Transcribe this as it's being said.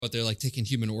but they're like taking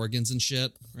human organs and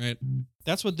shit, right?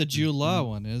 That's what the Jude Law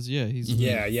one is. Yeah,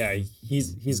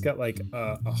 He's got like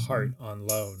a heart on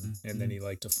loan, and then he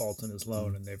like defaults on his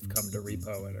loan, and they've come to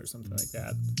repo it or something like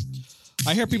that.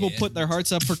 I hear people put their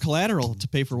hearts up for collateral to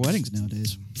pay for weddings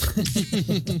nowadays.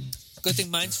 Good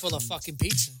thing mine's full of fucking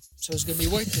pizza, so it's gonna be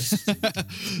worth it.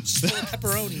 It's full of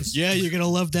pepperonis. Yeah, you're gonna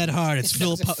love that heart. It's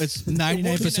it's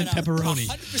 99% pepperoni.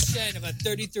 100% of a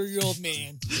 33-year-old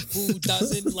man who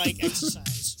doesn't like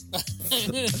exercise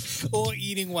or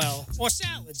eating well or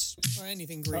salads or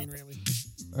anything green, really.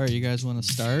 All right, you guys want to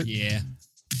start? Yeah.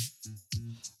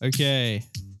 Okay.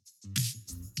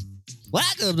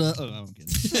 Welcome to. Oh, I'm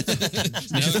kidding.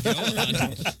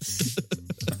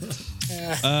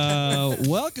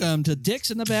 Welcome to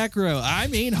Dicks in the Back Row. I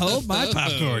mean, hold my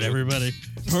popcorn, everybody.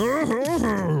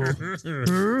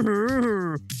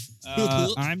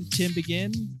 I'm Tim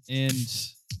Begin, and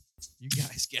you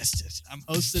guys guessed it. I'm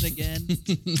hosting again.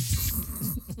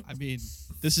 I mean,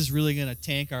 this is really going to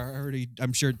tank our already,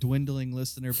 I'm sure, dwindling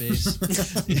listener base.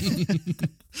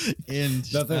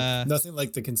 And nothing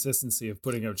like the consistency of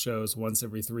putting out shows once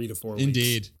every 3 to 4 weeks.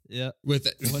 Indeed. Yeah. With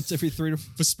once every 3 to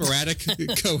 4 with sporadic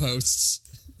co-hosts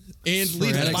and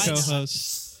sporadic lead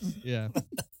co-hosts. Yeah.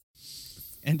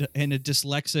 And a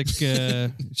dyslexic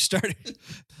a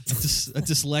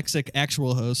dyslexic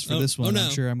actual host for this one. Oh no.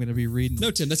 I'm sure I'm going to be reading. No,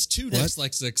 Tim, that's two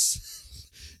dyslexics.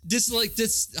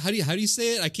 How do you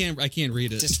say it? I can't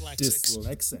read it.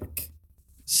 Dyslexic.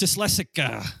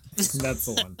 Dyslexic. That's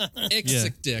the one.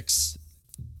 Exic dicks.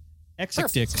 Exic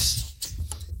dicks.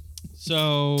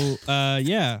 So,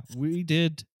 we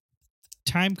did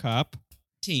Time Cop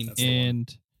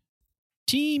and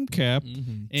Team Cop,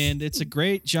 and it's a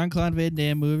great Jean-Claude Van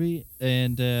Damme movie.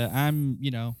 And I'm,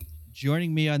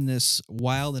 joining me on this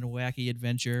wild and wacky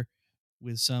adventure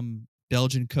with some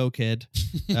Belgian cokehead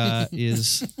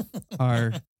is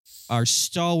our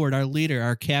stalwart, our leader,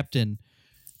 our captain,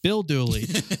 Bill Dooley,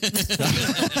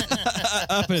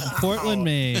 up in Portland,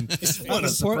 Maine. What a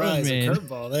surprise! A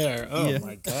curveball there. Oh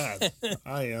my God,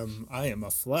 I am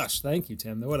a flush. Thank you,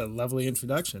 Tim. What a lovely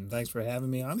introduction. Thanks for having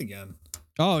me on again.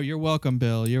 Oh, you're welcome,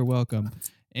 Bill. You're welcome.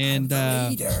 And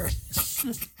leader.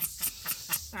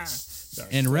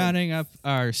 And rounding up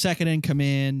our second in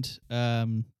command,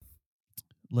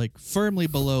 like firmly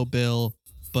below Bill,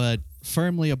 but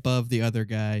firmly above the other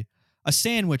guy, a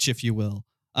sandwich, if you will.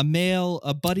 A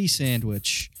buddy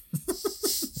sandwich.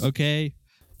 Okay?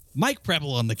 Mike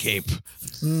Preble on the Cape.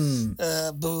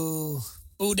 Boo.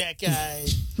 Boo that guy.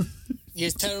 He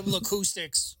has terrible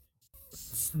acoustics.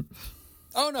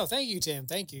 Oh, no, thank you, Tim.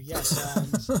 Thank you.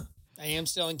 Yes, I am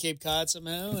still in Cape Cod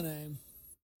somehow, and I'm,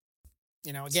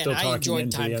 again, still I enjoyed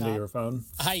into Time the end Cop. of your phone.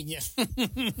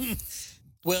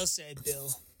 Well said, Bill.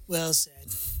 Well said.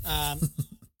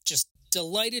 Just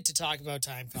delighted to talk about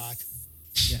Time Cop.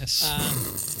 Yes.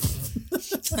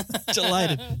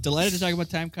 Delighted to talk about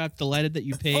Time Cop. Delighted that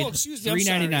you paid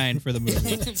 $3.99 for the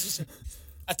movie.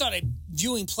 I thought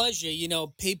viewing pleasure,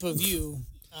 pay-per-view.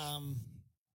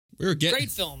 Great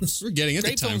films. We were getting into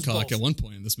Great Time films Cock both. at one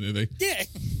point in this movie. Yeah.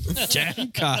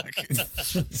 Time Cock.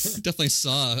 Definitely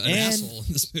saw an asshole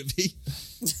in this movie.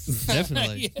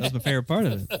 Definitely. That was my favorite part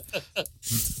of it.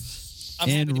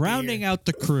 And rounding out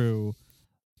the crew,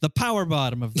 the power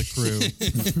bottom of the crew,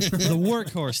 the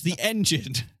workhorse, the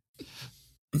engine,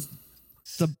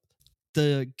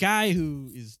 the guy who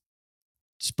is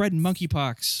spreading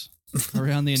monkeypox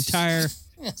around the entire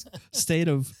state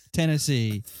of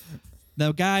Tennessee,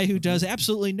 the guy who does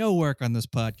absolutely no work on this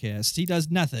podcast. He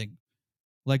does nothing.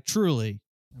 Like, truly.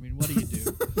 I mean, what do you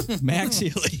do? Max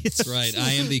Healy. That's right.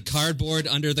 I am the cardboard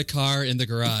under the car in the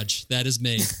garage. That is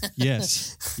me.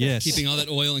 Yes. Keeping all that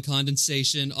oil and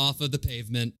condensation off of the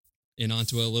pavement and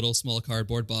onto a little small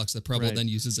cardboard box that Preble then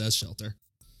uses as shelter.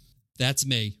 That's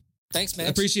me. Thanks, Max.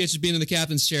 I appreciate you being in the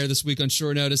captain's chair this week on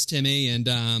short notice, Timmy,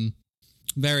 and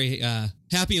very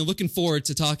happy and looking forward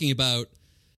to talking about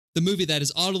the movie that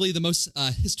is oddly the most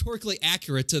historically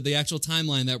accurate to the actual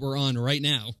timeline that we're on right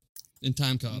now in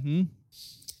Time Cop. Mm-hmm.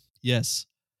 Yes.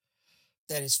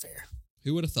 That is fair.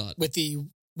 Who would have thought? With the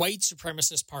white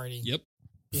supremacist party. Yep.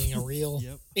 Being a real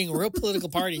political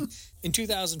party in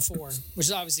 2004, which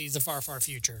is obviously the far, far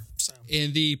future. So.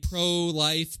 And the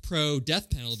pro-life, pro-death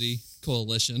penalty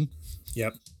coalition.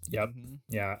 Yep. Mm-hmm.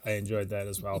 Yeah, I enjoyed that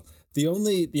as well. The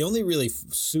only really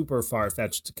super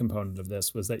far-fetched component of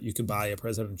this was that you could buy a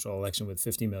presidential election with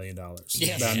 $50 million.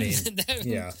 Yeah.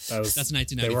 That's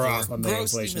 1994. They were off on the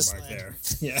Grossly inflation mark there.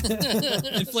 Yeah.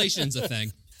 Inflation's a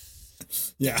thing.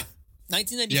 Yeah.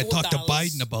 1994. Yeah, talk to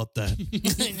Biden about that.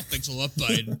 Thanks a lot,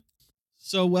 Biden.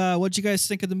 So, what'd you guys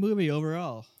think of the movie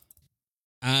overall?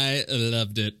 I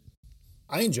loved it.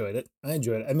 I enjoyed it.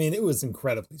 I mean, it was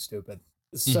incredibly stupid.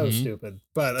 So stupid.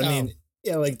 But I mean,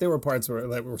 yeah, like there were parts where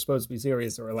like were supposed to be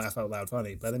serious or laugh out loud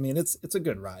funny. But I mean, it's a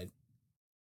good ride.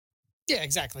 Yeah,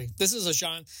 exactly. This is a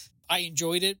genre. I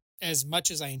enjoyed it as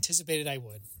much as I anticipated I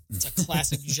would. It's a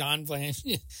classic Jean Van.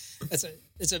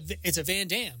 It's a Van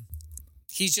Damme.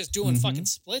 He's just doing fucking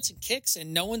splits and kicks,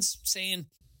 and no one's saying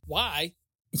why.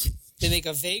 They make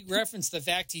a vague reference to the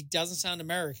fact he doesn't sound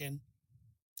American.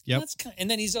 Yep.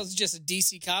 And then he's also just a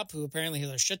DC cop who apparently has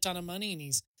a shit ton of money, and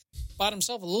he's bought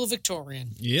himself a little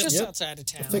Victorian just outside of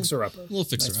town. A fixer-upper. A little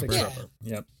fixer-upper. Nice fixer-upper.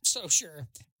 Yep. So sure.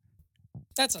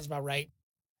 That sounds about right.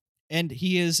 And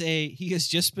he has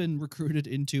just been recruited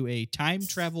into a time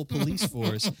travel police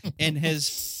force and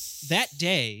has that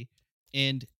day,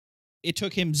 and it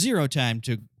took him 0 time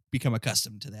to become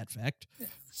accustomed to that fact.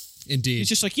 Indeed. He's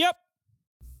just like, yep,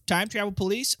 time travel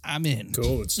police, I'm in.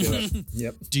 Cool, let's do it.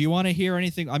 Yep. Do you want to hear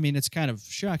anything? I mean, it's kind of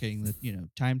shocking that,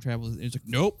 time travel. It's like,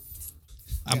 nope,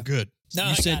 I'm good. No,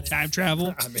 you said time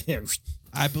travel? I'm in.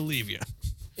 I believe you.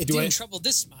 It didn't trouble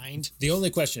this mind. The only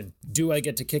question, do I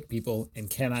get to kick people and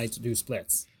can I do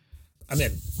splits? I'm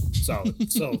in.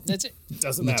 Solid. So that's it.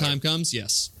 Doesn't when matter. the time comes,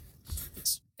 yes.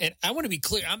 And I want to be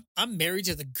clear. I'm married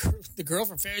to the girl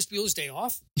from Ferris Bueller's Day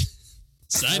Off.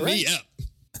 Sign me up.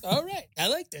 All right. I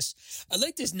like this. I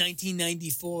like this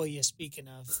 1994 you're speaking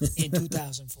of in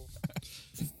 2004.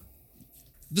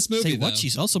 This movie, Say what? though,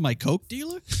 She's also my Coke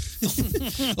dealer? I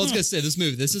was going to say, this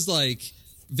movie, this is like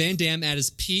Van Damme at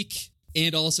his peak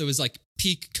and also his like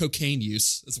peak cocaine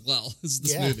use as well. This is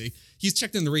this movie. He's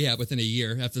checked into rehab within a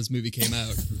year after this movie came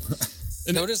out.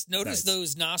 And notice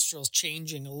those nostrils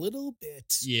changing a little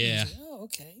bit. Yeah. Oh,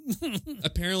 okay.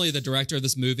 Apparently, the director of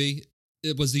this movie,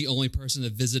 it was the only person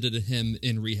that visited him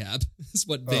in rehab. Is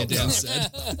what Van Damme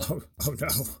said. Oh no.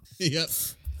 Yep.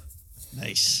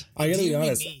 Nice. I gotta be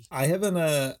honest. I haven't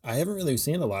really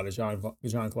seen a lot of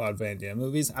Jean-Claude Van Damme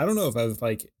movies. I don't know if I've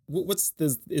like what's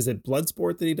this? Is it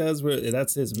Bloodsport that he does? Where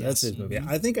that's his movie.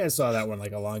 I think I saw that one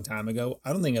like a long time ago.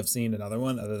 I don't think I've seen another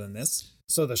one other than this.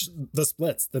 So the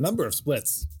splits, the number of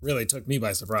splits really took me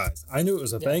by surprise. I knew it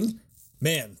was a thing.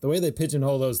 Man, the way they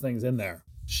pigeonhole those things in there,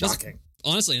 shocking.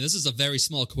 Honestly, and this is a very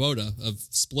small quota of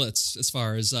splits as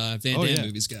far as Van Damme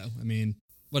movies go. I mean,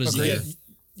 what is it?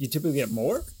 You typically get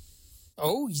more?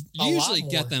 Oh, you usually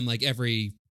get them like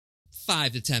every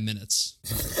 5 to 10 minutes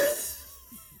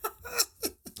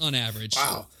on average.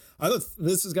 Wow. I thought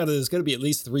there's got to be at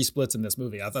least 3 splits in this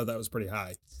movie. I thought that was pretty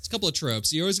high. It's a couple of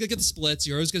tropes. You're always going to get the splits.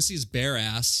 You're always going to see his bare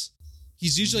ass.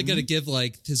 He's usually going to give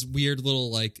like his weird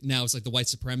little like, now it's like the white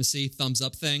supremacy thumbs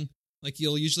up thing. Like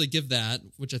he'll usually give that,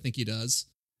 which I think he does.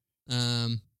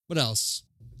 What else?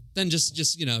 Then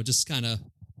just kind of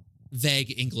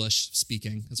vague English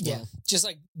speaking as well. Yeah. Just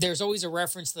like there's always a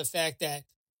reference to the fact that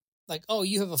like, oh,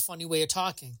 you have a funny way of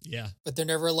talking. Yeah. But they're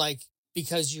never like,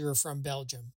 because you're from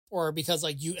Belgium or because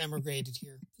like you emigrated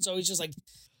here. It's always just like,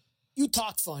 you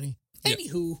talk funny. Yep.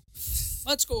 Anywho,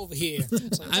 let's go over here.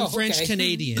 It's like, I'm French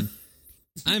Canadian.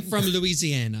 I'm from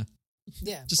Louisiana.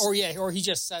 Yeah. Or he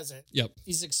just says it. Yep.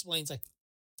 He just explains like,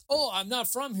 oh, I'm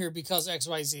not from here because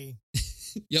XYZ.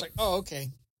 Yep. It's like, oh, okay.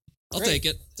 I'll take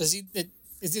it.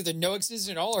 Is either no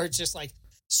extension at all or it's just like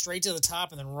straight to the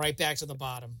top and then right back to the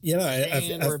bottom.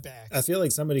 We're back. I feel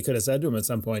like somebody could have said to him at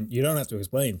some point, you don't have to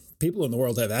explain. People in the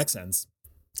world have accents.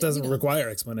 It doesn't require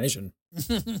explanation.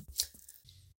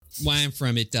 Why I'm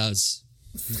from, it does.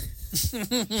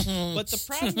 But the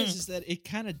problem is that it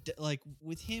kind of like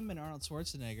with him and Arnold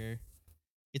Schwarzenegger,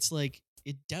 it's like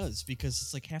it does because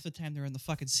it's like half the time they're in the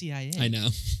fucking CIA. I know.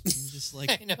 Just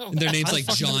like I know. And their name's like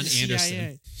John Anderson.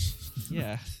 CIA.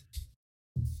 Yeah.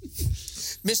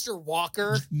 Mr.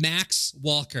 Walker. Max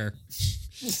Walker.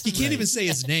 He can't even say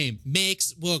his name.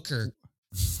 Max Walker.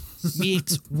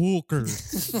 Max Walker.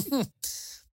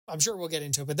 I'm sure we'll get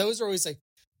into it, but those are always like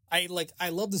I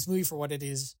love this movie for what it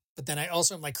is, but then I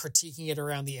also am like critiquing it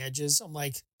around the edges. I'm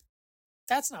like,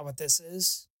 that's not what this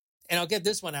is. And I'll get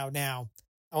this one out now.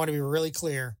 I want to be really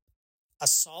clear.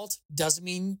 Assault doesn't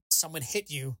mean someone hit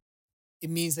you. It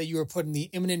means that you are put in the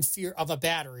imminent fear of a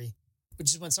battery,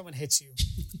 which is when someone hits you.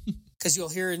 Because you'll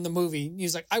hear in the movie,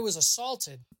 he's like, I was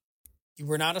assaulted. You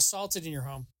were not assaulted in your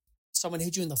home. Someone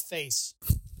hit you in the face.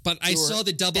 But I saw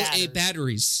the AA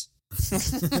batteries.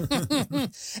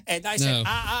 And I said,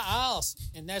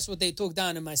 and that's what they took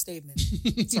down in my statement.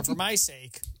 So for my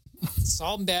sake,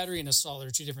 assault and battery and assault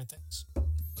are 2 different things.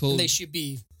 Cool. And they should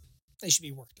be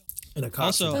worked on.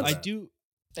 Also,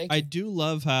 I do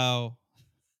love how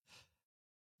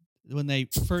when they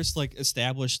first like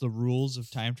establish the rules of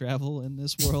time travel in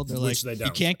this world, they're like,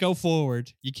 you can't go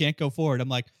forward. You can't go forward. I'm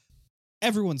like,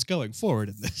 everyone's going forward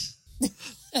in this.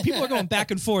 people are going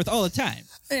back and forth all the time.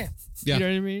 Yeah. You know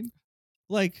what I mean?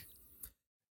 Like,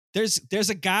 there's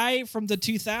a guy from the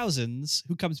 2000s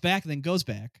who comes back and then goes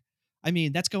back. I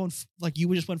mean, that's going like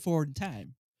you just went forward in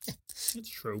time. It's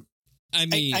true. I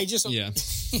mean, I just yeah.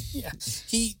 yeah.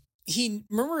 He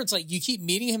remember, it's like you keep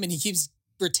meeting him and he keeps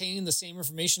retaining the same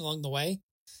information along the way.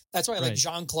 That's why like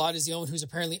Jean-Claude is the only one who's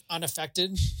apparently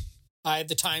unaffected by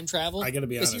the time travel. I gotta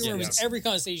be honest. Because he remembers every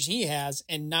conversation he has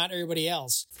and not everybody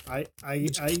else. I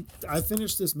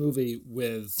finished this movie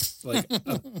with like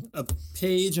a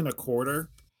page and a quarter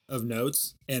of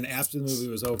notes, and after the movie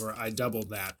was over, I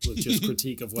doubled that with just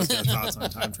critique of what their thoughts on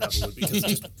time travel would be,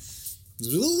 because it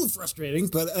was a little frustrating,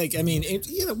 but like, I mean,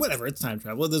 whatever, it's time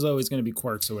travel. There's always going to be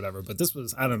quirks or whatever, but this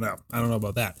was, I don't know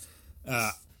about that.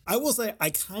 I will say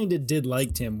I kind of did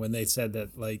like Tim when they said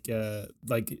that like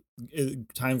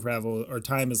time travel or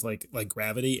time is like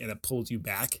gravity and it pulls you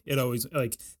back. It always,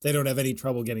 like, they don't have any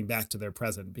trouble getting back to their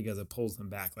present because it pulls them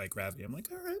back like gravity. I'm like,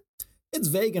 all right, it's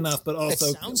vague enough, but also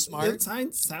it sounds smart.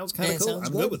 It sounds kind of cool.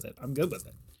 I'm good with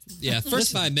it. Yeah,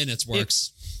 first 5 minutes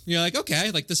works. You're like,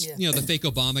 okay, like this, the fake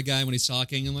Obama guy when he's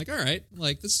talking, I'm like, all right,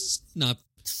 like this is not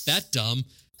that dumb.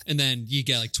 And then you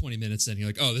get like 20 minutes in, you're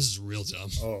like, oh, this is real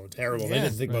dumb. Oh, terrible. They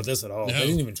didn't think about this at all. No. They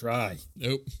didn't even try.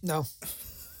 Nope. No.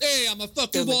 Hey, I'm a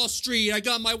fucking Wall Street. I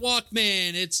got my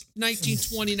Walkman. It's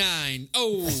 1929.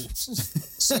 Oh.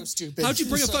 So stupid. How'd you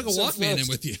bring a fucking Walkman in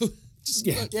with you? Just,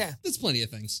 yeah. There's plenty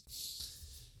of things.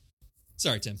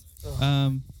 Sorry, Tim.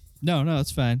 No,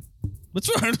 it's fine.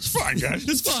 It's fine, guys.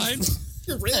 It's fine.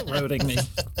 You're railroading me.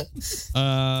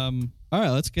 All right,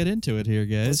 let's get into it here,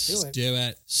 guys. Let's do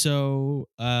it. So,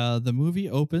 the movie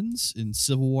opens in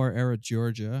Civil War era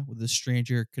Georgia with a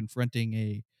stranger confronting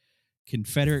a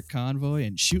Confederate convoy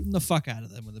and shooting the fuck out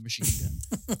of them with a machine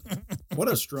gun. What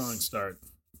a strong start.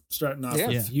 Starting off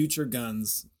with future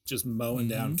guns, just mowing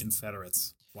down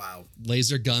Confederates. Wow.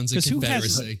 Laser guns and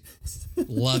Confederacy.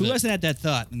 Love it. Who hasn't had that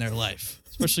thought in their life?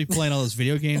 Especially playing all those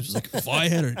video games. It's like, if I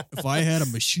had a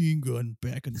machine gun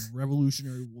back in the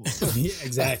Revolutionary War. Yeah,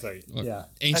 exactly. Yeah.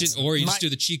 Or you just do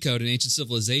the cheat code in Ancient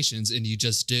Civilizations and you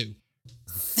just do.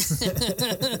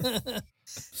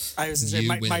 I was going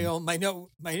to say, my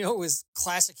note was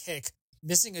classic Hick.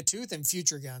 Missing a tooth and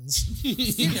future guns.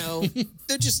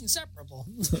 They're just inseparable.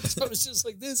 So it's just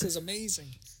like, this is amazing.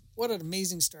 What an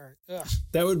amazing start. Ugh.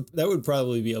 That would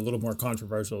probably be a little more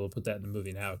controversial to put that in the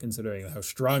movie now, considering how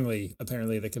strongly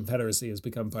apparently the Confederacy has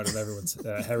become part of everyone's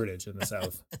heritage in the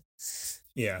South.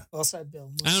 Yeah. Well said,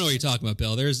 Bill. I don't know what you're talking about,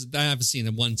 Bill. I haven't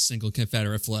seen one single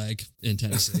Confederate flag in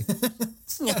Tennessee.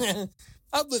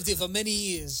 I've lived here for many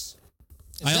years.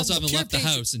 I also haven't left the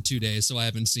house in 2 days, so I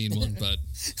haven't seen one. But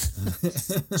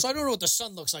so I don't know what the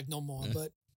sun looks like no more.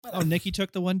 But whatever. Oh, Nikki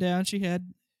took the one down she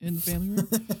had in the family room.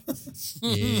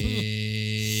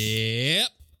 Yep.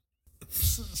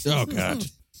 Oh God.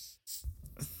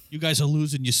 You guys are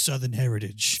losing your Southern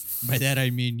heritage. By that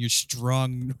I mean your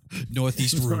strong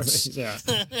Northeast roots. Yeah.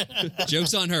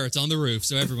 Joke's on her. It's on the roof,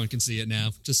 so everyone can see it now,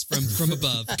 just from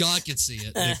above. God can see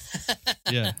it.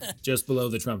 Yeah. Just below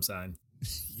the Trump sign.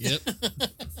 Yep.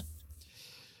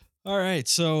 All right,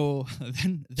 so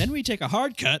then we take a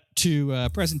hard cut to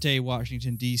present day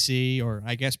Washington D.C., or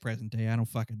I guess present day. I don't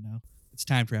fucking know. It's a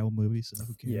time travel movie, so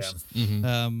who cares? Yeah.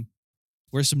 Mm-hmm.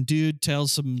 Where some dude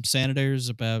tells some senators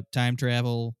about time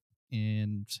travel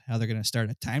and how they're going to start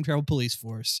a time travel police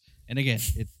force. And again,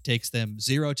 it takes them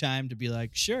zero time to be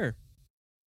like, sure,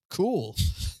 cool.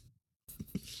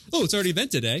 Oh, it's already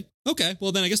invented, eh? Okay,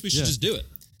 well then I guess we should just do it.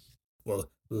 Well,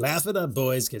 laugh it up,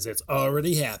 boys, because it's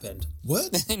already happened.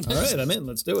 What? All right, I'm in.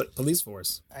 Let's do it. Police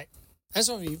force. I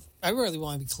really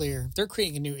want to be clear. They're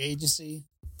creating a new agency.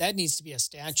 That needs to be a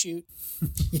statute.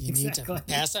 You need to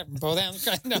pass that from both ends.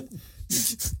 No.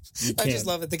 I just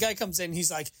love it. The guy comes in,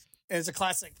 he's like, it's a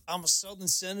classic, I'm a Southern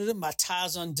senator, my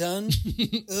tie's undone.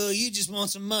 Oh, you just want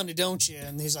some money, don't you?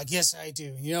 And he's like, yes, I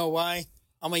do. You know why?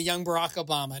 I'm a young Barack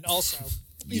Obama. And also,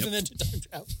 even into time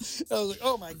travel. I was like,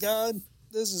 oh my God,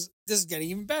 this is getting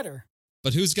even better.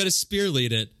 But who's got to spear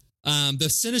lead it? The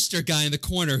sinister guy in the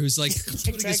corner who's like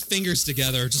putting his fingers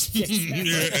together. Just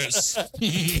yes.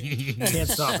 Can't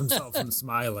stop himself from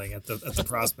smiling at the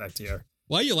prospect here.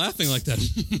 Why are you laughing like that?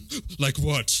 Like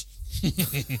what?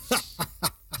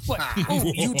 What?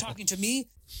 Oh, you talking to me,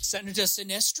 Senator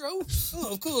Sinestro?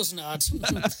 Oh, of course not.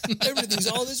 Everything's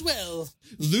all as well.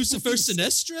 Lucifer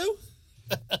Sinestro?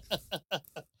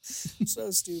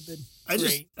 So stupid. I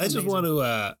just want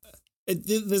to.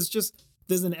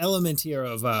 there's an element here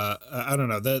of I don't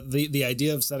know, the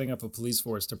idea of setting up a police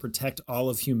force to protect all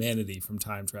of humanity from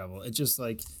time travel. It's just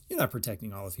like, you're not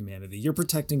protecting all of humanity. You're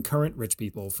protecting current rich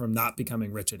people from not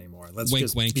becoming rich anymore. Let's wink,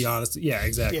 just wink. be honest. Yeah,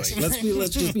 exactly. Yes.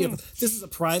 Let's just be. This is a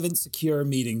private, secure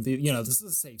meeting. This is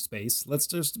a safe space. Let's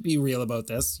just be real about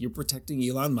this. You're protecting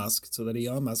Elon Musk so that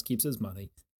Elon Musk keeps his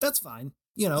money. That's fine.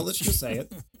 Let's just say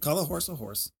it. Call a horse a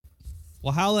horse.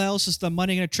 Well, how else is the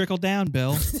money going to trickle down,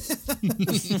 Bill? All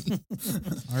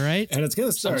right. And it's going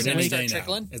to start any day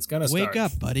now. It's going to start. Wake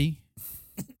up, buddy.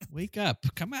 Wake up.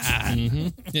 Come on. Mm-hmm.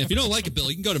 Yeah, if you don't like it,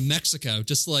 Bill, you can go to Mexico,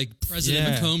 just like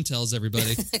President McComb tells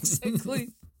everybody. Exactly.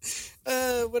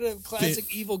 What a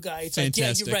classic evil guy. It's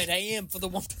Fantastic. like, yeah, you're right. I am for the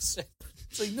 1%.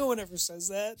 It's like, no one ever says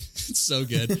that. It's so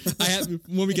good.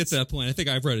 When we get to that point, I think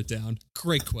I wrote it down.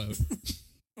 Great quote.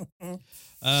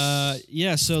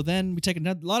 So then we take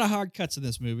a lot of hard cuts in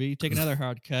this movie. Take another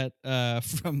hard cut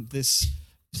from this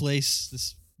place,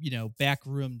 this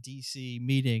backroom DC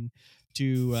meeting,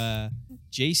 to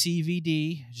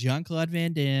JCVD, Jean-Claude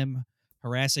Van Damme,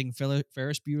 harassing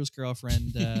Ferris Bueller's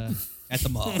girlfriend at the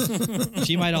mall.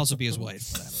 She might also be his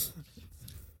wife. Whatever.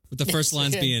 With the first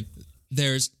lines being,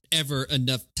 "There's ever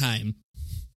enough time."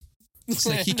 It's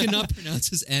like he cannot pronounce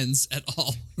his N's at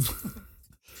all.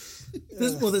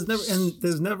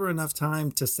 There's never enough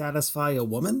time to satisfy a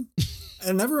woman.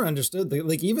 I never understood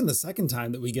even the second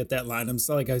time that we get that line, I'm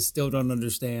still like, I still don't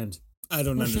understand. I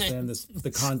don't understand this.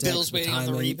 The context. Bill's waiting on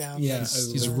the rebound. Yeah,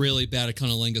 he's really bad at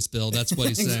cunnilingus, Bill. That's what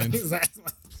he's saying. Exactly.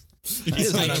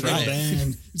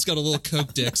 He's got a little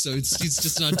coke dick, so he's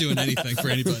just not doing anything for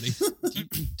anybody.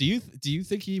 Do you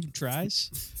think he tries?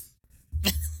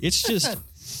 It's just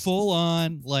full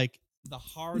on like the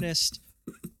hardest.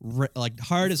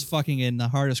 Hardest fucking in the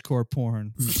hardest core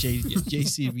porn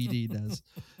JCVD does.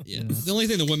 Yeah. The only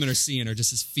thing the women are seeing are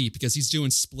just his feet, because he's doing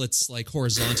splits like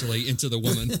horizontally into the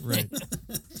woman. Right.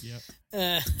 Yep.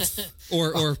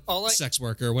 Or sex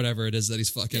worker or whatever it is that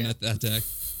he's fucking at that day.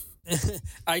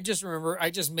 I just remember I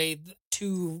just made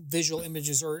 2 visual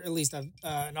images, or at least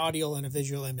an audio and a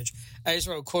visual image. I just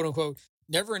wrote, quote unquote,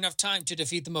 "Never enough time to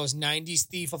defeat the most 90s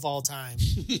thief of all time."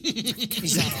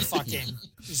 He's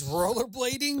he's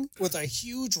rollerblading with a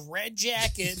huge red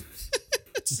jacket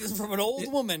from an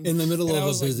old woman in the middle of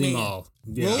a busy mall.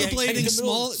 Yeah. Rollerblading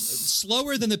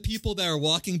slower than the people that are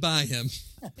walking by him.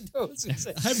 I know,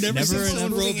 I've never seen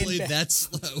someone rollerblade that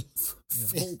slow.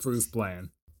 Foolproof plan.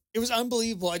 It was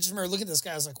unbelievable. I just remember looking at this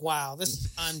guy. I was like, wow, this is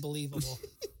unbelievable.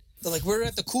 They're like, we're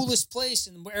at the coolest place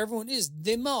and where everyone is,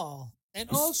 the mall. And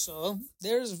also,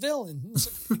 there's villain.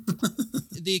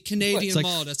 The Canadian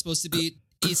mall that's supposed to be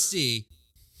EC.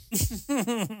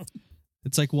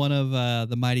 It's like one of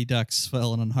the Mighty Ducks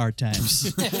falling on hard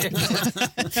times.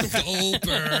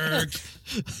 Goldberg.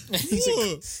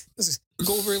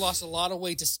 Goldberg lost a lot of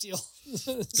weight to steal.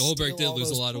 Goldberg did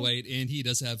lose a lot of weight, and he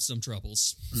does have some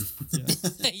troubles.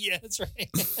 Yeah, that's right.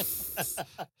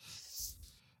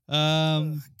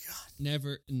 God.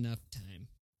 Never enough time.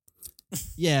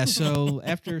 Yeah, so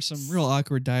after some real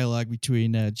awkward dialogue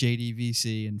between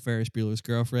JDVC and Ferris Bueller's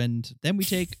girlfriend, then we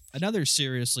take another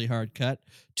seriously hard cut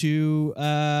to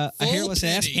a hairless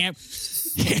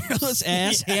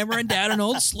ass hammering down an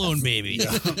old Sloan baby.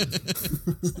 Yeah.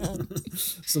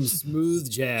 Some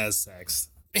smooth jazz sex.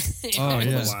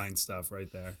 Line stuff right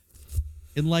there.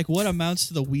 In like what amounts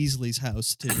to the Weasley's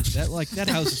house too. That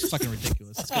house is fucking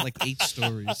ridiculous. It's got like 8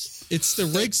 stories. It's the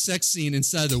rig sex scene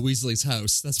inside the Weasley's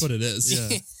house. That's what it is.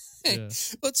 Yeah.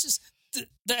 Well, it's just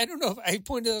I don't know if I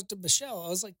pointed out to Michelle. I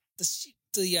was like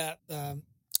the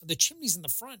chimneys in the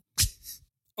front.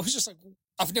 I was just like,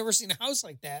 I've never seen a house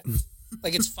like that.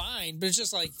 Like, it's fine, but it's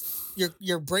just like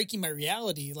you're breaking my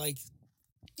reality. Like,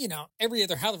 every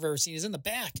other house I've ever seen is in the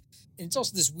back. And it's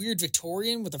also this weird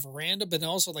Victorian with a veranda, but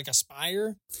also like a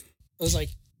spire. I was like,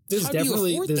 there's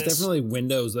definitely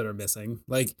windows that are missing.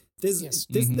 Like this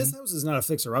house is not a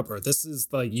fixer upper. This is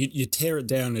like you tear it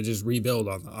down and just rebuild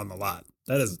on the lot.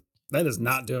 That is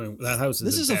not doing that house.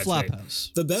 This is a flop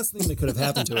house. The best thing that could have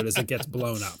happened to it is it gets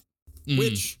blown up,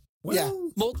 which. Well, yeah,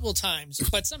 multiple times,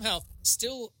 but somehow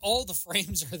still all the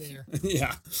frames are there.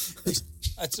 Yeah.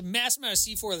 It's a mass amount of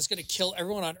C4 that's going to kill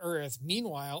everyone on Earth.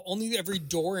 Meanwhile, only every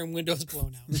door and window is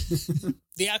blown out.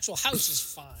 The actual house is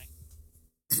fine.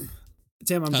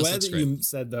 Tim, I'm glad that you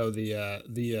said, though,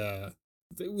 the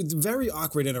very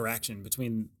awkward interaction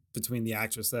between the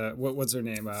actress, what's her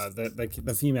name,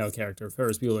 the female character,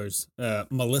 Ferris Bueller's,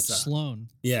 Melissa. Sloan.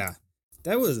 Yeah.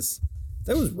 That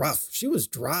was rough. She was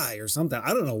dry or something.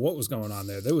 I don't know what was going on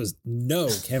there. There was no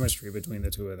chemistry between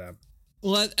the two of them.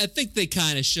 Well, I think they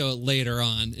kind of show it later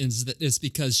on. It's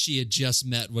because she had just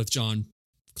met with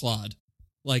Jean-Claude.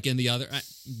 like in the other.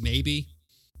 Maybe.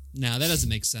 No, that doesn't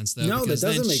make sense though. No, that doesn't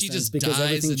then make she sense just because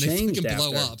dies and everything they changed fucking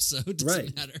blow after. up, so it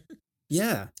doesn't matter.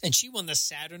 Yeah. And she won the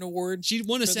Saturn Award. She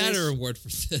won a for Saturn this? Award for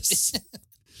this.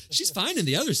 She's fine in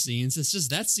the other scenes. It's just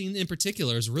that scene in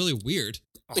particular is really weird.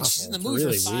 But she's in the Awful. movie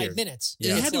Really for 5 weird. minutes.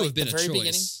 Yeah, it It's had to like have been the a very choice.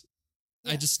 beginning.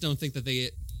 I just don't think that they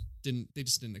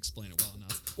just didn't explain it well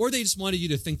enough. Or they just wanted you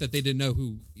to think that they didn't know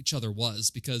who each other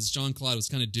was because Jean-Claude was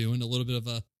kind of doing a little bit of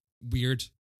a weird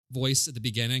voice at the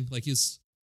beginning. Like he's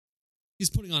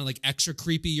putting on like extra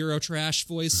creepy Eurotrash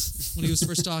voice when he was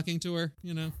first talking to her,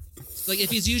 you know? Like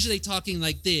if he's usually talking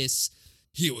like this,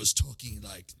 he was talking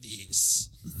like this.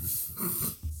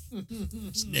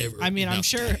 It's never I mean, I'm enough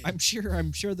sure time.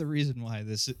 the reason why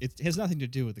it has nothing to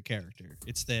do with the character.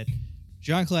 It's that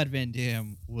Jean-Claude Van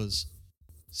Damme was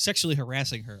sexually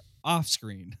harassing her off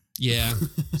screen. Yeah.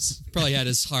 Probably had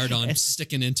his heart on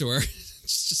sticking into her.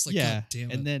 It's just like, God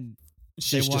damn it. And then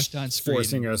She's they walked just on screen.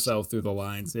 forcing herself through the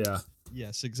lines. Yeah.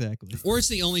 Yes, exactly. Or it's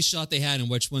the only shot they had in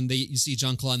which when you see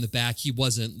Jean-Claude in the back, he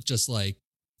wasn't just like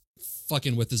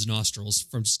fucking with his nostrils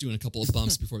from just doing a couple of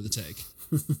bumps before the take.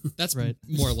 That's Right.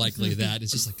 more likely that.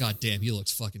 It's just like, God damn, he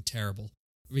looks fucking terrible.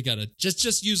 We gotta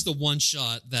just use the one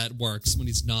shot that works when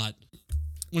his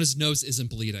nose isn't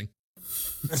bleeding.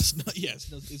 His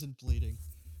nose isn't bleeding.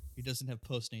 He doesn't have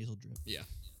post-nasal drip. Yeah.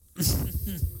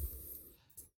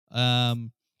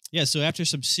 Yeah, so after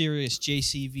some serious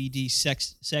JCVD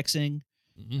sexing,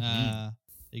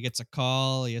 he gets a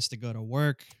call. He has to go to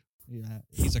work. Yeah,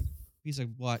 he's a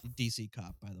DC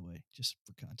cop, by the way, just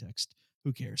for context.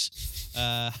 Who cares?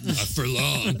 Not for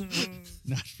long.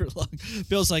 Not for long.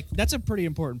 Bill's like, that's a pretty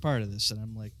important part of this, and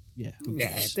I'm like, yeah, who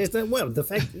cares? The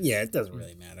fact, it doesn't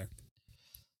really matter.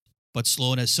 But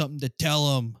Sloan has something to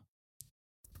tell him.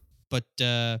 But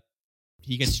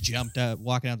he gets jumped out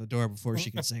walking out the door before she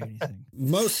can say anything.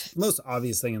 Most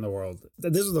obvious thing in the world.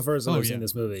 This was the first time I've seen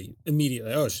this movie.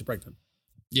 Immediately, oh, she's pregnant.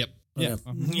 Yep. Yeah.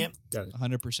 Okay. Yep. Got it.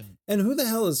 100%. And who the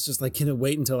hell is just like, can it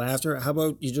wait until after? How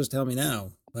about you just tell me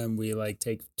now when we like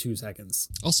take 2 seconds?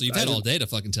 Also, you've had all day to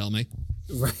fucking tell me.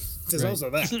 Right. There's also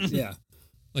that. Yeah.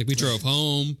 Like we drove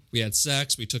home, we had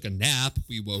sex, we took a nap,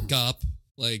 we woke up.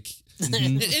 Like at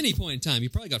any point in time, you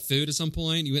probably got food at some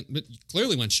point. You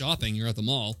clearly went shopping. You're at the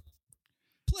mall.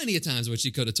 Plenty of times which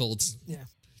you could have told. Yeah.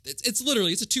 It's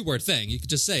literally, it's a 2-word thing. You could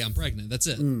just say, I'm pregnant. That's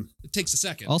it. It takes a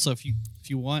second. Also, if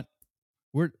you want,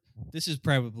 this is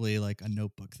probably like a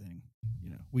Notebook thing. You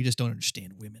know, we just don't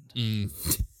understand women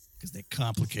because they're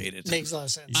complicated. Makes a lot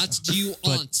of sense. What do you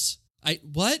want?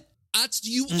 What? What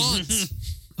do you want?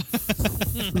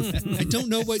 I don't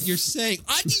know what you're saying.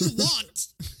 What do you want?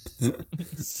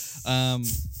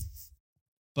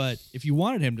 But if you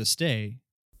wanted him to stay,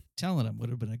 telling him would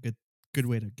have been a good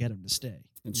way to get him to stay.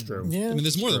 It's true. Yeah. I mean,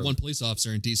 there's more than one police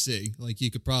officer in DC. Like, you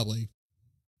could probably,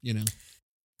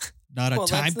 Not a Well,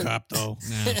 time that's the- cop though.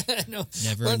 no, No.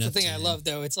 never Well, that's the enough thing I time. love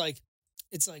though. It's like,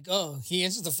 he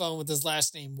answers the phone with his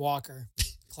last name, Walker.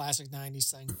 Classic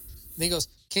 90s thing. And he goes,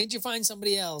 can't you find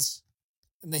somebody else?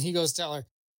 And then he goes, tell her,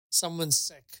 someone's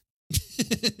sick.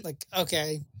 Like,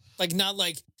 okay. Like, not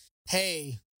like,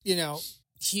 hey,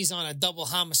 he's on a double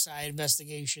homicide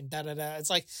investigation, da-da-da. It's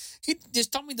like, his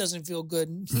tummy doesn't feel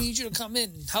good. He needs you to come in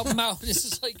and help him out. It's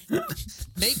just like,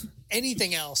 make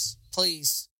anything else,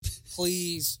 please.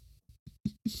 Please.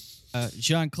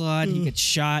 Jean-Claude, he gets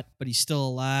shot, but he's still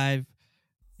alive.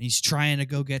 And he's trying to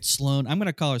go get Sloan. I'm going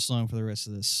to call her Sloan for the rest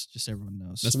of this, just so everyone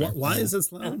knows. That's fair. Why is it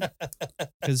Sloan?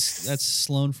 Because that's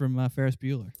Sloan from Ferris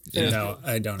Bueller. Yeah. No,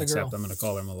 I don't The accept. girl. I'm going to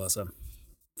call her Melissa.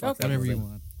 Fuck that Whatever you movie.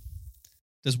 want.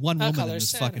 There's one I'll woman call in her this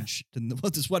Sarah. fucking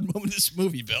there's one woman in this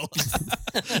movie, Bill.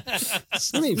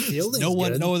 I mean, Fielding's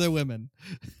good. No other women.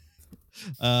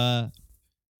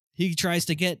 He tries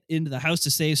to get into the house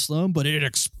to save Sloan, but it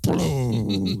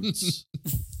explodes.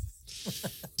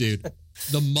 Dude,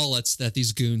 the mullets that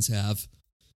these goons have.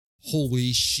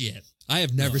 Holy shit. I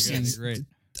have never seen. Great.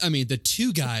 I mean, the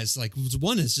two guys, like,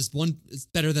 one is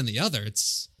better than the other.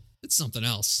 It's something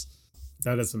else.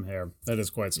 That is some hair. That is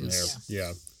quite some hair.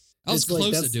 Yeah. I was It's like close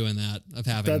to that's- doing that, of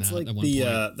having That's that like at one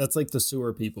point. that's like the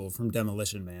sewer people from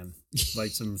Demolition Man.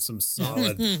 Like some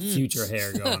solid future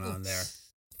hair going on there.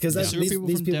 Because The that's sewer people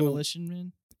these from people. Demolition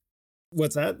Man.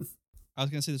 What's that? I was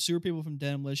gonna say the sewer people from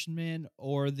Demolition Man,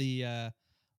 or the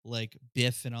like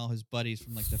Biff and all his buddies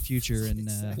from like the future and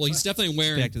Well, he's definitely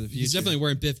wearing. Back to the He's Future. definitely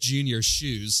wearing Biff Jr.'s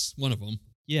shoes. One of them.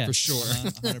 yeah, for sure.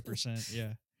 100%.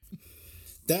 Yeah,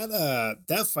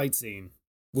 That fight scene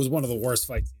was one of the worst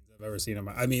fight scenes I've ever seen.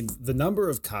 I mean, the number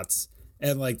of cuts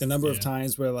and like the number of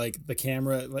times where like the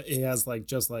camera, it has like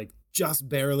just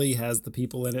barely has the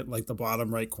people in it, like the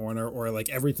bottom right corner, or like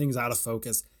everything's out of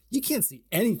focus. you can't see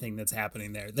anything that's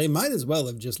happening there. They might as well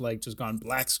have just gone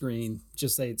black screen,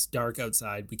 just say it's dark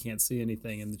outside, we can't see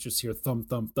anything, and just hear thump,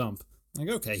 thump, thump. Like,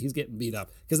 okay, he's getting beat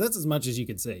up. Because that's as much as you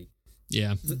can see.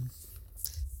 Yeah.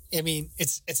 I mean,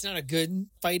 it's not a good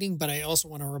fighting, but I also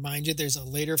want to remind you there's a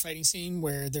later fighting scene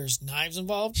where there's knives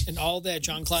involved, and all that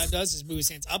Jean-Claude does is move his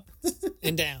hands up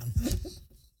and down.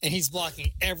 And he's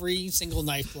blocking every single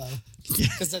knife blow.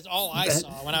 Because that's all I saw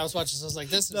when I was watching this. I was like,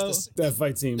 that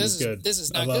fight scene was good. This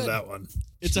is not good. I love good. that one.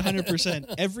 It's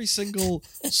 100%. Every single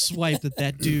swipe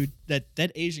that dude,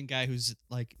 that Asian guy who's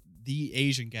like the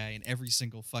Asian guy in every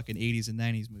single fucking 80s and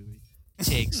 90s movie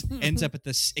takes ends up at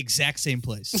the exact same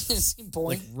place. Same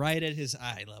point. Like right at his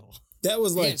eye level. That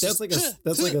was like that's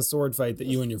like a sword fight that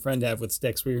you and your friend have with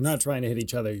sticks, where you're not trying to hit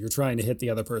each other, you're trying to hit the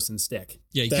other person's stick.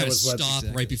 Yeah, you kind of stop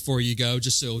right before you go,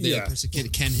 just so the other person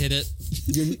can hit it.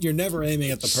 You're never aiming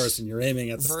at the person, you're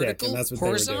aiming at the stick, and that's what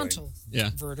horizontal. They were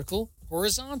doing. Yeah, vertical,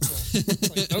 horizontal.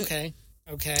 It's like, okay,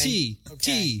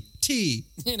 T.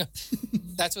 You know,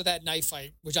 that's what that knife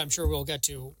fight, which I'm sure we'll get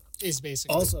to, is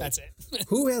basically. Also, that's it.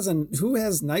 who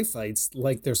has knife fights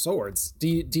like they're swords? Do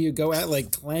you go at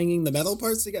like clanging the metal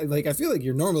parts together? Like, I feel like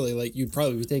you're normally like you'd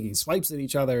probably be taking swipes at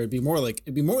each other. It'd be more like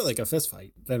a fist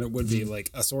fight than it would be like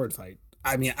a sword fight.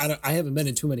 I mean, I haven't been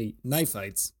in too many knife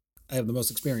fights. I have the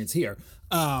most experience here,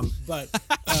 but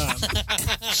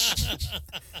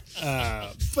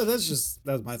that's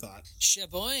my thought.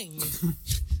 Shaboing.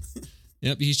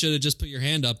 Yep, you should have just put your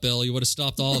hand up, Bill. You would have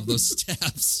stopped all of those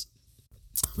stabs.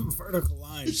 Vertical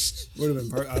line would have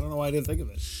been. I don't know why I didn't think of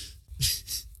it.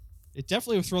 It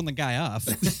definitely would have thrown the guy off.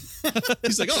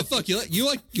 He's like, "Oh fuck, you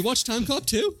watch Time Cop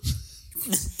too?"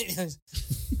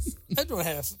 I don't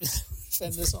have to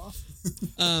fend this off.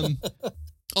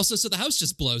 Also, so the house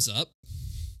just blows up.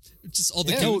 Just all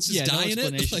the goats just die in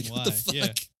it. Like, what the fuck? Yeah.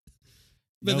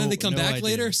 But then they come back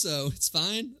later, so it's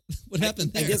fine. What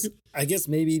happened there? I guess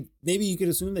maybe you could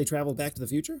assume they traveled back to the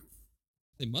future.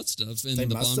 They must have, and the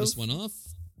bomb just went off.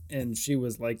 And she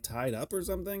was like tied up or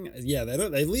something. Yeah,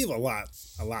 they leave a lot.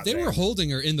 They were holding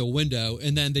her in the window,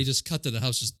 and then they just cut to the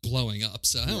house just blowing up.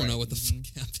 So I don't know what the fuck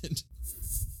happened.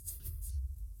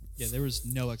 Yeah, there was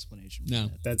no explanation.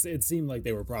 No, it seemed like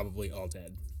they were probably all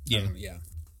dead. Yeah.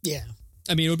 Yeah.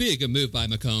 I mean, it would be a good move by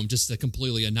Macomb just to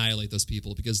completely annihilate those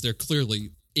people because they're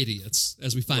clearly idiots,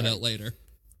 as we find out later.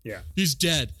 Yeah. He's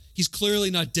dead. He's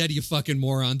clearly not dead, you fucking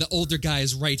moron. The older guy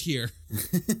is right here.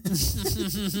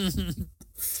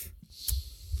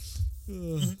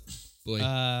 Boy.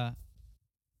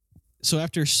 So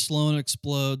after Sloan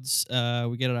explodes,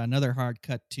 we get another hard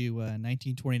cut to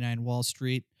 1929 Wall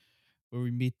Street, where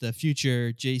we meet the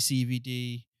future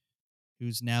JCVD,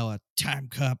 who's now a time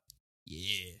cop.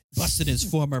 Yeah. Busted his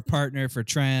former partner for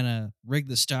trying to rig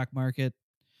the stock market.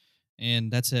 And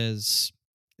that's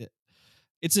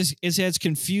it's as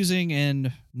confusing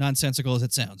and nonsensical as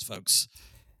it sounds, folks.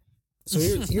 So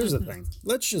here's the thing.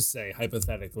 Let's just say,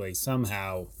 hypothetically,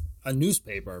 somehow a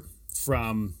newspaper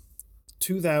from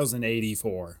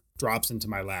 2084 drops into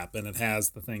my lap and it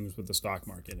has the things with the stock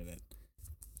market in it.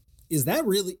 Is that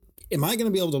really... Am I going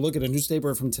to be able to look at a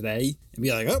newspaper from today and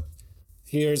be like, oh,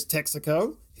 here's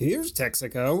Texaco, invest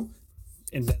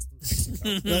in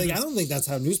Texaco. Like, I don't think that's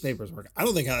how newspapers work. I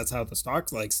don't think that's how the stock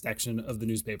section of the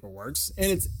newspaper works.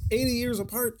 And it's 80 years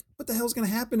apart. What the hell's going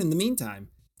to happen in the meantime?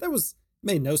 That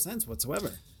made no sense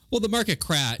whatsoever. Well, the market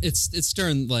crashed. It's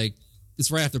during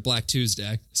it's right after Black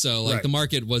Tuesday. So the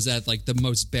market was at the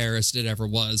most bearish it ever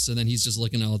was. And then he's just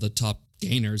looking at all the top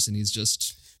gainers and he's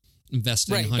just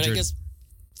investing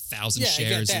 100,000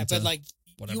 shares. I get that, into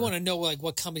whatever. You want to know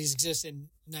what companies exist in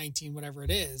 19 whatever it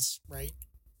is, right?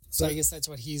 So I guess that's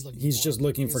what he's looking for. He's just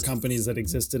looking for companies that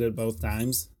existed at both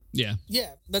times. Yeah.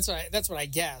 Yeah, that's what I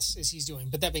guess is he's doing.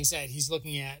 But that being said, he's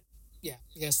looking at I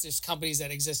guess there's companies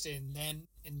that existed then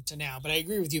and to now. But I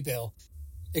agree with you, Bill.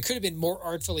 It could have been more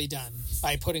artfully done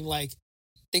by putting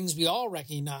things we all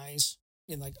recognize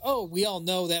in we all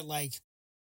know that I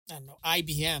don't know,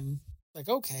 IBM,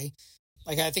 okay.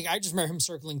 I think I just remember him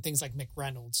circling things like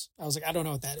McReynolds. I was like, I don't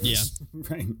know what that is. Yeah.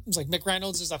 Right. I was like,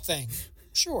 McReynolds is a thing.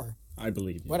 Sure. I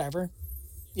believe you. Whatever.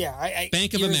 Yeah. I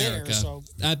Bank of America. There, so.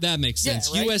 That makes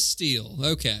sense. Yeah, right? U.S. Steel.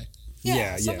 Okay.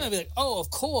 Yeah. Something I'd be like, oh, of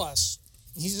course.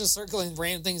 He's just circling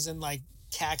random things and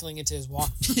cackling into his walk.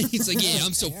 He's like, yeah,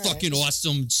 I'm so fucking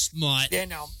awesome, smart. Yeah,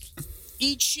 no.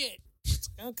 Eat shit.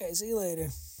 Okay, see you later.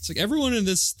 It's like everyone in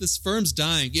this firm's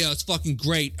dying. Yeah, it's fucking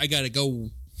great. I gotta go.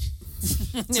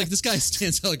 It's like this guy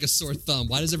stands out like a sore thumb.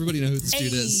 Why does everybody know who this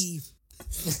dude is?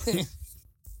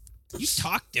 You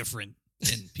talk different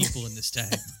than people in this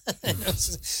town.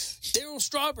 Daryl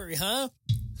Strawberry, huh?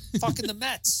 Fucking the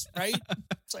Mets, right?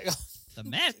 It's like, The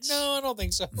Mets? No, I don't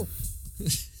think so.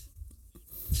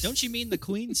 Don't you mean the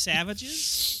Queen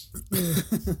Savages?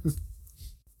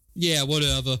 Yeah,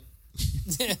 whatever.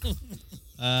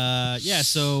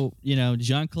 So,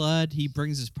 Jean-Claude, he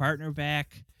brings his partner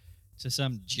back to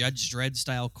some Judge Dredd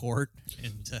style court,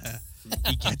 and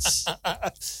he gets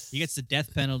the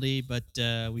death penalty, but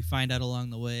we find out along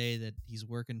the way that he's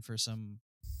working for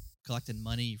collecting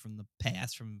money from the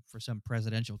past for some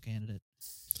presidential candidate.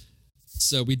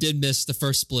 So we did miss the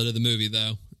first split of the movie,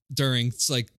 though. During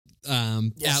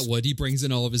Atwood, he brings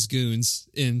in all of his goons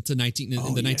into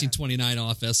 1929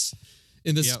 office,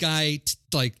 and this guy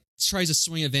tries to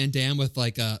swing at Van Damme with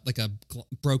like a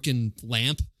broken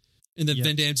lamp, and then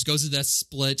Van Damme just goes into that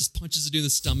split, just punches the dude in the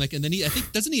stomach, and then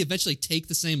doesn't he eventually take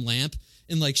the same lamp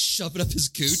and like shove it up his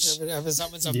gooch? Shove it up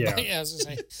someone's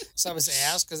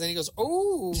ass, because then he goes,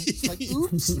 "Oh, like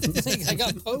oops, I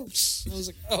got poked." I was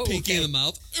like, "Oh, pinky in the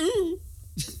mouth." Ooh.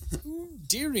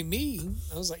 Dearie me.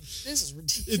 I was like, this is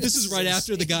ridiculous. This is right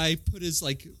after the guy put his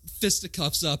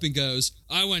fisticuffs up and goes,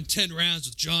 "I went 10 rounds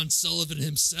with John Sullivan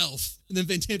himself." And then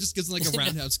Van Damme just gives him like a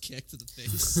roundhouse kick to the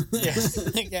face. Yeah,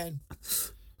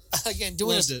 again,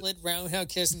 doing a split roundhouse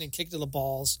kiss and then kick to the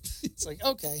balls. It's like,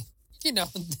 okay, he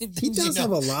does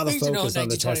have a lot of focus on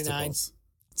the testicles.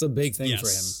 It's a big thing for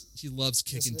him. He loves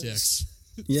kicking dicks.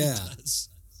 Yeah, it's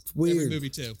weird. Every movie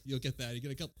too. You'll get that.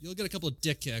 You'll get a couple of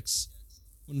dick kicks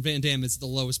when Van Damme is at the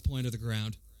lowest point of the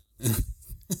ground.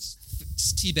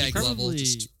 It's teabag level.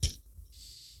 He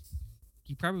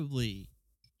probably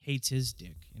hates his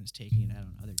dick and is taking it out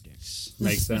on other dicks.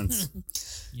 Makes sense.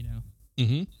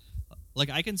 Mm-hmm. Like,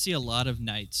 I can see a lot of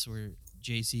nights where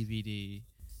JCVD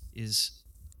is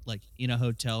like in a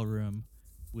hotel room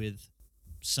with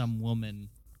some woman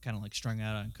kind of like strung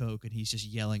out on coke, and he's just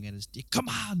yelling at his dick. Come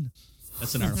on!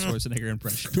 That's an Arnold Schwarzenegger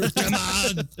impression. Come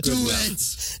on! Do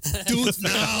it! Do it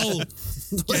now!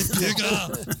 Get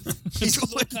bigger!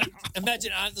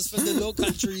 Imagine Arnold from the Low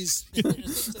Countries.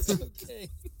 Okay.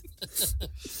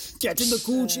 Get in the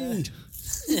coochie!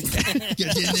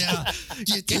 Get in there!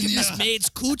 Get in this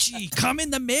maid's coochie! Come in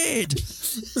the maid!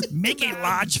 Make a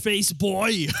large face,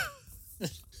 boy!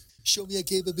 Show me your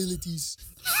capabilities.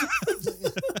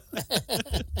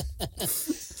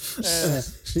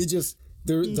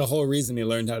 The whole reason he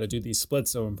learned how to do these splits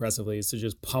so impressively is to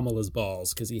just pummel his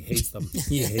balls because he hates them.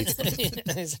 He hates them.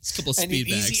 It's a couple of speed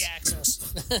bags. Easy access.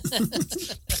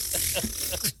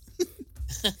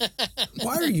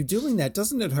 Why are you doing that?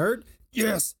 Doesn't it hurt?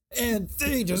 Yes, and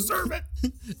they deserve it.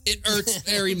 It hurts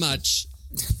very much.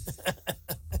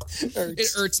 It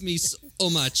hurts me so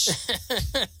much.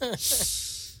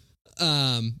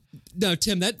 No,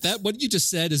 Tim, that what you just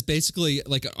said is basically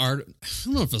like an art. I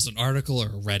don't know if it was an article or a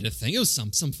Reddit thing. It was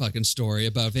some fucking story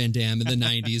about Van Damme in the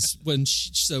 90s when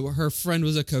so her friend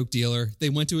was a coke dealer. They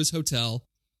went to his hotel,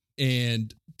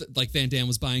 and Van Damme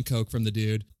was buying coke from the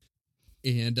dude,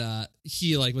 and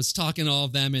he was talking to all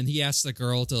of them, and he asked the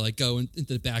girl to go into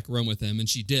the back room with him, and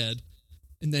she did.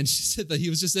 And then she said that he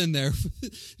was just in there.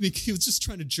 He was just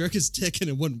trying to jerk his dick and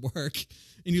it wouldn't work.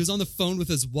 And he was on the phone with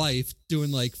his wife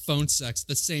doing phone sex at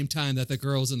the same time that the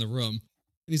girl was in the room.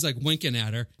 And he's winking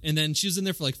at her. And then she was in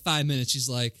there for 5 minutes. She's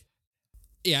like,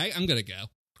 "Yeah, I'm going to go."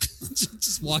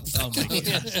 Just walked out. Oh my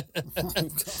God. Oh,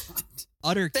 God.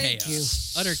 Utter Thank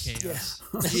chaos. Utter chaos.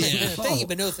 Yeah. Thank you,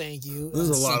 but no thank you. There's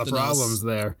a lot of problems else.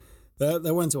 there.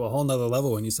 That went to a whole nother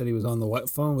level when you said he was on the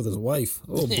phone with his wife.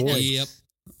 Oh, boy. Yep.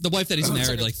 The wife that he's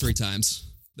married 3 times.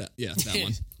 That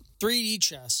one. 3D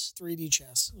chess.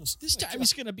 This time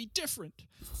he's going to be different.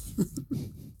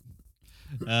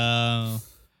 All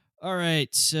right.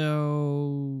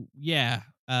 So, yeah.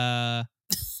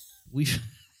 We...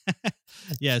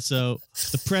 yeah, so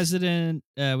the president,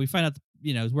 we find out,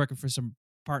 is working for some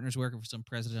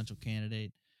presidential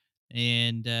candidate.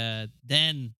 And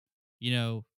then,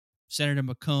 Senator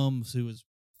McCombs, who was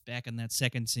back in that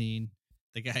second scene,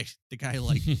 the guy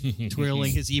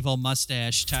twirling his evil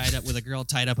mustache tied up with a girl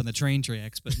tied up on the train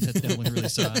tracks, but that no one really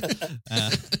saw.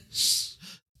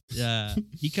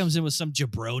 He comes in with some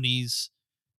jabronis,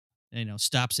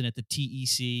 stops in at the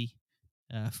TEC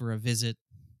for a visit.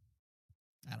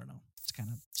 I don't know. It's kind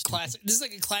of classic. This is a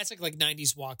classic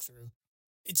 90s walkthrough.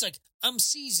 It's I'm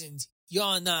seasoned,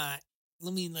 you're not.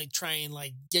 Let me try and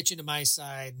get you to my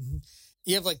side.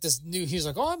 You have this new. He's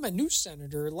like, "Oh, I'm a new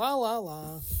senator." La la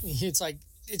la. It's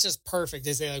it's just perfect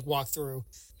as they walk through.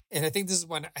 And I think this is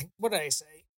when what did I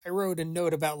say? I wrote a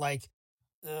note about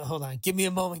hold on, give me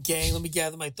a moment, gang. Let me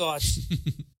gather my thoughts.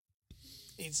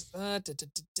 It's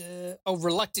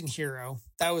reluctant hero.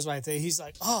 That was my thing. He's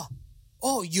like, oh,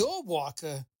 you're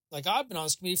Walker. Like, I've been on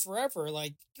this committee forever.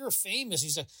 Like, you're famous.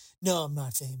 He's like, no, I'm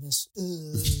not famous.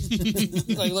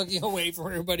 Like, looking away from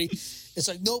everybody. It's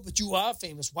like, no, but you are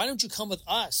famous. Why don't you come with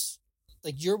us?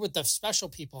 Like, you're with the special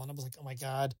people. And I was like, oh my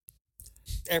God.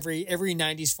 Every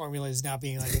 90s formula is now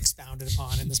being like expounded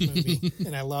upon in this movie.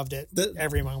 And I loved it.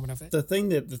 Every moment of it. The thing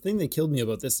that killed me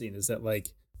about this scene is that like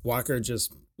Walker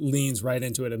just leans right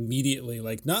into it immediately.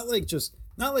 Like, not like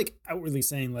outwardly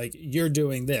saying like you're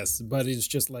doing this, but it's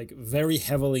just like very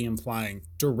heavily implying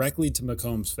directly to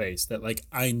McComb's face that like,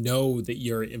 I know that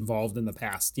you're involved in the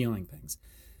past stealing things.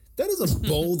 That is a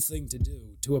bold thing to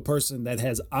do to a person that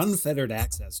has unfettered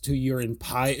access to your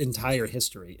entire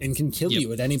history and can kill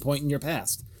you at any point in your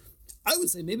past. I would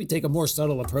say maybe take a more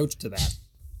subtle approach to that.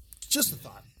 Just a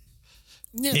thought.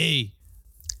 Yeah. Hey,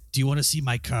 do you want to see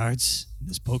my cards in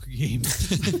this poker game?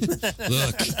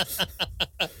 Look.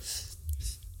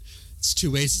 It's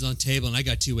 2 aces on table, and I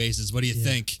got 2 aces. What do you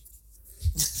think?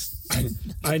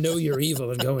 I know you're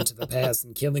evil and going to the past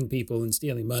and killing people and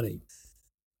stealing money.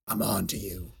 I'm on to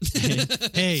you.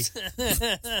 Hey,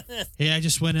 I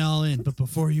just went all in, but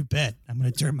before you bet, I'm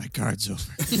going to turn my cards over.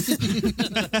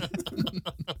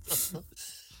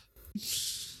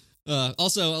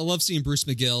 Also, I love seeing Bruce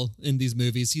McGill in these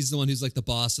movies. He's the one who's like the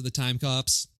boss of the Time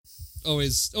Cops.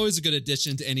 Always a good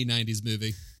addition to any 90s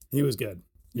movie. He was good.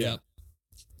 Yeah.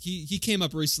 He came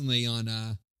up recently on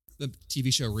the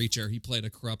TV show Reacher. He played a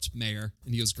corrupt mayor,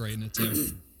 and he was great in it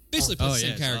too. Basically played the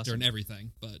same character and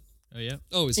everything, but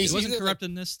always he wasn't corrupt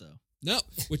in this though. No,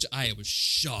 which I was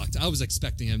shocked. I was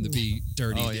expecting him to be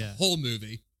dirty the whole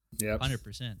movie. Yeah,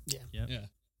 100%. Yeah.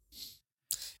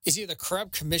 Is he the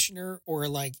corrupt commissioner or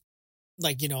like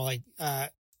Al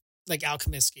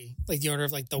Comiskey, like the owner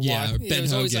of like the or Ben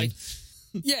Hogan. Always like,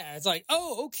 it's like,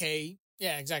 oh, okay.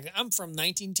 Yeah, exactly. I'm from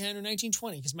 1910 or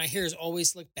 1920 because my hair is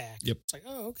always slicked back. Yep. It's like,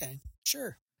 oh, okay,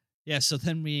 sure. Yeah, so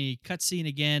then we cut scene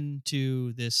again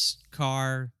to this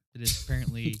car that is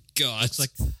apparently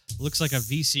looks like a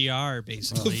VCR,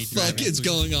 basically. What the fuck is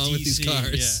going on with these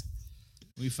cars?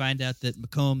 Yeah. We find out that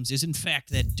McCombs is in fact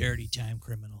that dirty time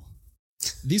criminal.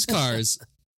 These cars,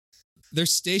 they're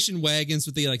station wagons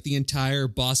with the entire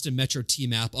Boston Metro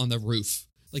T-map on the roof.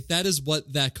 Like, that is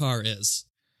what that car is.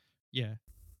 Yeah.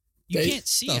 You can't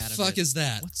see out of it. The fuck is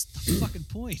that? What's the fucking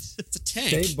point? It's a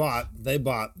tank. They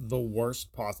bought the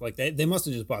worst possible. Like they must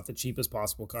have just bought the cheapest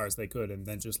possible cars they could, and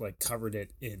then just like covered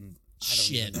it in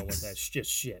even know what that's just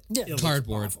shit. Yeah,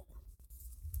 cardboard.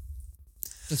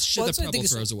 That's shit that Preble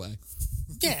throws away.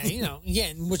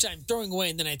 Yeah, which I'm throwing away,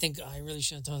 and then I think I really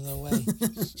shouldn't throw that away.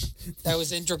 That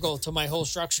was integral to my whole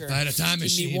structure. I had a time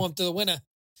machine. Keep me warm to the winter.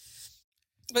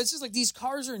 But it's just like these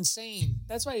cars are insane.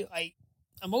 That's why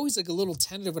I'm always like a little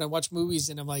tentative when I watch movies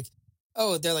and I'm like,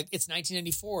 oh, they're like, it's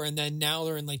 1994 and then now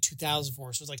they're in like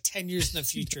 2004. So it's like 10 years in the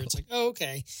future. It's like, oh,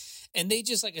 okay. And they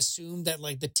just like assume that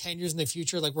like the 10 years in the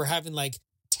future, like we're having like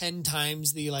 10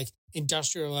 times the like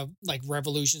industrial like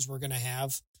revolutions we're going to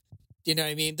have. You know what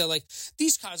I mean? They're like,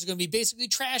 these cars are going to be basically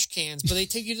trash cans, but they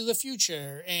take you to the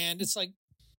future. And it's like,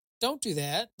 don't do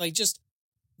that. Like just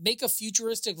make a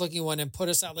futuristic looking one and put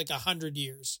us out like 100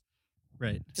 years.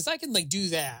 Right. Because I can like do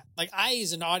that. Like I,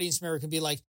 as an audience member, can be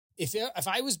like, if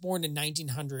I was born in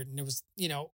 1900 and it was,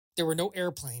 there were no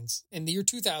airplanes in the year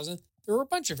 2000, there were a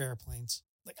bunch of airplanes.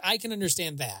 Like I can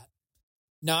understand that.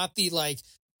 Not the like,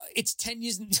 it's 10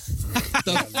 years.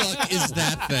 The fuck is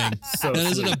that thing?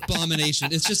 That is an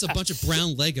abomination. It's just a bunch of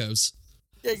brown Legos.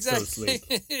 Exactly.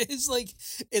 So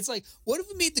it's like, what if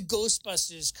we made the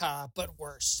Ghostbusters car but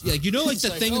worse? Yeah, like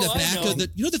the thing in the back of the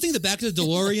the thing in the back of the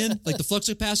DeLorean, like the flux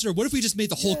capacitor. What if we just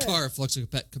made the whole car a flux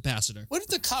capacitor? What if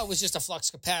the car was just a flux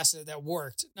capacitor that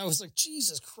worked? And I was like,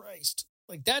 Jesus Christ!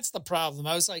 Like that's the problem.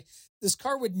 I was like, this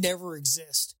car would never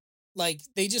exist. Like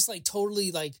they just like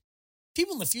totally like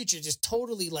people in the future just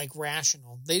totally like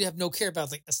rational. They have no care about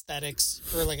like aesthetics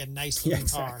or like a nice looking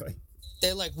car.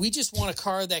 They're like, we just want a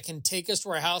car that can take us to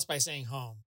our house by saying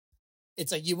home.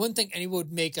 It's like, you wouldn't think anyone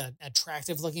would make an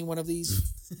attractive looking one of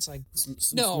these. It's like,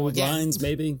 no, again. Lines,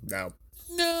 maybe?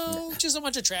 No, just a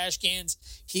bunch of trash cans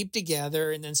heaped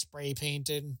together and then spray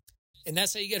painted. And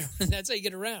that's how you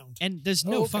get around. And there's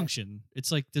no function.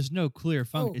 It's like, there's no clear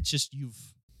function. It's just you've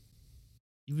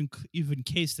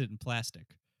encased it in plastic.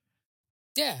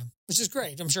 Yeah, which is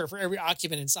great. I'm sure for every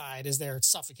occupant inside is there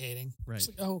suffocating. Right. It's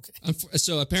like, oh, okay.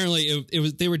 So apparently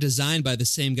they were designed by the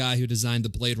same guy who designed the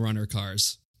Blade Runner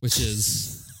cars, which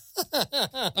is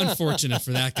unfortunate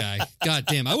for that guy. God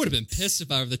damn, I would have been pissed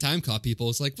if I were the Time Cop people.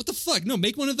 It's like, what the fuck? No,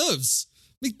 make one of those.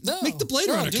 Make the Blade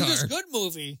Runner do car. This good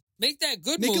movie. Make that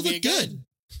good movie it look again. Good.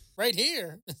 Right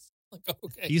here. Like,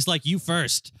 okay. He's like, you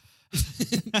first.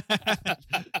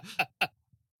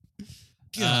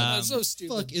 God, That's so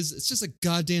stupid. fuck is it's just a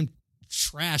goddamn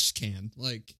trash can.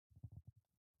 Like,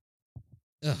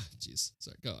 ugh, jeez.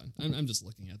 Sorry, go on. I'm just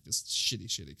looking at this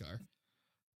shitty car.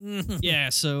 Yeah,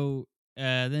 so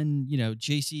then,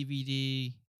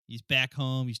 JCVD, he's back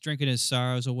home. He's drinking his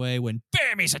sorrows away when,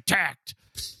 bam, he's attacked.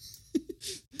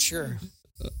 Sure.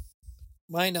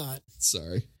 Why not?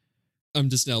 Sorry. I'm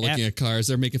just now looking at cars.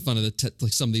 They're making fun of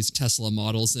like some of these Tesla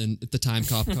models and the Time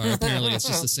Cop car. Apparently, it's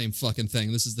just the same fucking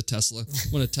thing. This is the Tesla,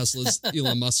 one of Tesla's,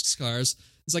 Elon Musk's cars.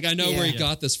 It's like, I know where he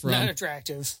got this from. Not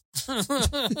attractive.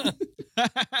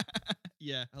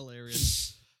 Yeah,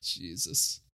 hilarious.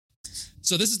 Jesus.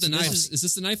 So this is the knife. Is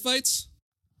this the knife fights?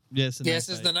 Yes, this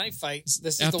is the knife fight.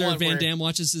 This is after the one Van Damme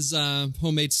watches his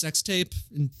homemade sex tape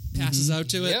and passes out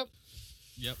to it.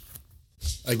 Yep.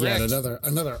 Again,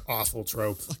 another awful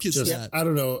trope. What is that? I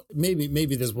don't know.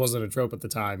 Maybe this wasn't a trope at the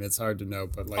time. It's hard to know,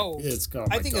 but like, it's oh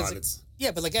my god, it's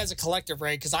but like as a collective,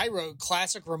 right? Because I wrote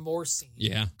classic remorse scene.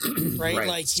 Yeah, right.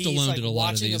 Like Stallone he's like did a lot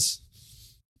of watching these.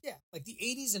 Yeah, like the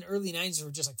 80s and early 90s were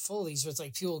just like full of these. So it's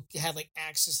like people had like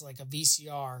access to like a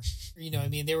VCR. Or, you know what I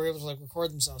mean? They were able to like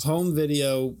record themselves. Home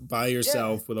video by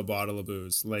yourself with a bottle of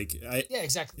booze. Like, yeah,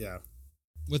 exactly. Yeah.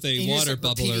 With a water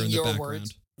bubbler in the background.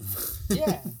 Words.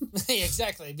 Yeah,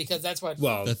 exactly. Because that's what,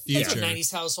 the future. That's what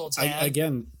 90s households had.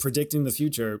 Again, predicting the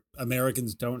future,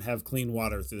 Americans don't have clean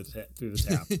water through the tap.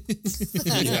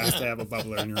 You have to have a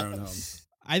bubbler in your own home.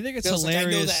 I think it's Feels hilarious.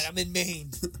 Like I know that. I'm in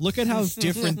Maine. Look at how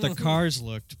different the cars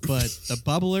looked, but the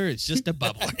bubbler is just a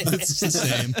bubbler. It's the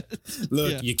same.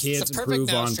 Look, you can't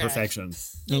improve on perfection.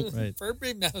 Nope. Right.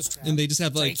 Perfect mousetrap. And they just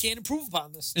have like you can't improve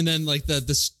upon this. And then like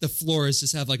the floors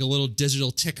just have like a little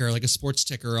digital ticker, like a sports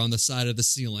ticker on the side of the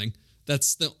ceiling.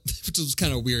 Which is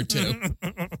kind of weird too.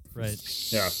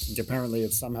 Right. Yeah. Apparently,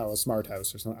 it's somehow a smart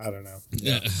house or something. I don't know.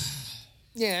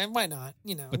 Yeah, why not?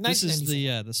 You know, but this is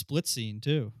the split scene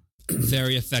too.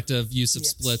 Very effective use of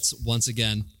splits once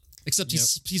again. Except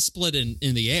he's split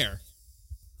in the air.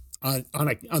 On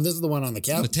this is the one on the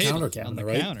counter cabinet, on the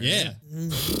right? Counter, yeah.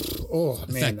 Oh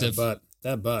man, Effective.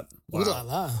 that butt. Wow. Ooh la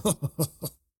la.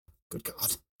 Good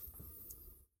God.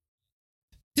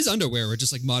 His underwear were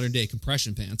just like modern day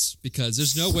compression pants because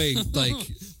there's no way like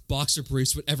boxer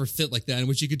briefs would ever fit like that in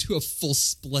which you could do a full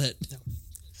split. No.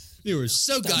 They were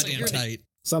so goddamn tight.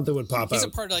 Something would pop He's out.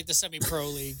 a part of like the semi-pro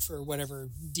league for whatever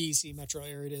DC metro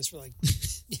area it is for like,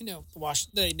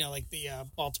 like the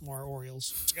Baltimore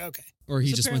Orioles. Okay. Or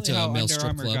he just went to a male Under strip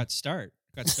Armour club. got started.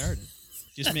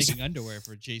 Just making underwear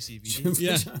for JCVD.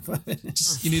 Yeah.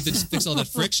 You need to just fix all that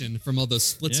friction from all those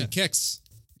splits and kicks.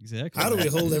 Exactly. How do we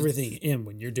hold everything in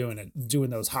when you're doing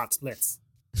those hot splits?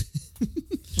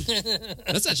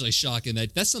 That's actually shocking.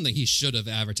 That's something he should have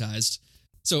advertised.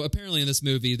 So apparently in this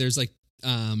movie, there's like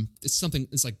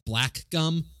it's like black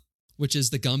gum, which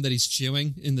is the gum that he's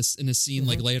chewing in a scene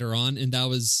like later on, and that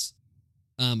was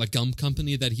a gum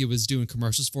company that he was doing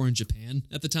commercials for in Japan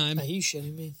at the time. Are you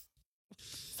shitting me?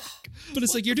 But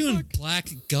it's like you're doing black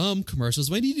gum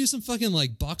commercials. Why do you do some fucking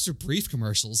like boxer brief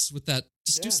commercials with that?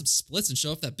 Just do some splits and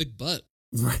show off that big butt.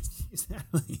 Right,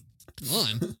 exactly. Come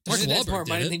on, Mark That's more Wahlberg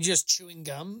money did than it. just chewing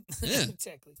gum. Yeah.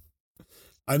 Exactly.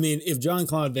 I mean, if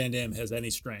Jean-Claude Van Damme has any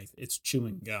strength, it's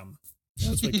chewing gum.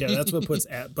 That's what puts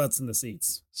butts in the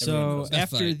seats. So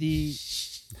after fight.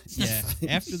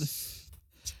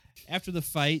 after the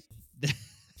fight,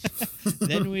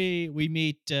 then we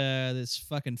meet this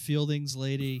fucking Fieldings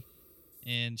lady,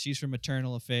 and she's from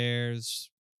Eternal Affairs.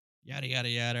 Yada yada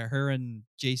yada. Her and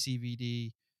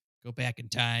JCVD go back in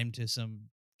time to some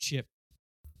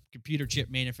computer chip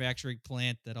manufacturing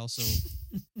plant that also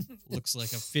looks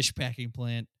like a fish packing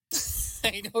plant.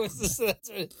 I know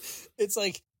it's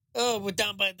like, oh, we're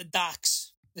down by the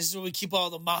docks. This is where we keep all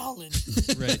the marlin.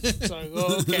 Right. It's like,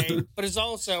 oh, okay. But it's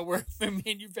also we're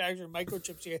manufacturing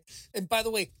microchips here. And by the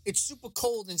way, it's super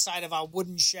cold inside of our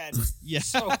wooden shed. Yeah.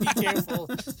 So be careful.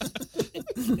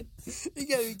 You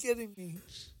gotta be kidding me.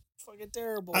 It's fucking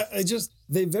terrible.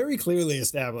 They very clearly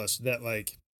established that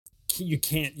like you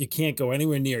can't go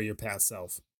anywhere near your past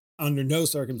self under no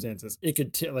circumstances. It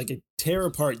could tear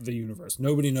apart the universe.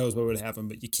 Nobody knows what would happen,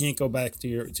 but you can't go back to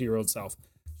your old self.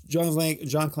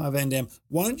 Jean-Claude Van Damme,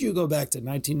 why don't you go back to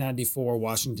 1994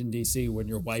 Washington D.C. when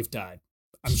your wife died?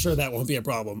 I'm sure that won't be a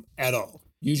problem at all.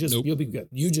 You'll be good.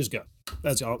 You just go.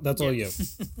 That's all. That's all you.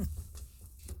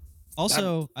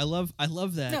 Also, I love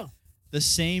that the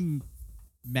same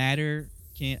matter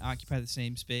can't occupy the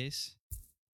same space.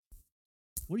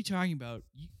 What are you talking about?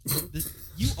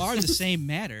 You are the same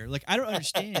matter. Like, I don't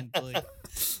understand.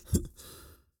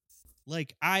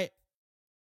 Like I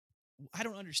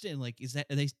don't understand. Like,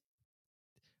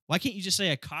 why can't you just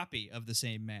say a copy of the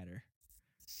same matter?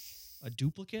 A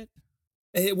duplicate?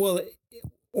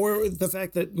 Or the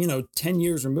fact that 10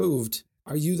 years removed,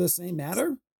 are you the same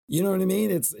matter? You know what I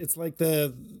mean? It's like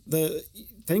the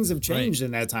things have changed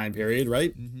in that time period,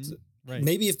 right? Mm-hmm. Right.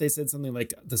 Maybe if they said something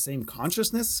like the same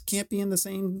consciousness can't be in the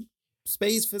same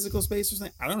space, physical space or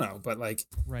something. I don't know, but like,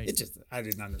 it just, I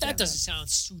didn't understand. That doesn't sound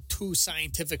too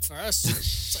scientific for us.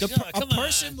 It's like, a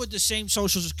person with the same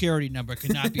social security number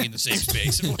cannot be in the same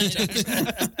space at one time.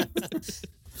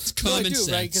 It's common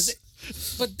sense. Right?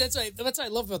 But that's what I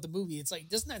love about the movie. It's like,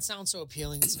 doesn't that sound so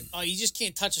appealing? It's like, oh, you just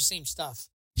can't touch the same stuff.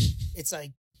 It's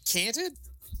like, can't it?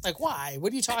 Like, why?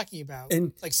 What are you talking about?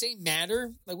 And like, same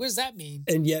matter? Like, what does that mean?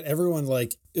 And yet everyone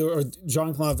or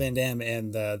Jean-Claude Van Damme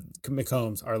and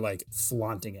McCombs are like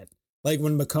flaunting it. Like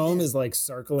when McComb is like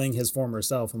circling his former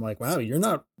self, I'm like, wow, you're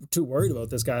not too worried about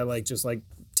this guy like just like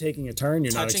taking a turn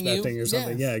you're touching not expecting or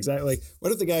something. Yeah. Yeah, exactly. Like,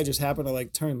 what if the guy just happened to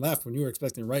like turn left when you were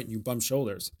expecting right and you bump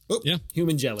shoulders? Oh, yeah,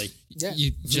 human jelly. Yeah,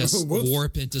 you just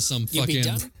warp into some fucking.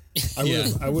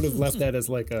 I would have left that as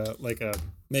like a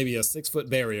maybe a 6-foot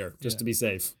barrier just to be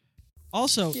safe.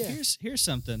 Also, here's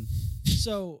something.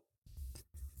 So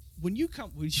when you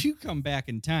come back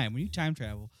in time, when you time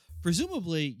travel,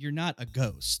 presumably you're not a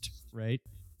ghost, right?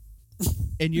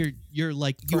 And you're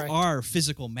like you are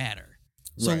physical matter.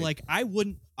 So like I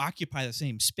wouldn't occupy the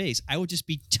same space. I would just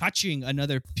be touching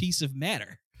another piece of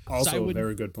matter. Also, a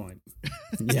very good point.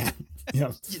 Yeah.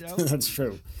 That's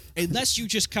true. Unless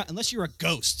you're a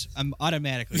ghost, I'm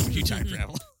automatically you time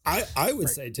travel. I would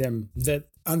say, Tim, that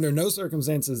under no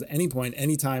circumstances, any point,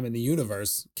 any time in the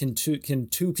universe can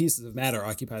two pieces of matter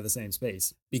occupy the same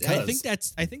space. Because I think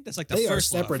that's like the they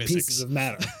first are separate law of pieces of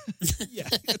matter. Yeah,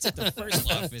 that's like the first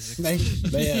law of physics.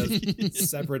 They have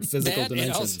separate physical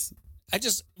dimensions. I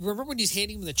just remember when he's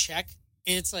handing him the check,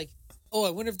 and it's like, oh, I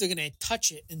wonder if they're going to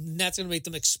touch it, and that's going to make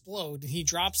them explode. And he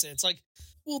drops it. It's like,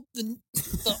 well, the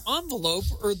envelope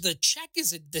or the check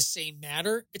isn't the same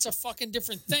matter. It's a fucking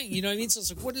different thing. You know what I mean? So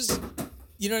it's like, what is,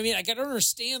 you know what I mean? I don't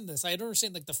understand this. I don't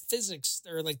understand like the physics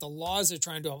or like the laws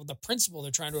the principle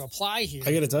they're trying to apply here.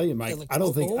 I got to tell you, Mike, like, I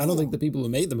don't think the people who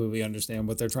made the movie understand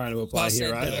what they're trying to apply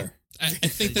here either. I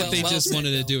think that they just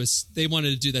wanted to do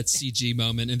that CG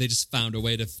moment, and they just found a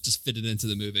way to just fit it into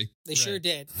the movie. They sure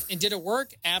did. And did it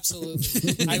work?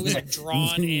 Absolutely. I was like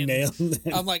drawn in.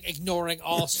 I'm like ignoring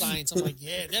all signs. I'm like,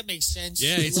 yeah, that makes sense.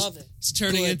 Yeah, I love it. It's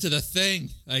turning into the Thing.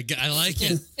 I like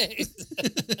it.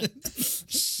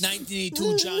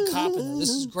 1982 John Carpenter. This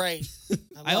is great.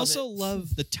 I also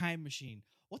love the time machine.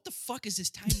 What the fuck is this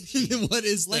time machine? What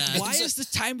is that? Why is the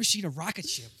time machine a rocket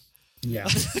ship? Yeah.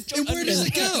 And where does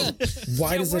it go?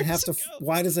 Why does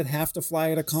it have to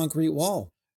fly at a concrete wall?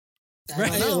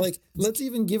 Right. Like, let's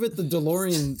even give it the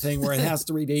DeLorean thing where it has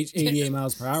to read 88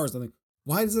 miles per hour or something.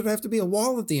 Why does it have to be a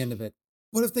wall at the end of it?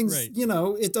 What if things,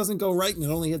 it doesn't go right and it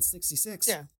only hits 66?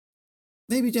 Yeah.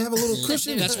 Maybe you have a little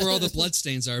cushion. That's where all the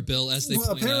bloodstains are, Bill, as they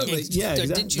apparently, out. Yeah,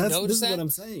 exactly. Didn't you notice this is what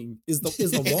I'm saying. Is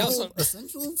the wall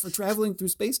essential for traveling through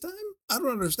space-time? I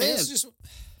don't understand.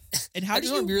 And how do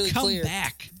you really come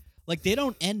back? Like, they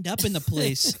don't end up in the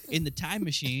place in the time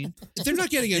machine. They're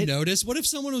not getting a notice. What if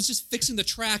someone was just fixing the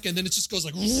track and then it just goes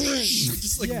like,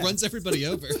 runs everybody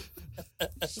over?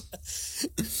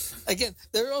 Again,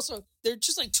 they're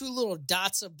just like two little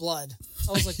dots of blood.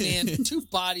 I was like, man, two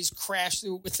bodies crash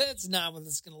through. But that's not what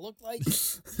it's going to look like.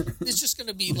 It's just going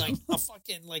to be like a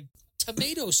fucking like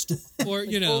tomato storm, or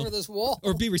over this wall.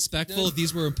 Or be respectful. If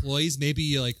these were employees, maybe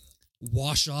you like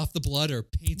wash off the blood or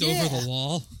paint over the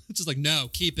wall. It's just like, no,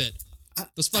 keep it.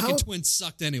 Those fucking twins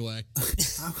sucked anyway.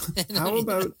 How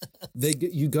about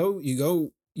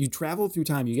you travel through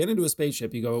time, you get into a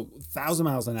spaceship, you go 1,000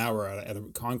 miles an hour at a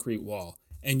concrete wall,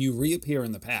 and you reappear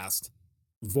in the past,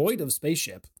 void of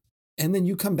spaceship, and then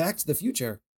you come back to the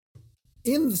future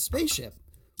in the spaceship.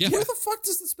 Yeah. Where the fuck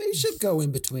does the spaceship go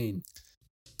in between?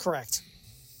 Correct.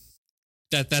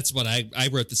 That's what I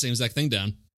wrote the same exact thing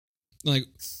down. Like,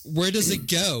 where does it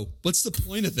go? What's the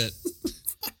point of it?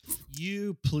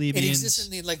 You plebeians. It exists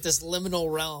in this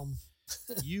liminal realm.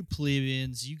 You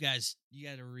plebeians, you got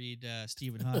to read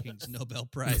Stephen Hawking's Nobel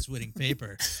Prize winning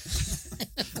paper.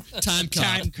 Time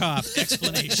Cop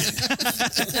explanation.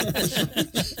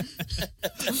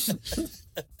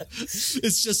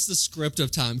 It's just the script of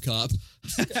Time Cop.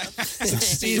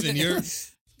 Steven,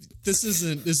 is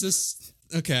this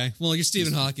okay? Well, you're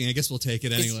Stephen Hawking. I guess we'll take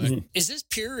it anyway. Is this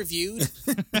peer reviewed?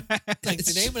 Like,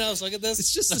 did anyone else look at this?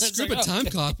 It's just the script of Time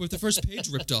Cop with the first page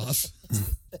ripped off.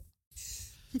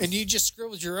 And you just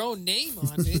scribbled your own name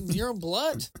on it in your own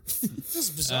blood. This is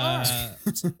bizarre.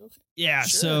 Yeah,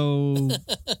 sure. So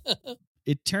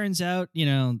it turns out,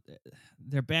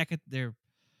 they're back at their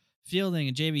Fielding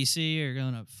and JVC are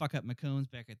going to fuck up McCombs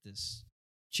back at this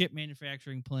chip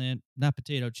manufacturing plant, not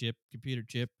potato chip, computer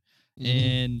chip, Mhm.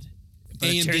 and but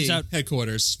it turns AMD out,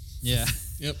 headquarters. yeah,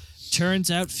 Yep. turns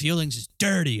out Feelings is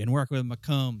dirty and work with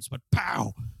McCombs, but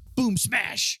pow, boom,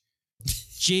 smash.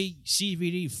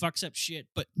 JCVD fucks up shit,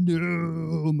 but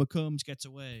no, McCombs gets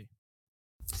away.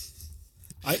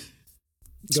 Go ahead,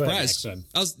 Surprised. Max, then.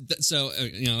 I was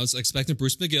I was expecting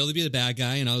Bruce McGill to be the bad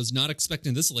guy, and I was not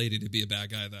expecting this lady to be a bad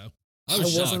guy though. I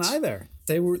was wasn't shocked. either.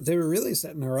 They were really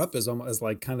setting her up as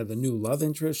like kind of the new love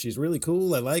interest. She's really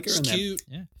cool. I like her. She's And then, cute.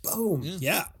 Yeah, boom. Yeah.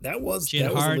 Yeah, that was she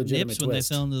had a hard legitimate nips when they twist.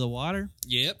 fell into the water.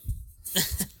 Yep.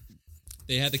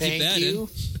 They had to Thank keep that you.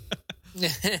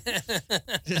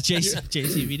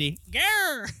 JCVD.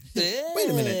 Grr! Wait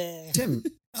a minute, Tim.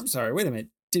 I'm sorry. Wait a minute.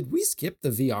 Did we skip the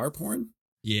VR porn? in.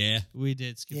 Yeah. We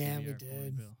did skip Yeah, the we VR did.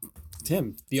 porn, Bill.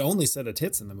 Tim, the only set of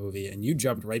tits in the movie, and you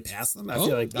jumped right past them. I Oh,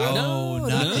 feel like Oh, No,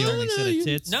 not no, the only no, set of you-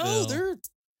 tits. No, Bill. they're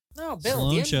no. Bill,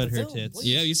 Sloane the end showed of the her film, tits. please.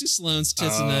 Yeah, you see Sloane's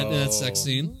tits in that sex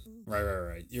scene.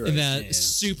 right. You're In right. that Yeah.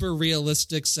 super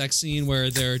realistic sex scene where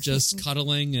they're just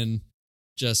cuddling and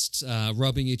just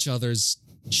rubbing each other's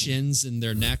chins and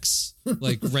their necks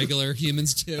like regular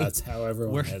humans do. That's how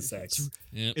everyone We're- has sex.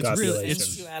 Yep. It's really Copulation.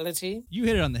 Sensuality. you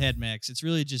hit it on the head, Max. It's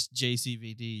really just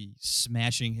JCVD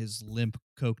smashing his limp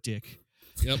coke dick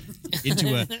Yep.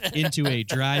 into a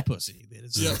dry pussy. That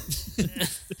is Yep.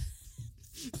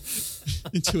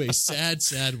 Into a sad,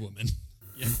 sad woman.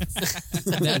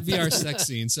 That VR sex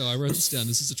scene. So I wrote this down.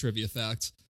 This is a trivia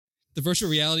fact. The virtual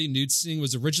reality nude scene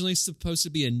was originally supposed to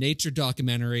be a nature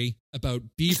documentary about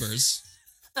beavers.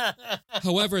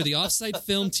 However, the offsite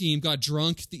film team got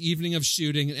drunk the evening of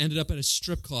shooting and ended up at a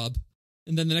strip club.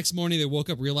 And then the next morning they woke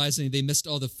up realizing they missed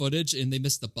all the footage and they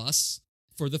missed the bus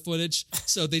for the footage.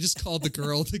 So they just called the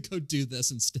girl to go do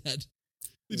this instead.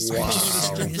 They just Wow.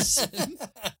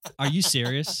 Are you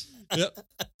serious? Yep.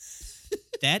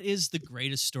 That is the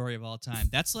greatest story of all time.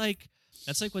 That's like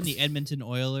when the Edmonton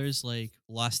Oilers like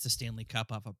lost the Stanley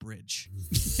Cup off a bridge.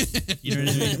 You know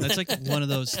what I mean? That's like one of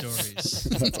those stories.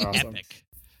 That's awesome. Epic.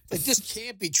 Like this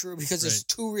can't be true because it's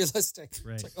too realistic.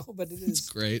 Right. It's like, oh, but it It's is.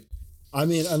 great. I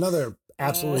mean, another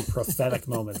absolutely prophetic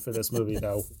moment for this movie,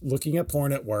 though. Looking at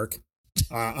porn at work,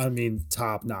 I mean,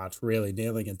 top notch, really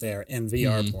nailing it there. And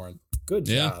VR porn, good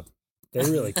Yeah. job. They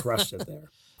really crushed it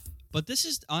there. But this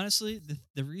is honestly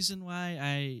the reason why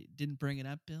I didn't bring it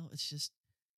up, Bill. It's just,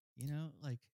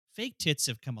 like fake tits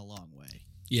have come a long way.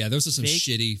 Yeah, those are some Fake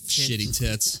shitty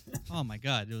tits. Oh my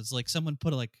God. It was like someone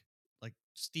put like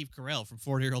Steve Carell from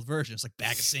 40-Year-Old Virgin. It's like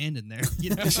bag of sand in there.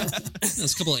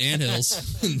 There's a couple of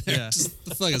anthills in there. Yeah. Just,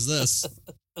 the fuck is this?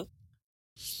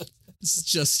 It's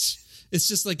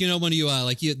just like, when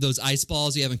you those ice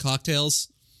balls you have in cocktails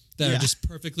that are just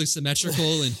perfectly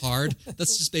symmetrical and hard.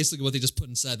 That's just basically what they just put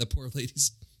inside the poor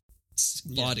lady's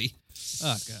body.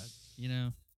 Oh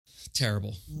God.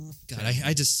 Terrible. God,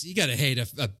 I just, you gotta hate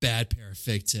a bad pair of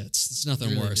fake tits. There's nothing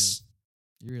You really worse.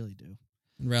 You really do.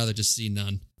 I'd rather just see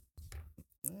none.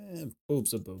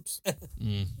 Boobs are boobs.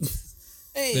 Mm.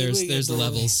 Hey, There's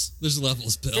levels. There's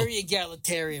levels, Bill. Very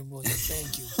egalitarian, William.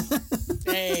 Thank you.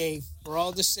 Hey, we're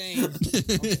all the same.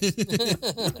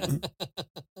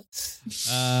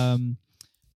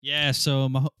 Yeah, so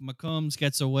McCombs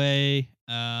gets away,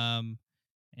 and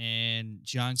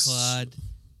Jean-Claude,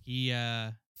 he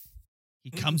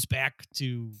comes back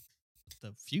to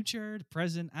the future, the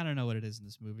present. I don't know what it is in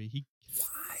this movie.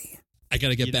 Why? I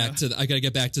gotta get back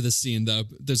to this scene though.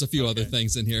 There's a few other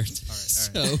things in here. All right.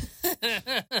 So,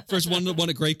 first one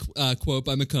a great quote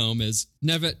by McComb is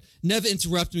never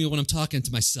interrupt me when I'm talking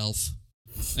to myself.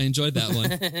 I enjoyed that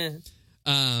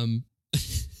one.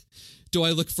 Do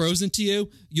I look frozen to you?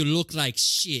 You look like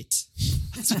shit.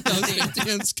 That was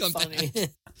Dan's comeback.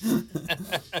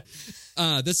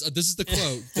 This is the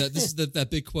quote. That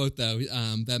big quote though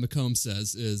that McComb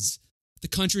says is, the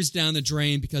country's down the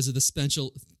drain because of the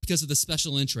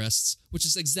special interests, which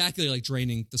is exactly like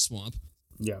draining the swamp.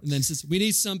 Yeah. And then says, we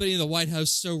need somebody in the White House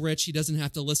so rich he doesn't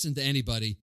have to listen to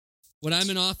anybody. When I'm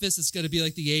in office, it's going to be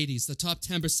like the 80s. The top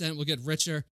 10% will get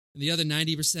richer, and the other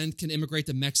 90% can immigrate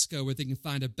to Mexico where they can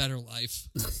find a better life.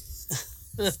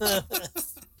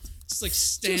 It's like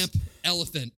stamp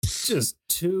elephant. Just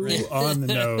two on the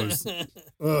nose.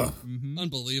 Ugh. Mm-hmm.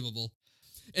 Unbelievable.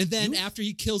 And then after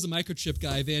he kills a microchip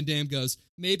guy, Van Damme goes,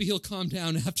 maybe he'll calm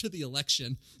down after the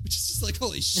election, which is just like,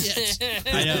 holy shit.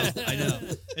 I know.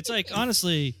 It's like,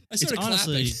 honestly,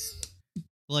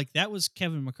 like that was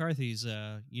Kevin McCarthy's,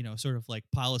 sort of like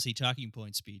policy talking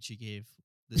point speech he gave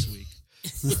this week.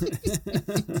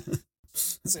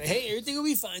 Say, hey, everything will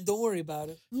be fine. Don't worry about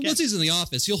it. Once he's in the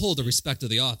office, he'll hold the respect of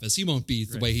the office. He won't be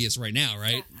the way he is right now,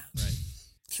 right? Right.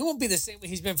 He won't be the same way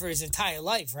he's been for his entire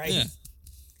life, right? Yeah.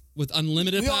 with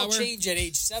unlimited power. We all change at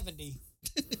age 70.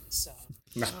 So,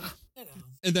 you know.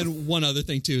 And then one other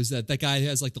thing too is that guy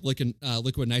has like the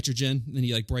liquid nitrogen, and then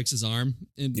he like breaks his arm,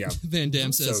 and Van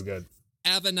Damme says, "So good.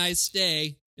 Have a nice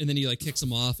day." And then he like kicks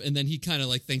him off, and then he kind of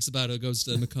like thinks about it, goes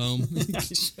to McComb,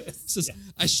 says,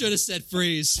 "I should have said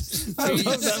freeze." I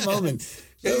love that moment.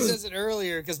 He says it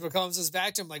earlier because McComb says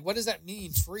back to him, like, "What does that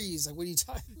mean, freeze? Like, what are you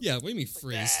talking?" Yeah, what do you mean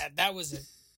freeze? Like, that was it.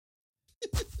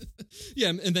 Yeah,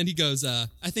 and then he goes, "I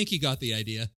think he got the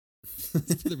idea." For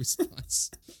the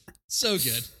response, so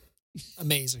good,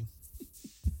 amazing.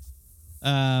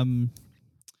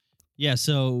 Yeah.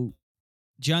 So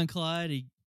Jean-Claude, he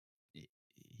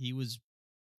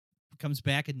comes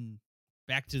back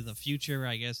to the future,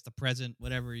 I guess, the present,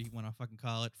 whatever you want to fucking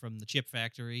call it, from the chip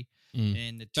factory.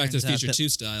 And it Back to turns the out Future that, 2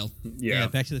 style. Yeah,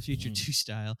 Back to the Future 2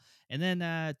 style. And then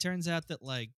it turns out that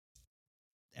like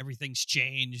everything's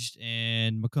changed,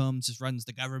 and McCombs just runs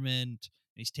the government,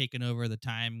 and he's taken over the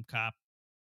Time Cop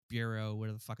Bureau,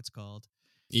 whatever the fuck it's called.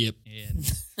 Yep.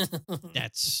 And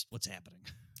that's what's happening.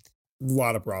 A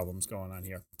lot of problems going on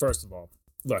here. First of all,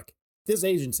 look, this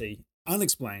agency,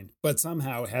 unexplained, but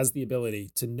somehow has the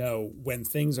ability to know when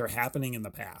things are happening in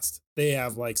the past. They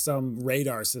have like some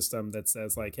radar system that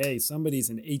says like, hey, somebody's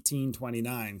in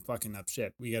 1829 fucking up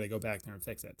shit. We got to go back there and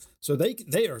fix it. So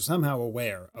they are somehow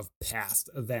aware of past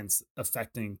events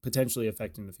potentially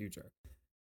affecting the future.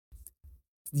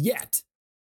 Yet,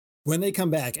 when they come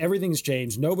back, everything's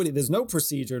changed. There's no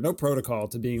procedure, no protocol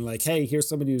to being like, hey, here's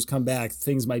somebody who's come back.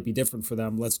 Things might be different for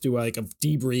them. Let's do like a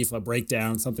debrief, a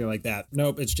breakdown, something like that.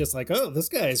 Nope. It's just like, oh, this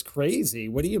guy is crazy.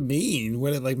 What do you mean?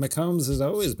 Like McCombs has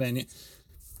always been.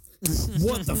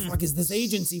 What the fuck is this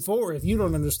agency for if you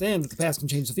don't understand that the past can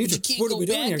change the future? What are we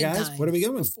doing here, guys? What are we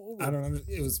doing? I don't know.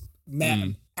 It was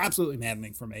absolutely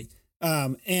maddening for me.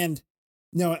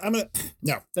 No,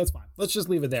 that's fine. Let's just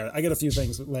leave it there. I got a few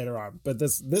things later on, but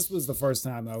this was the first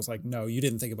time I was like, no, you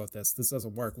didn't think about this. This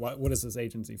doesn't work. What is this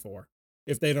agency for?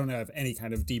 If they don't have any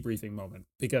kind of debriefing moment,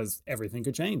 because everything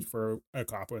could change for a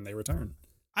cop when they return.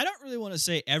 I don't really want to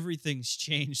say everything's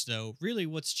changed, though. Really,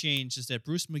 what's changed is that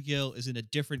Bruce McGill is in a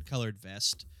different colored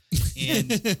vest. And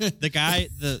the guy,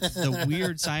 the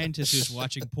weird scientist who's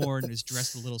watching porn is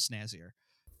dressed a little snazzier.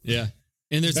 Yeah.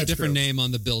 And there's a different name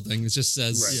on the building. It just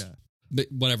says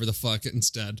whatever the fuck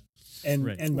instead. And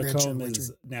McComb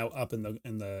is now up in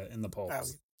the polls. Oh.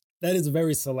 That is a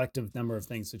very selective number of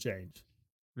things to change.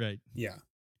 Right. Yeah.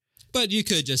 But you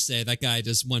could just say that guy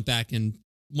just went back, and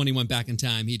when he went back in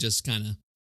time, he just kind of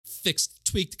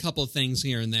tweaked a couple of things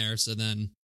here and there. So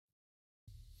then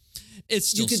it's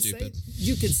still stupid.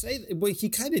 You could say, well, he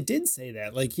kind of did say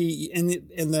that. Like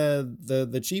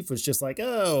the chief was just like,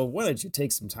 oh, why don't you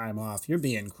take some time off? You're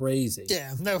being crazy.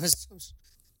 Yeah, that was.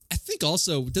 I think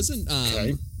also doesn't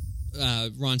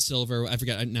Ron Silver, I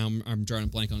forget now, I'm drawing a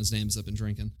blank on his name as I've been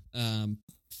drinking. McComb.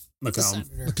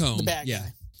 The bad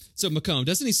guy. So McComb,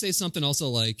 doesn't he say something also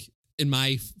like, in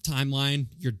my timeline,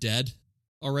 you're dead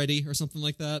already or something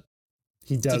like that?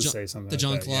 He does say something to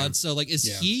John like that, Claude. Yeah. So like,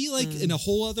 is he like in a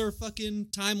whole other fucking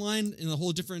timeline, in a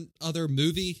whole different other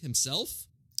movie himself?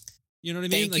 You know what I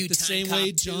mean? Like the same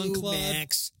way John Claude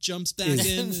jumps back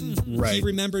in and he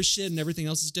remembers shit and everything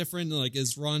else is different. Like,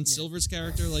 is Ron Silver's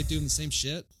character like doing the same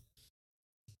shit?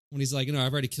 When he's like,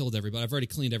 I've already killed everybody. I've already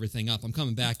cleaned everything up. I'm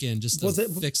coming back in just to fix it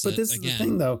again. But this is the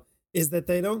thing, though, is that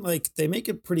they make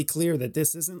it pretty clear that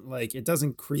this isn't like, it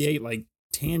doesn't create like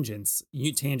tangent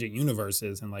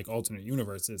universes and like alternate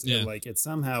universes. Yeah. It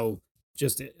somehow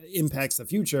just impacts the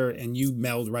future and you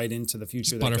meld right into the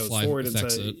future that goes forward.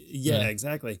 Yeah,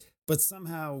 exactly. But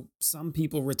somehow some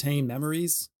people retain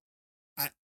memories.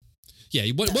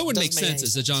 What would make sense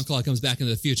is that John Claude comes back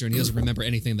into the future and he doesn't remember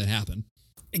anything that happened.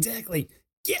 Exactly.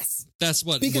 Yes. That's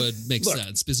what would make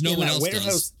sense because no one else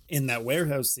does. In that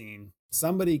warehouse scene,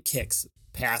 somebody kicks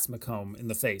past McComb in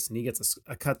the face and he gets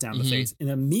a cut down the face. And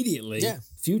immediately,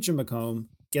 future McComb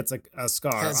gets a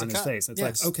scar on his face. It's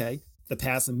like, okay, the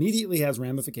past immediately has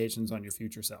ramifications on your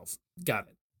future self. Got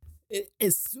it.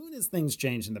 As soon as things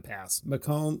change in the past,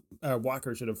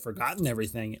 Walker should have forgotten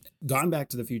everything, gone back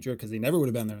to the future because he never would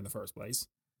have been there in the first place.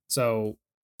 So,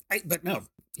 but no,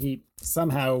 he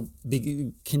somehow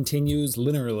continues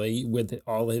linearly with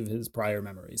all of his prior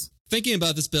memories. Thinking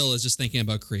about this, Bill, is just thinking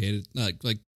about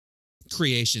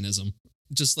creationism.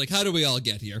 Just like, how do we all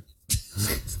get here?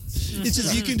 It's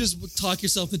just, you can just talk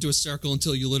yourself into a circle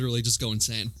until you literally just go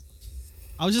insane.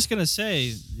 I was just going to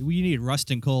say, we need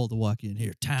Rustin Cole to walk in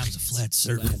here. Time's a flat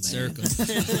circle,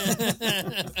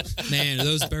 Man, are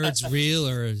those birds real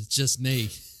or just me?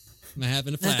 Am I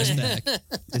having a flashback?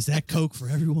 Is that Coke for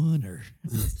everyone? Or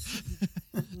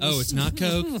Oh, it's not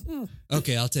Coke?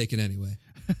 Okay, I'll take it anyway.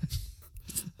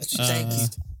 Thank you.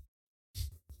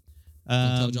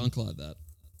 Don't tell Jean-Claude that.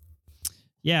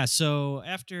 Yeah, so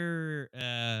after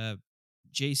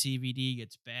JCVD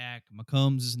gets back,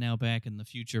 McCombs is now back in the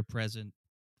future, present,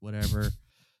 whatever.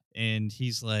 And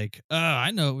he's like,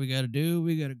 I know what we got to do.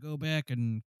 We got to go back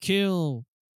and kill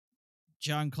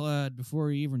Jean-Claude before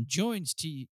he even joins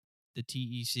the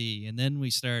TEC. And then we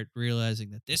start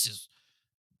realizing that the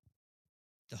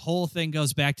whole thing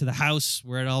goes back to the house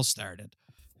where it all started.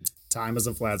 Time is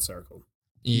a flat circle.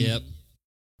 Yep.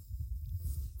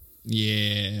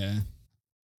 Yeah.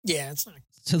 Yeah, it's not.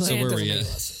 So where were you?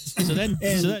 So then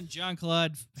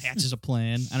Jean-Claude hatches a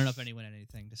plan. I don't know if anyone had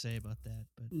anything to say about that,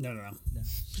 but No.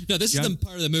 No, this is the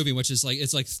part of the movie which is like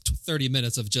it's like 30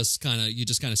 minutes of just kind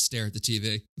of stare at the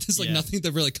TV. There's like nothing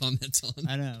to really comment on.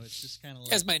 I know it's just kind of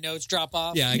like As my notes drop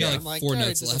off. Yeah, I got I'm like 4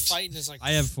 notes there's left. A fight and it's like,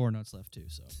 I have 4 notes left too,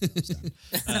 so it's done.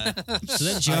 So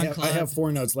then Jean-Claude, I have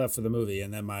 4 notes left for the movie,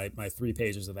 and then my 3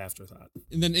 pages of afterthought.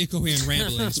 And then incoherent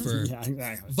ramblings for Yeah,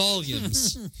 exactly.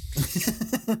 volumes.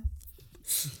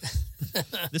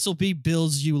 this will be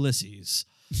Bill's Ulysses,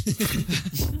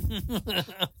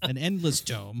 an endless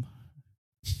tome.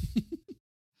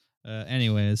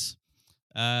 Anyways,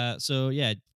 so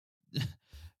yeah,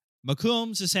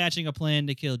 McCombs is hatching a plan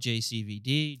to kill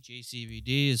JCVD.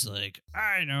 JCVD is like,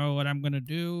 I know what I'm gonna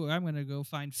do. I'm gonna go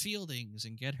find Fieldings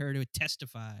and get her to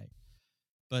testify.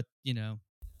 But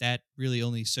that really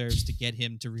only serves to get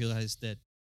him to realize that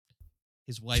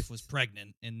his wife was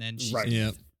pregnant, and then she's Right.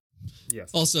 Yeah. Yes.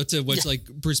 Also, to which like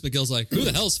Bruce McGill's like, who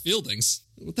the hell's Fieldings?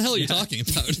 What the hell are you talking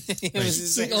about?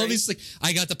 It's like, all these like,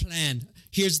 I got the plan.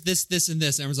 Here's this, and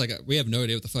this. And everyone's like, we have no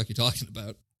idea what the fuck you're talking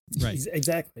about. right.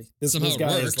 Exactly. This Somehow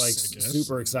guy it is works, like I guess.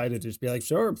 super excited to just be like,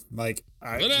 sure, like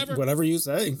whatever you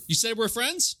say. You said we're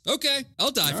friends? Okay, I'll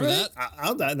die All for right, that.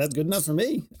 I'll die. That's good enough for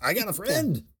me. I got a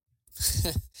friend.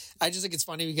 I just think it's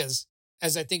funny because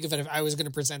as I think of it, if I was going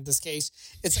to present this case,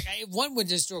 it's like I have one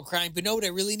witness to a crime, but know what I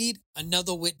really need?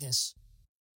 Another witness.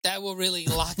 That will really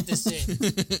lock this in.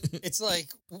 It's like,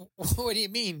 what do you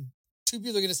mean? 2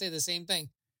 people are going to say the same thing.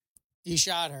 He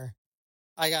shot her.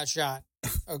 I got shot.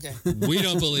 Okay. We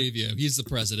don't believe you. He's the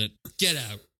president. Get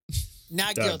out.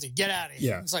 Not Done. guilty. Get out of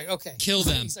here. Yeah. It's like, okay. Kill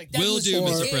them. He's like, that Will was do, the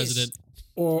Mr. case. President.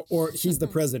 Or he's the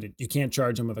president. You can't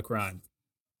charge him with a crime.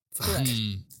 Fuck. Correct.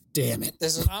 Damn it.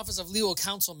 There's an Office of Legal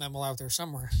Counsel memo out there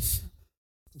somewhere.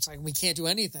 It's like, we can't do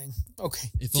anything. Okay.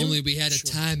 If only we had a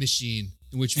time machine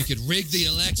in which we could rig the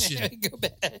election. Go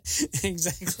back.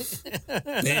 Exactly.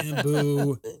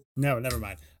 Bamboo. No, never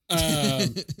mind.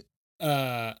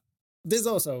 There's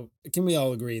also, can we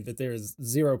all agree that there's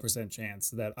 0% chance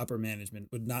that upper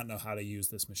management would not know how to use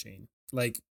this machine?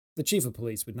 Like, the chief of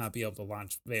police would not be able to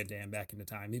launch Van Damme back into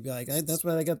time. He'd be like, that's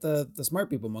why they got the smart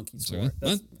people monkeys for. What?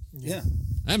 That's- Yeah.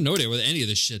 I have no idea what any of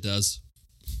this shit does.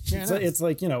 Yeah, It's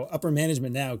like, upper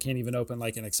management now can't even open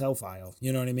like an Excel file.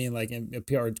 You know what I mean? Like,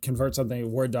 or convert something, a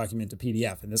Word document to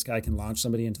PDF, and this guy can launch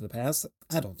somebody into the past?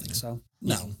 I don't think so.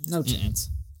 No chance.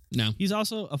 No. He's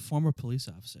also a former police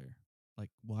officer, like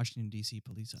Washington, D.C.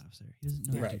 police officer. He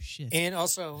doesn't know how to do shit. And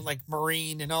also like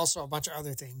Marine and also a bunch of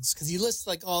other things. Because he lists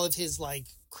like all of his like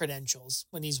credentials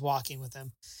when he's walking with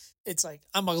them. It's like,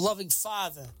 I'm a loving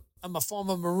father. I'm a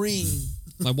former Marine.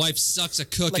 My wife sucks at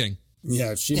cooking.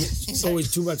 Yeah, she's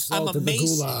always too much salt in the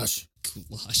goulash.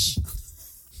 Goulash.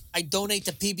 I donate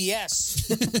to PBS.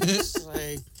 It's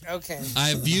like, okay.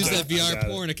 I've used that I VR got it.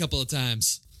 porn a couple of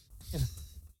times.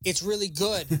 It's really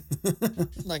good.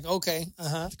 Like, okay.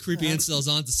 The creepy incel's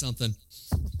onto something.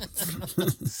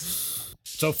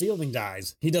 So Fielding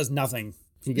dies. He does nothing.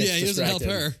 He gets He doesn't help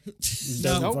distracted. her. He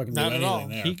doesn't Nope, fucking do not at all. anything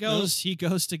there. He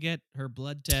goes to get her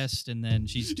blood test, and then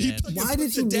she's dead. Why did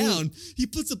puts he it need- down? He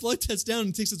puts the blood test down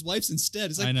and takes his wife's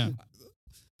instead. It's like, I know.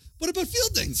 what about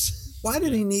Fieldings? Why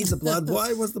did he need the blood?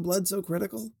 Why was the blood so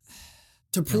critical?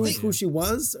 To prove who she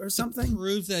was or something?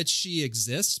 Prove that she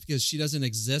exists because she doesn't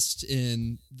exist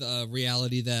in the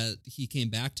reality that he came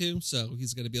back to. So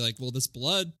he's going to be like, well, this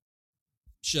blood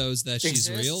shows that she's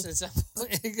real. Exists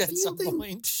at some Fielding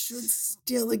point. should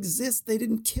still exist. They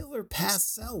didn't kill her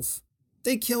past self.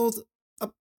 They killed a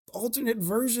alternate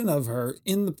version of her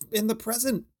in the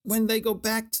present. When they go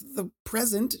back to the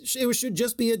present, it should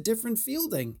just be a different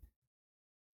Fielding.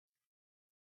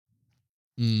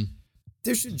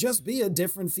 There should just be a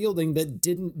different Fielding that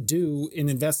didn't do an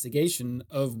investigation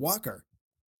of Walker.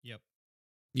 Yep.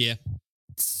 Yeah.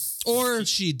 Or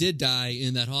she did die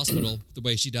in that hospital the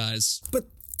way she dies. But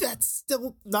that's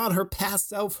still not her past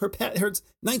self. Her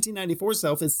 1994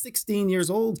 self is 16 years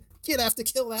old. You'd have to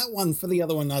kill that one for the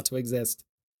other one not to exist.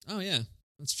 Oh, yeah.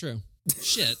 That's true.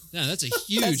 Shit. No, that's a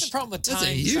huge. That's the problem with time That's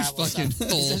a huge travel fucking stuff.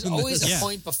 hole. There's always Yeah. a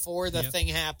point before the thing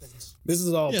happens. This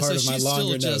is all part of my she's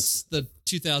longer still notes. just the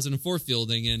 2004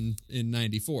 fielding in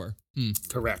 94.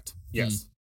 Correct. Yes.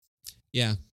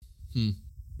 Yeah.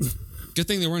 Good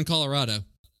thing they were in Colorado. That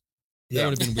Yeah.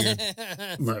 would have been weird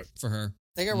Right. for her.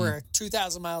 They were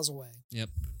 2,000 miles away. Yep.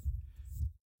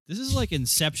 This is like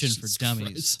Inception for Jesus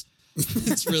dummies. Christ.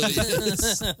 It's really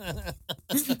is.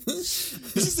 This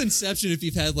is Inception if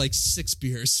you've had like 6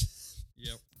 beers.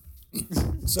 Yep.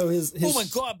 So his Oh my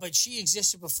God, but she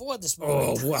existed before this movie.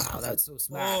 Oh wow, that's so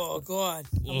smart. Oh God,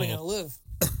 how am I going to live?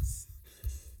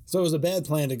 So it was a bad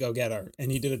plan to go get her,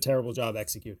 and he did a terrible job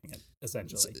executing it.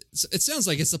 Essentially, It sounds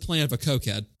like it's the plan of a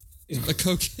cokehead. A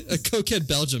cokehead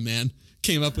Belgian man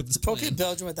came up with this plan. Poke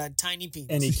Belgium with that tiny penis.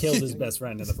 and he killed his best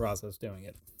friend in the process doing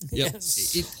it. Yep.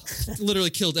 Yes. It literally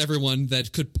killed everyone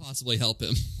that could possibly help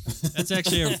him. That's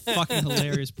actually a fucking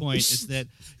hilarious point. Is that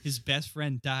his best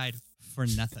friend died for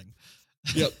nothing?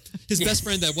 Yep. His best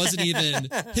friend that wasn't even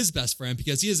his best friend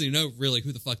because he doesn't even know really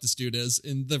who the fuck this dude is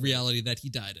in the reality that he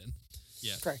died in.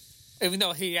 Yeah. Correct. Even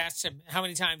though he asked him, how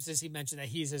many times does he mention that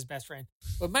he's his best friend?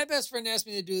 When my best friend asked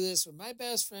me to do this, with my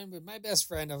best friend,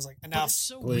 I was like, But enough. it's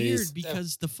so Please. weird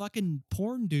because the fucking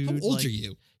porn dude. How old like, are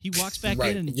you? He walks back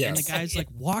Right, in and yes. the guy's like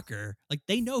Walker. Like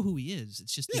they know who he is.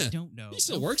 It's just Yeah, they don't know. He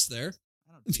still works there.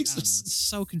 I don't know. It's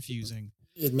so confusing.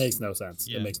 It makes no sense.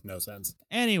 Yeah. It makes no sense.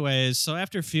 Anyways, so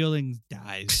after Fielding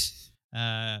dies,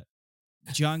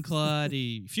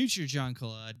 future John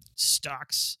Claude,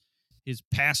 stalks his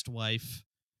past wife.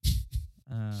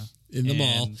 In the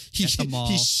mall. And He, at the mall.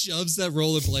 he shoves that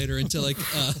rollerblader into like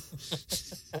into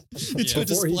a Before he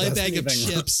display does bag of anything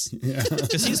wrong. chips. Yeah.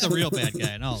 Because he's the real bad guy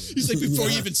and all of He's this. like, before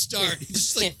you Yeah. even start, he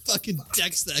just like fucking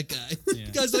decks that guy. Yeah.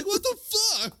 The guy's like, what the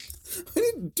fuck? I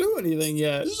didn't do anything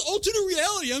yet. This is alternate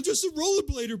reality. I'm just a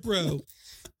rollerblader, bro.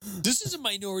 This is a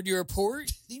Minority Report.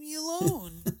 Leave me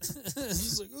alone.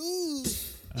 He's like, ooh.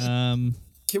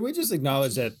 Can we just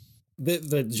acknowledge that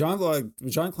the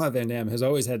Jean-Claude Van Damme has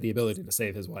always had the ability to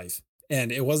save his wife?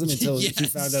 And it wasn't until Yes. she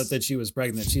found out that she was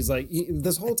pregnant. She's like,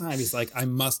 this whole time, he's like, I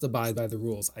must abide by the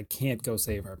rules. I can't go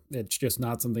save her. It's just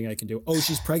not something I can do. Oh,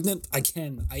 she's pregnant? I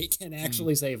can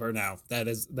actually save her now. That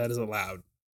is allowed.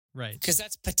 Right. Because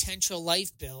that's potential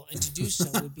life, Bill. And to do so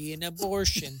would be an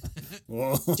abortion.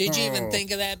 Whoa. Did you even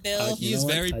think of that, Bill? He You is know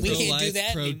what? very I We can't do pro-life,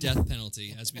 that anymore. pro-death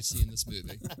penalty, as we see in this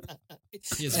movie.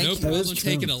 He has Thank no you. problem That is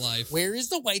taking true. a life. Where is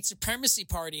the white supremacy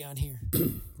party on here?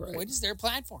 Right. What is their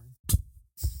platform?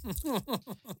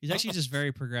 He's actually just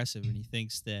very progressive and he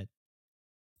thinks that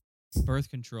birth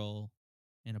control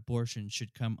and abortion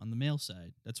should come on the male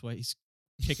side. That's why he's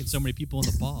kicking so many people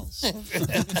in the balls.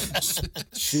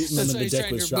 Shooting them That's in why the he's dick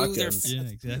trying with to remove their shotguns. Yeah,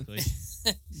 exactly.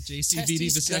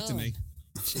 JCVD Testes vasectomy.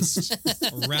 Just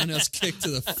a roundhouse kick to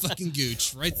the fucking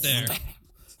gooch right there.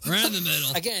 Right in the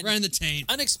middle. Again. Right in the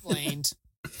taint. Unexplained.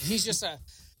 He's just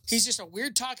a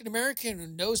weird talking American who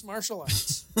knows martial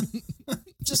arts.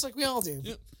 Just like we all do.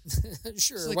 Yep.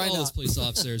 Sure, It's like why all those not? police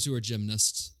officers who are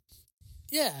gymnasts.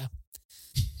 Yeah.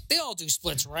 They all do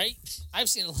splits, right? I've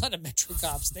seen a lot of Metro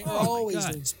cops. They are Oh my always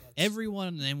God. doing splits. Everyone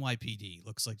in the NYPD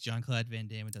looks like Jean-Claude Van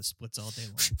Damme and does splits all day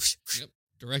long. Yep.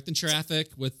 Directing traffic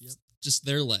with just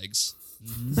their legs.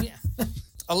 Yeah.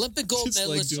 Olympic gold Just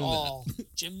like medalists doing all.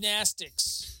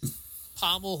 Gymnastics.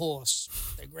 Pommel horse.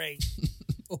 They're great.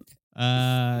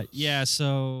 Yeah,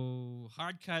 so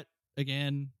hard cut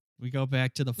again. We go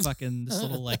back to the fucking this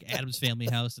little like Addams Family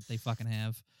house that they fucking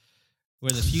have,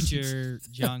 where the future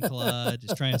Jean-Claude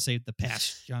is trying to save the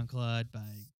past Jean-Claude by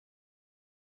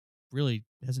really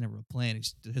doesn't have a real plan.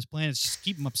 His plan is just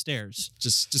keep him upstairs.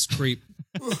 Just creep.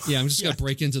 Yeah, I'm just gonna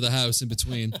break into the house in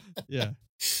between. Yeah,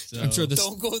 so, I'm sure this.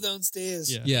 Don't go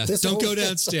downstairs. Yeah. Yeah, This don't whole- go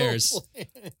downstairs.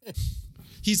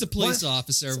 He's a police What?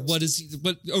 officer. What is he?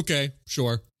 What? Okay,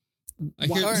 sure. I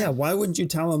hear. Why, yeah, why wouldn't you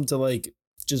tell him to like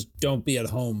just don't be at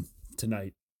home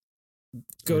tonight?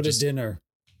 Go Or to just- dinner.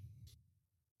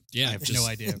 Yeah, I have just- no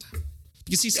idea.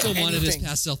 Because he still wanted his Anything.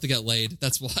 past self to get laid.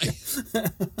 That's why.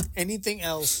 Anything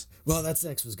else? Well, that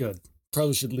sex was good.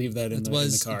 Probably should leave that in It the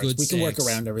was cards. good We can work sex.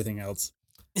 around everything else.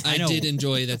 I know. did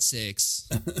enjoy that sex.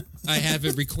 I have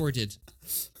it recorded.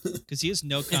 Because he has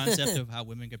no concept of how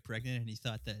women get pregnant, and he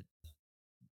thought that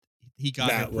he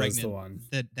got her That was the pregnant one.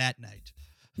 that night.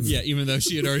 Yeah, even though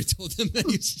she had already told him that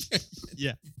he was pregnant.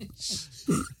 Yeah,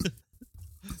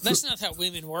 That's not how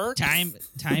women work. time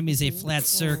is a flat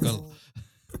circle,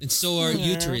 And so are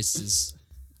uteruses.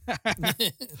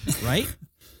 right?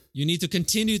 You need to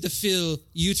continue to fill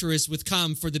uterus with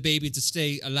cum for the baby to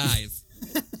stay alive.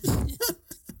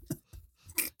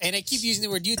 And I keep using the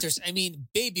word uterus. I mean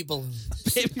baby balloon.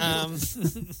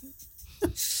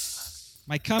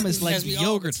 My cum is like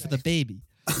yogurt for the baby.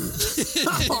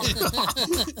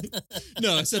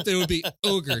 No, except it would be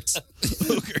ogurt.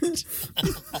 Ogurt.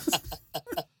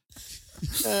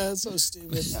 So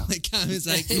stupid. My cum is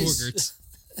like yogurt.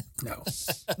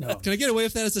 No. Can I get away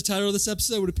with that as the title of this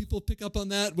episode? Would people pick up on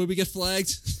that? Would we get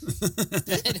flagged?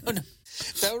 I don't know.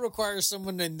 That would require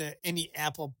someone in any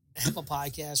Apple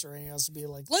podcast or anything else to be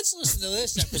like, let's listen to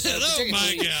this episode. Oh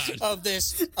my God. Of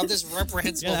this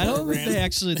reprehensible Yeah, I don't program.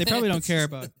 think they probably don't care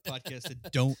about podcasts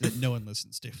that no one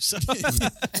listens to. So.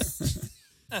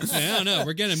 I don't know.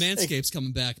 We're getting Manscaped's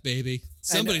coming back, baby.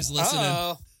 Somebody's listening.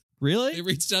 Uh-oh. Really? They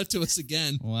reached out to us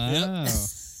again. Wow. Yep.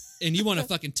 And you want a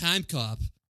fucking time cop.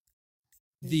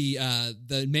 The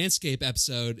Manscaped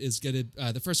episode is gonna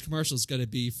the first commercial is gonna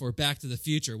be for Back to the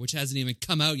Future, which hasn't even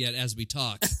come out yet as we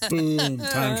talk. Boom,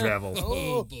 time travel.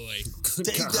 Oh boy.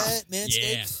 Take that, Manscaped.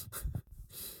 Yeah.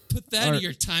 Put that in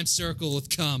your time circle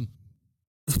with cum.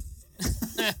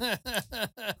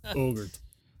 Ogre.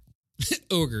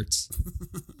 Ogres.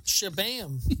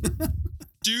 Shabam.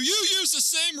 Do you use the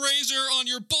same razor on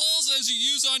your balls as you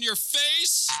use on your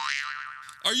face?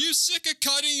 Are you sick of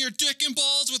cutting your dick and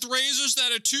balls with razors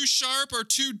that are too sharp or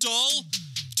too dull?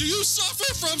 Do you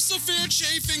suffer from severe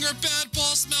chafing or bad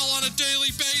ball smell on a daily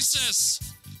basis?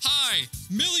 Hi,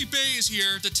 Millie Bays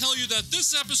here to tell you that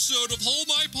this episode of Hold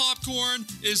My Popcorn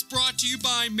is brought to you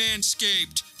by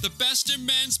Manscaped, the best in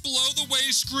men's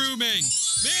below-the-waist grooming.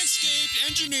 Manscaped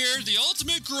engineered the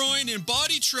ultimate groin and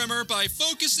body trimmer by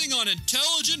focusing on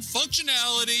intelligent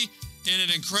functionality and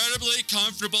an incredibly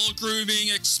comfortable grooming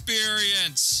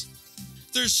experience.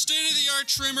 Their state-of-the-art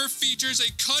trimmer features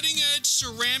a cutting-edge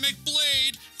ceramic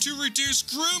blade to reduce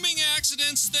grooming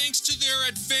accidents thanks to their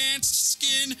advanced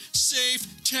skin-safe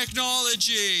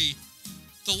technology.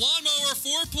 The Lawnmower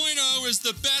 4.0 is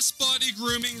the best body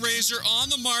grooming razor on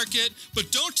the market,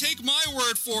 but don't take my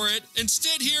word for it.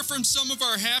 Instead, hear from some of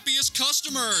our happiest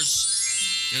customers.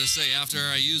 Gotta say, after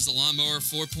I used the Lawnmower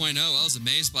 4.0, I was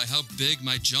amazed by how big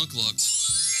my junk looked.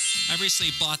 I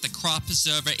recently bought the Crop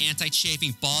Preserver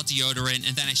anti-chafing ball deodorant,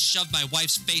 and then I shoved my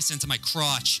wife's face into my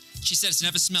crotch. She said it's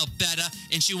never smelled better,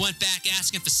 and she went back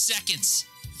asking for seconds.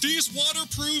 These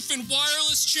waterproof and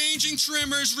wireless changing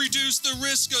trimmers reduce the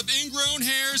risk of ingrown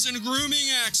hairs and grooming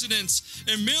accidents,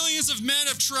 and millions of men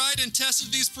have tried and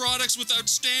tested these products with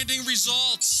outstanding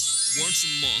results. Once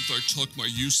a month, I tuck my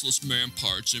useless man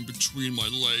parts in between my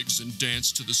legs and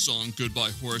dance to the song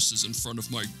Goodbye Horses in front of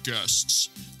my guests.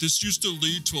 This used to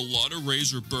lead to a lot of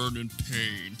razor burn and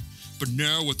pain. But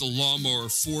now with the Lawnmower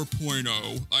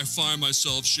 4.0, I find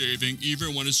myself shaving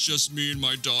even when it's just me and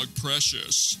my dog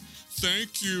Precious.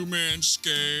 Thank you,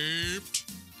 Manscaped.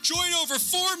 Join over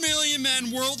 4 million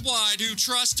men worldwide who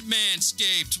trust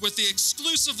Manscaped with the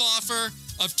exclusive offer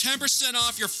of 10%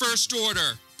 off your first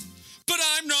order. But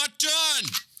I'm not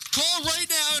done. Call right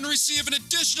now and receive an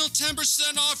additional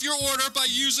 10% off your order by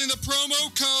using the promo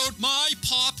code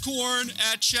MyPopcorn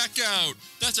at checkout.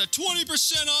 That's a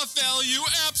 20% off value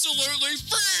absolutely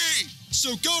free.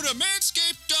 So go to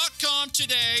manscaped.com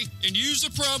today and use the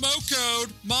promo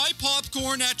code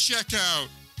MyPopcorn at checkout.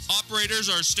 Operators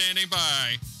are standing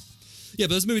by. Yeah,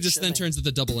 but this movie just then turns to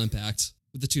the double impact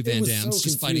with the two Van Dams so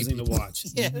just fighting to watch.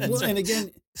 Well, and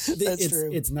again,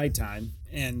 it's nighttime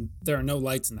and there are no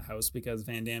lights in the house because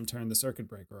Van Damme turned the circuit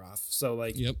breaker off. So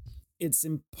like, it's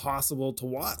impossible to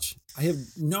watch. I have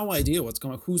no idea what's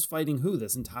going on. Who's fighting who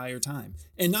this entire time?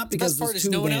 And not because the best part is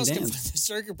no one else can find the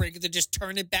circuit breaker to just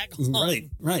turn it back on.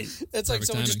 Right. It's like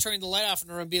someone just turning the light off in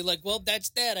the room and being like, well, that's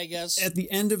that, I guess. At the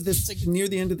end of this, near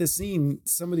the end of the scene,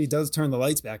 somebody does turn the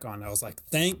lights back on. I was like,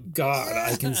 thank God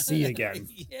I can see again.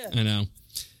 I know.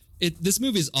 This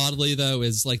movie is oddly, though,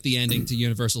 is like the ending to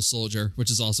Universal Soldier,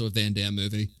 which is also a Van Damme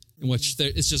movie, in which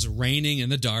it's just raining in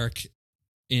the dark,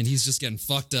 and he's just getting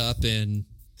fucked up, and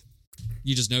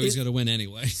you just know he's going to win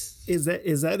anyway. Is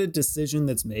that a decision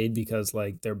that's made because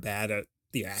like they're bad at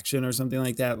the action or something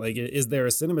like that? Like, is there a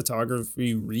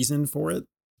cinematography reason for it?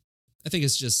 I think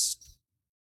it's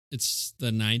the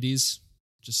 90s.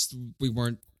 Just we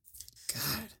weren't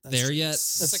there yet.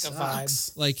 That's like a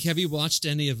vibe. Like, have you watched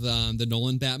any of the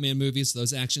Nolan Batman movies?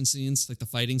 Those action scenes, like the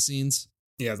fighting scenes.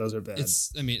 Yeah, those are bad.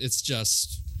 It's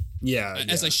just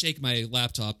As I shake my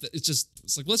laptop, it's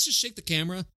like let's just shake the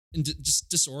camera and just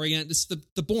disorient. It's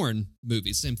the Bourne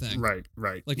movies, same thing. Right.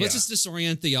 Like let's just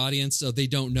disorient the audience so they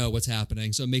don't know what's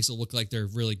happening. So it makes it look like they're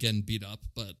really getting beat up,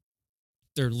 but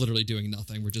they're literally doing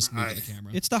nothing. We're just moving the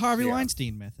camera. It's the Harvey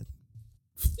Weinstein method.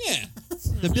 Yeah.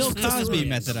 The Bill Cosby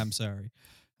method, I'm sorry,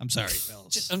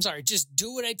 fellas. I'm sorry, just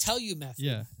do what I tell you method.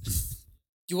 Yeah.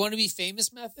 You want to be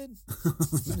famous method?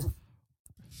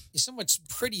 You're so much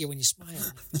prettier when you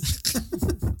smile.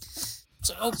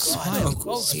 like, oh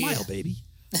god, Smile, baby.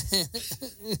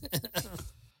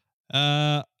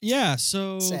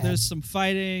 So Sad. there's some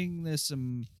fighting, there's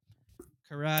some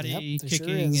karate, Yep, there kicking,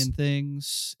 sure is. and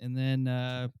things, and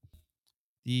then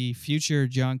the future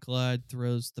Jean-Claude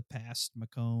throws the past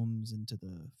McCombs into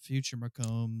the future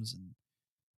McCombs, and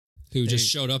Who just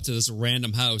showed up to this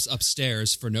random house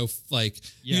upstairs for no,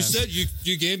 you said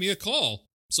you gave me a call.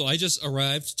 So I just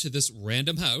arrived to this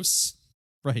random house.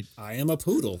 Right. I am a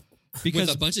poodle. Because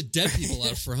with a bunch of dead people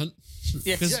out front.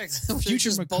 Yeah, exactly. Future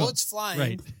Just McComb- bullets flying.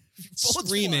 Right.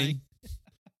 Screaming.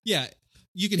 Yeah,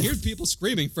 you can hear people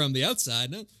screaming from the outside.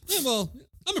 No, well,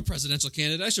 I'm a presidential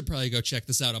candidate. I should probably go check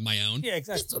this out on my own. Yeah,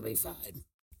 exactly. This will be fine.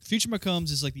 Future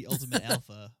McCombs is like the ultimate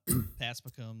alpha. Past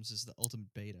McCombs is the ultimate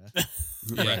beta.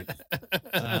 Right.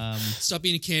 Stop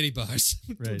eating candy bars.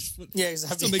 Right. Yeah,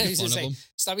 exactly. Still making He's fun just of like, them.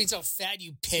 stop being so fat,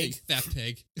 you pig. Big fat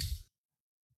pig.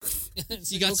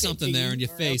 It's You like, got okay, something piggy. there in your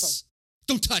All right, I'll face.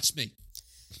 Don't touch me.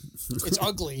 talk. It's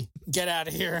ugly. Get out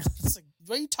of here. It's like,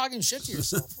 why are you talking shit to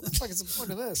yourself? What the fuck is the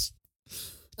point of this?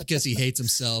 Because he hates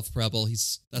himself, Preble.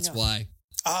 That's Yeah. why.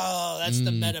 Oh, that's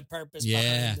the meta purpose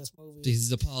behind this movie.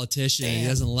 He's a politician. He Damn.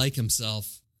 doesn't like himself.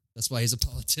 That's why he's a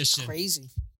politician. Crazy.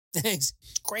 It's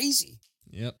crazy.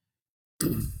 Yep.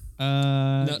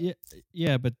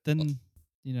 Yeah, but then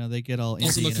they get all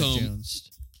Also Indiana McComb.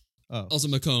 Jones. Oh, Also,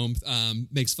 McComb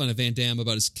makes fun of Van Damme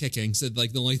about his kicking. Said the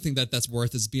only thing that's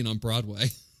worth is being on Broadway,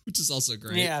 which is also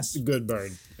great. Yes. Good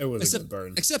burn. It was a good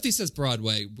burn. Except he says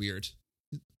Broadway. Weird.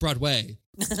 Broadway.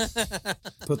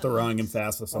 Put the wrong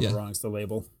emphasis on the wrongs to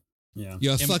label. Yeah.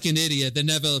 You're a fucking idiot that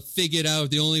never figured out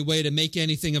the only way to make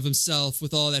anything of himself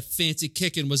with all that fancy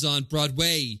kicking was on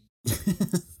Broadway.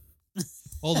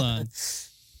 hold on.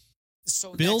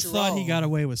 So Bill natural. thought he got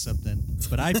away with something,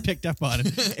 but I picked up on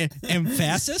it.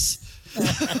 Emphasis?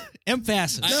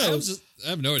 Emphasis. I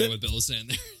have no idea what Bill was saying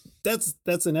there.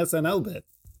 That's an SNL bit.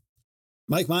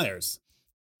 Mike Myers.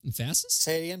 Emphasis?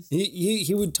 Say it again.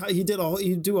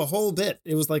 He'd do a whole bit.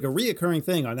 It was like a reoccurring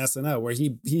thing on SNL where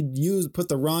he'd put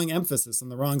the wrong emphasis on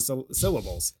the wrong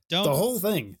syllables. The whole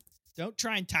thing. Don't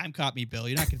try and time cop me, Bill.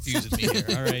 You're not confusing me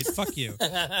here. All right, fuck you.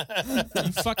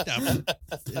 You fucked up.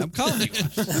 I'm calling you.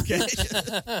 Okay.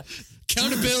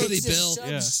 Accountability, It's Bill.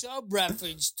 a sub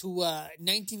reference to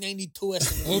 1992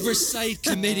 SNL. Oversight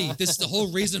committee. This is the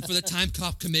whole reason for the Time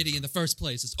Cop committee in the first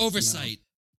place. It's oversight.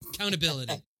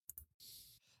 Accountability.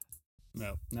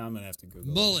 No, now I'm gonna have to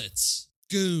Google. Bullets.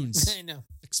 Goons. I know.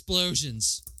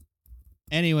 Explosions.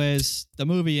 Anyways, the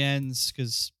movie ends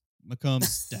because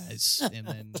McCombs dies, and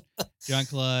then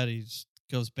Jean-Claude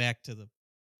goes back to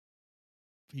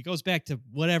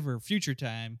whatever future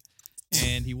time,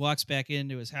 and he walks back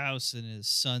into his house, and his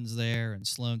son's there, and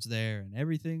Sloane's there, and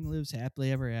everything lives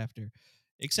happily ever after,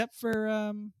 except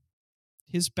for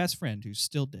his best friend who's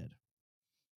still dead.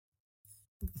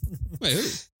 Wait, who?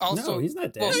 Also, No, he's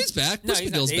not dead. No, he's back. No, Mr.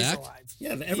 he's not. Bill's He's back. alive.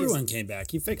 Yeah, everyone came back.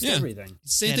 He fixed everything.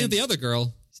 Same Dead thing with in- the other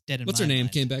girl. He's dead in What's my her name?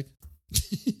 mind. Came back.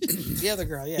 The other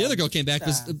girl, yeah. The other girl came back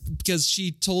because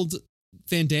she told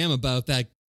Van Damme about that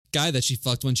guy that she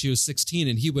fucked when she was 16,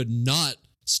 and he would not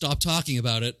stop talking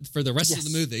about it for the rest of the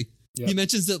movie. Yep. He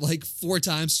mentions it like 4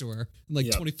 times to her in like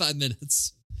Yep. 25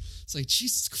 minutes. It's like,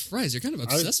 Jesus Christ, you're kind of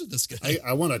obsessed with this guy.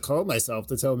 I want to call myself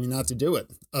to tell me not to do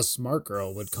it. A smart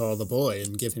girl would call the boy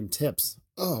and give him tips.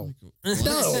 Oh,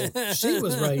 no, she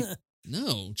was right.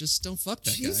 No, just don't fuck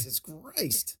that Jesus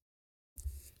Christ.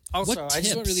 Also, What I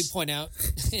just want to really tips? point out.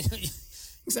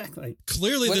 Exactly. guy.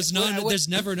 Clearly, What- there's what- there's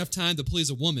never enough time to please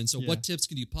a woman. So, Yeah. what tips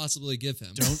could you possibly give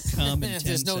him? Don't come in 10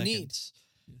 There's no seconds.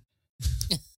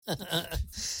 need.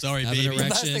 Sorry, Have an baby. erection.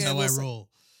 That's Last thing how I I will say- roll.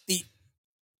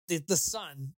 the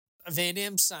son, Van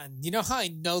Damme's son. You know how I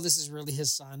know this is really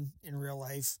his son in real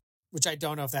life, which I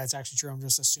don't know if that's actually true. I'm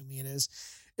just assuming it is.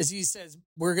 Is he says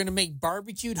we're gonna make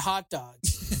barbecued hot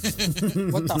dogs.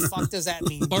 What the fuck does that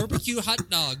mean? Barbecue hot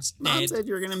dogs. Mom Ed. said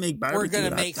you were going to make barbecue. We're gonna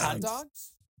hot make dogs. hot dogs.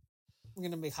 We're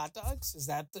gonna make hot dogs. Is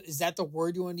that the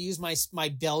word you want to use? My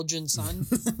Belgian son,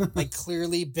 my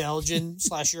clearly Belgian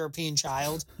 / European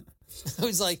child. I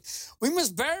was like, we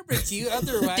must barbecue,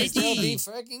 otherwise there'll be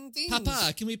fucking things.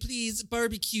 Papa, can we please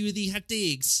barbecue the hot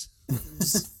dogs?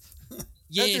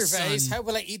 Yes, Otherwise, son. how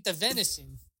will I eat the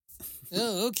venison?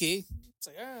 Oh, okay. It's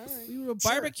like, all right. We will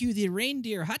Sure. barbecue the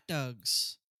reindeer hot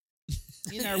dogs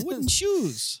in our wooden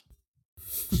shoes.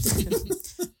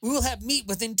 We will have meat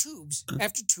within tubes,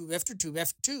 after tube, after tube,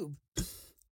 after tube.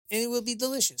 And it will be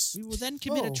delicious. We will then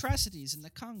commit Oh. atrocities in the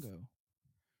Congo.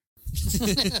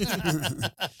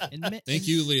 And Thank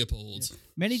you, Leopold.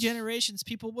 Many generations,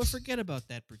 people will forget about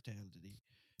that brutality.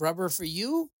 Rubber for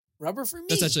you, rubber for me.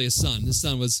 That's actually his son. His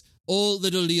son was, oh,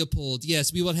 little Leopold.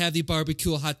 Yes, we will have the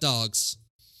barbecue hot dogs.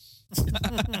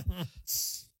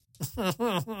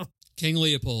 King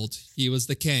Leopold. He was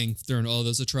the king during all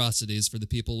those atrocities for the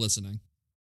people listening.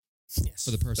 Yes.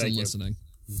 For the person listening.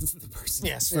 The person.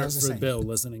 Yes. For Bill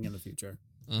listening in the future.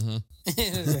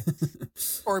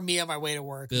 Or me on my way to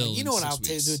work. Bill Like, you know what I'll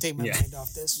do? Take my mind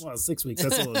off this. Well, 6 weeks.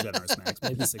 That's a little generous, Max.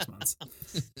 Maybe 6 months.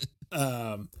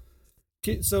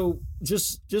 So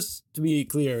just to be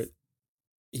clear,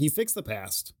 he fixed the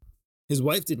past. His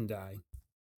wife didn't die.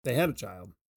 They had a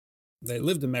child. They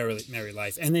lived a merry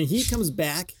life. And then he comes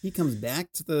back. He comes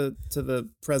back to the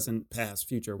present, past,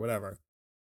 future, whatever,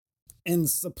 and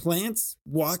supplants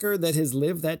Walker that has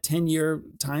lived that 10-year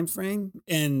time frame.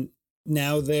 And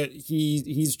now that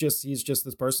he's just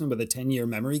this person with a 10-year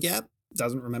memory gap,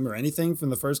 doesn't remember anything from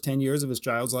the first 10 years of his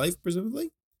child's life,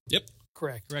 presumably. Yep.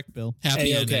 Correct, Bill.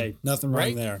 Happy ending. Okay, nothing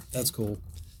wrong there. That's cool.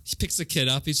 He picks the kid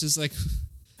up. He's just like,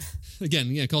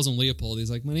 again, calls him Leopold. He's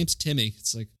like, my name's Timmy.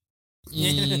 It's like,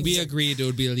 we agreed it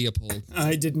would be Leopold.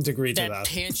 I didn't agree to that. That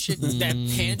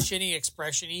pant-shitting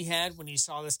expression he had when he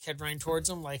saw this kid running towards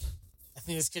him, like, I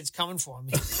think this kid's coming for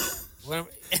me.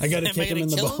 I got to kick him in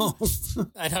the balls.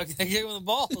 I know, I gotta kick him in the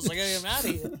balls. I gotta get him out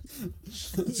of here.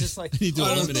 It's just like, I need to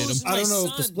eliminate him. I don't know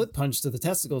if the split punch to the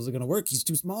testicles are going to work. He's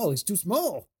too small. He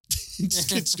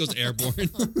just goes airborne.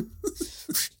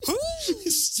 He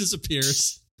just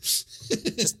disappears.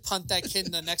 Just punt that kid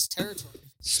in the next territory.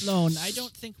 Sloan, I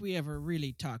don't think we ever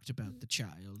really talked about the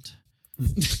child.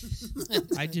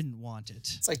 I didn't want it.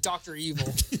 It's like Dr. Evil.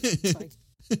 It's like,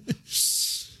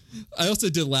 I also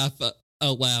did laugh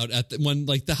out loud at when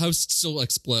the house still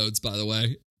explodes, by the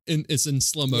way. And it's in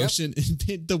slow motion. Yep.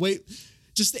 And the way,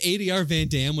 just the ADR Van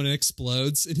Damme when it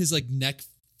explodes and his neck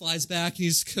flies back and he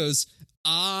just goes,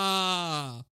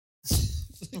 ah.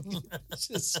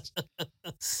 Just,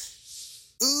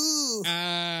 ooh.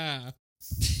 Ah.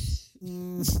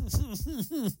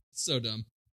 So dumb.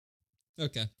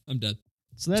 Okay, I'm dead.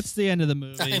 So that's the end of the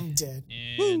movie. I'm dead.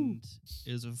 And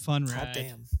it was a fun ride. God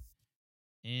damn.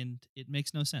 And it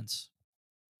makes no sense.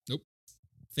 Nope.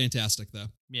 Fantastic, though.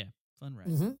 Yeah, fun ride.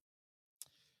 Mm-hmm.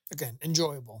 Again,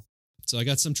 enjoyable. So I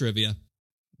got some trivia.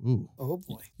 Ooh. Oh,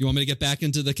 boy. You want me to get back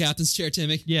into the captain's chair,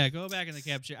 Timmy? Yeah, go back in the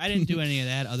captain's chair. I didn't do any of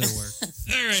that other work.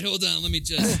 All right, hold on. Let me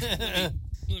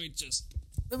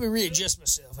readjust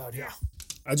myself out here.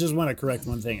 I just want to correct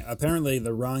one thing. Apparently,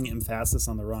 the wrong emphasis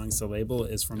on the wrong syllable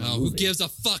is from a movie. Who gives a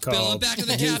fuck, Bill? I'm back in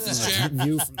the captain's chair.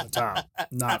 View from the Top,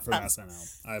 not from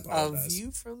SNL. I apologize. A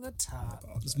View from the Top.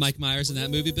 Is Mike Myers in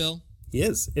that movie, Bill? He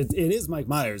is. It is Mike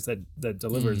Myers that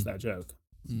delivers that joke.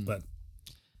 But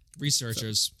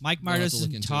researchers. Mike Myers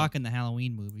doesn't talk in the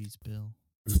Halloween movies, Bill.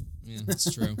 Yeah,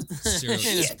 that's true.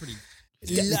 It's pretty.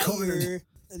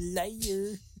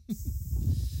 Liar.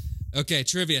 Okay,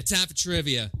 trivia. Time for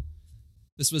trivia.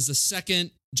 This was the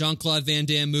second Jean-Claude Van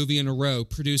Damme movie in a row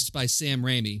produced by Sam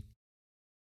Raimi.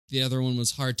 The other one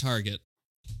was Hard Target.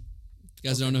 If you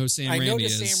guys don't know who Sam Raimi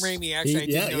is. I know Sam Raimi, actually.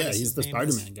 He's the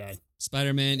Spider-Man guy.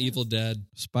 Spider-Man, Evil Dead.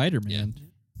 Spider-Man. Yeah.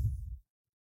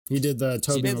 He did the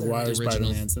Tobey Maguire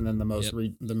Spider-Mans and then the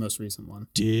most recent one.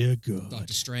 Dear God.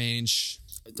 Doctor Strange.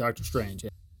 Doctor Strange, yeah.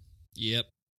 Yep.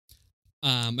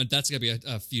 And that's going to be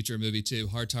a future movie, too.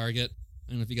 Hard Target.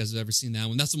 I don't know if you guys have ever seen that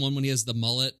one. That's the one when he has the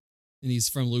mullet and he's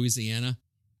from Louisiana.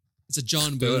 It's a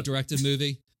John Woo directed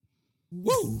movie.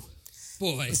 Woo!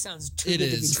 Boy, it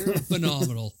is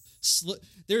phenomenal.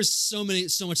 There's so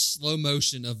much slow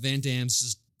motion of Van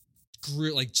Damme's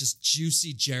just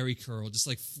juicy Jerry curl, just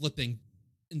flipping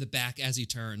in the back as he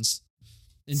turns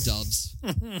in dubs.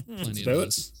 Plenty of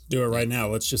those. Do it right now.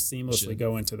 Let's just seamlessly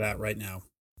go into that right now.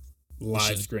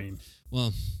 Live stream.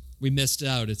 Well, we missed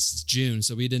out. It's June,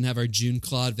 so we didn't have our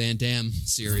Jean-Claude Van Damme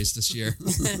series this year.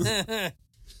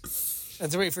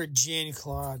 Let's wait for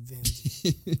Jean-Claude Van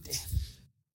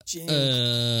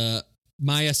Damme.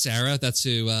 Maya Sara, that's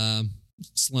who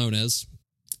Sloan is.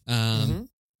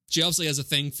 She obviously has a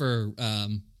thing for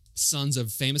sons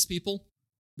of famous people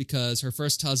because her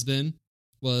first husband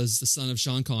was the son of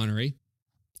Sean Connery,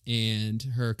 and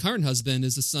her current husband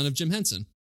is the son of Jim Henson.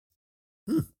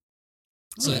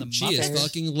 So she is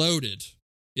fucking loaded.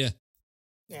 Yeah.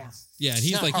 Yeah. Yeah, and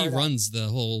he runs the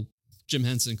whole Jim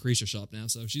Henson Creature Shop now,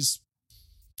 so she's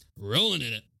rolling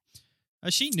in it.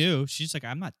 She knew. She's like,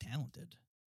 I'm not talented.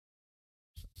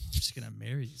 I'm just gonna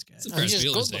marry these guys. It's a Ferris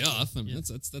Bueller's Day Off. I mean, that's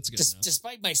good enough.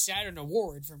 Despite my Saturn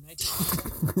Award from 19.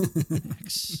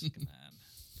 Come on.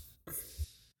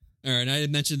 All right, I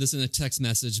had mentioned this in a text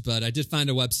message, but I did find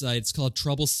a website. It's called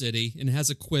Trouble City, and it has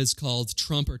a quiz called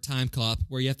Trump or Time Cop,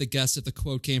 where you have to guess if the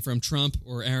quote came from Trump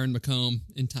or Aaron McComb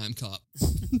in Time Cop.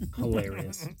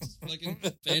 Hilarious. Fucking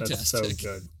fantastic. That's so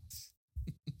good.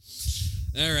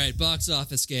 All right, box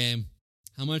office game.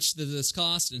 How much did this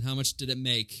cost, and how much did it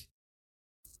make?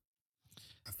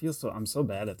 I'm so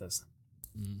bad at this.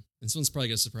 This one's probably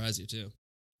gonna surprise you too.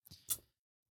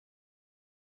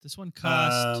 This one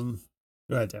cost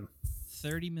go ahead, Tim.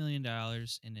 $30 million,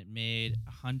 and it made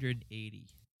 180.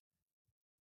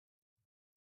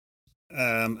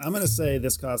 I'm going to say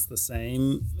this costs the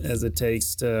same as it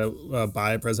takes to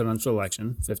buy a presidential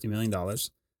election, $50 million.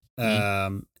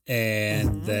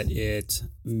 And that it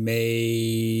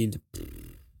made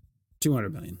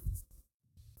 $200 million.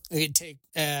 It'd take,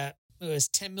 it was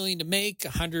 $10 million to make,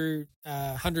 $100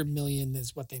 million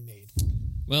is what they made.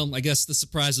 Well, I guess the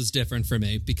surprise was different for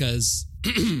me because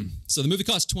so the movie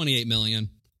cost $28 million,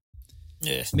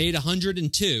 made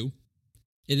 102.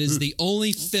 It is the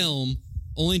only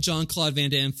Jean-Claude Van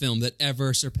Damme film that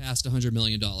ever surpassed $100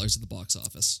 million at the box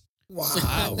office.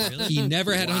 Wow, really? He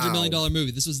never had a $100 million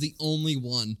movie. This was the only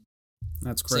one.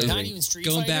 That's crazy. So not even Street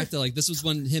Going Fighter? back to like this was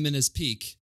when him in his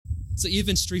peak. So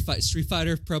even Street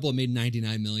Fighter Pueblo made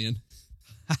 $99 million.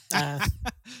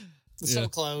 So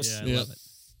close. Yeah, I Yep. love it.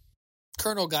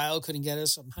 Colonel Guile couldn't get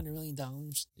us $100 million.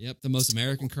 Yep, the most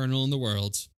American colonel in the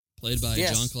world, played by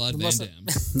Yes, Jean-Claude the Van most- Damme.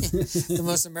 The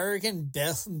most American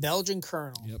Belgian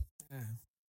colonel. Yep. Yeah.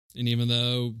 And even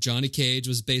though Johnny Cage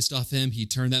was based off him, he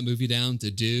turned that movie down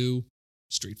to do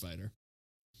Street Fighter.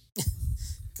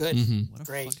 Good. What a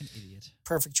Great. fucking idiot.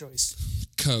 Perfect choice.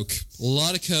 Coke, a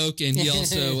lot of coke, and he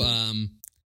also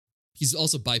he's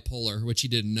also bipolar, which he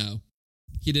didn't know.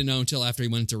 He didn't know until after he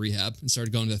went into rehab and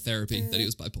started going to therapy that he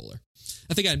was bipolar.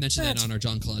 I think I mentioned that on our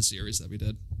John Claude series that we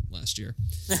did last year.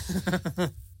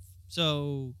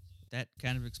 So that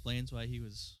kind of explains why he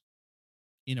was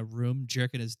in a room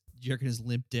jerking his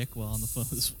limp dick while on the phone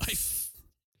with his wife.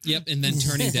 Yep, and then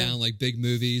turning down like big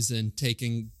movies and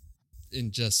taking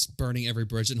and just burning every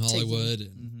bridge in Hollywood.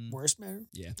 And Worst matter?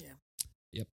 yeah.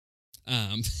 Yep.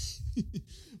 I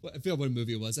forgot what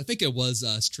movie it was. I think it was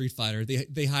Street Fighter.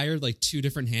 They hired like two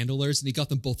different handlers, and he got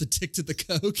them both addicted to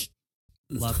coke.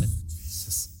 Love it.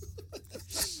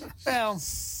 Well,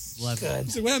 Love good.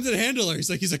 it. So what happened to the handler? He's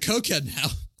like, he's a cokehead now.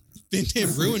 Van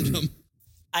Damme ruined him.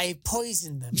 I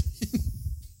poisoned them.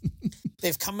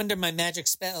 They've come under my magic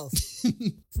spell.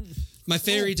 My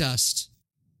fairy dust.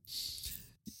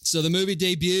 So the movie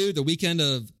debuted the weekend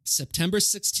of September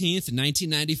 16th,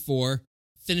 1994.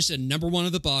 Finished at number one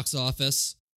at the box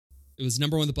office. It was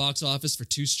number one at the box office for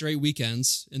 2 straight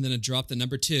weekends, and then it dropped to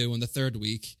number 2 on the third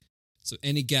week. So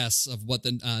any guess of what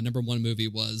the number one movie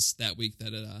was that week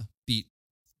that it beat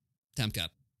Time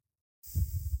Cop?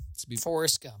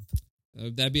 Forrest Gump.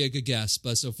 That'd be a good guess.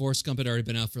 But so Forrest Gump had already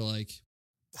been out for like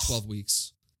 12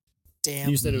 weeks. Damn.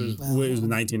 You said it was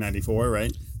 1994,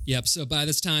 right? Yep. So by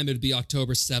this time, it would be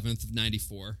October 7th of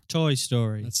 94. Toy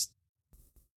Story. That's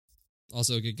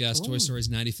also a good guess. Toy Story's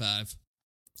 95.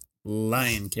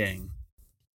 Lion King.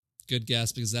 Good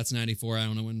guess because that's 94. I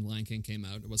don't know when Lion King came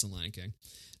out. It wasn't Lion King.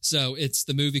 So it's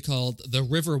the movie called The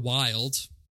River Wild,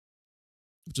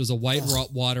 which was a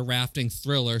whitewater rafting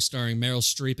thriller starring Meryl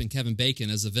Streep and Kevin Bacon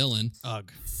as a villain.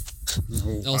 Ugh.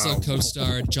 Also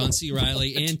co-starred John C.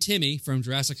 Reilly and Timmy from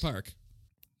Jurassic Park.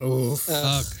 Oof.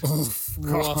 I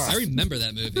remember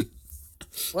that movie.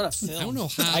 What a film. I don't know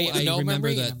how I have I no remember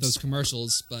memory, that I'm those sorry.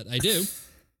 commercials, but I do.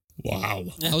 Wow.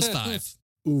 I was 5.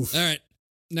 Oof. All right.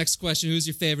 Next question. Who's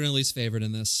your favorite and least favorite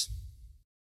in this?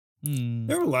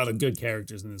 There were a lot of good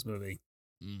characters in this movie.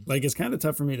 Like, it's kind of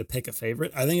tough for me to pick a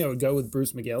favorite. I think I would go with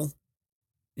Bruce McGill.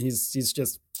 He's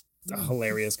just a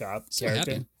hilarious cop So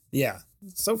character. happy. Yeah,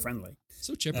 so friendly.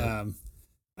 So chipper.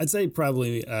 I'd say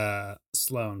probably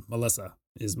Sloane, Melissa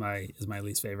is my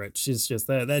least favorite. She's just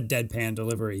that deadpan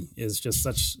delivery is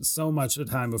just so much a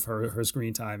time of her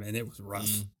screen time, and it was rough.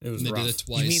 It was And they rough. did it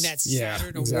twice. You mean that Yeah,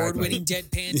 Saturn exactly. award-winning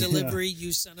deadpan delivery,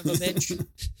 you son of a bitch?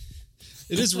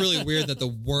 It is really weird that the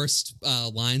worst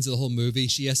lines of the whole movie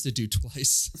she has to do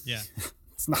twice. Yeah.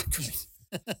 It's not great.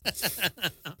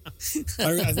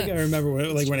 I think I remember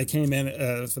when it came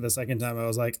in for the second time, I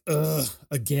was like, ugh,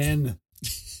 again.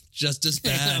 Just as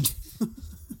bad.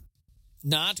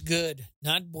 Not good.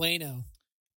 Not bueno.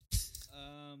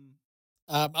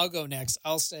 I'll go next.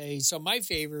 I'll say, so my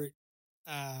favorite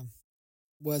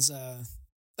was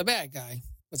the bad guy.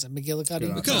 Was it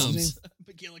McGillicuddy? McCombs.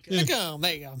 McComb.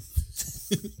 There you go.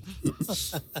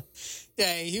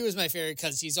 Yeah, he was my favorite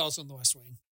because he's also in The West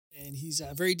Wing. And he's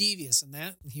very devious in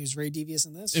that. He was very devious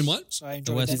in this. In what? So I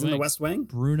enjoyed West that. He's in the West Wing?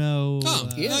 Bruno. Oh,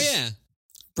 yeah. Yeah,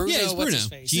 Bruno, he's what's Bruno. his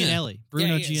face? Gianelli.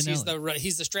 Bruno he is. Gianelli.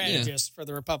 He's the strategist for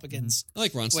the Republicans I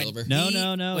like Ron When- Silver.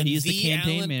 No. when He's the the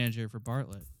campaign Allen- manager for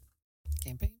Bartlett.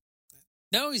 campaign.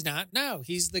 No, he's not. No,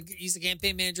 he's the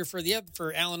campaign manager for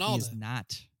Alan He's Alda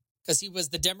not. because he was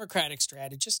the Democratic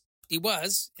strategist He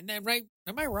was. Isn't that right?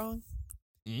 Am I wrong?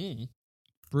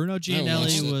 Bruno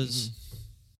Gianelli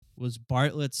was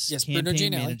Bartlett's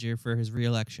campaign manager for his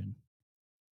reelection.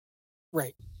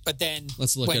 Right. But then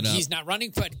let's look it up. He's not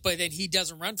running, but then he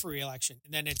doesn't run for re-election.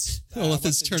 And then it's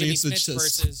turning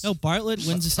versus no, Bartlett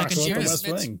wins the second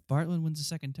term. Bartlett wins the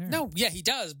second term. No, yeah, he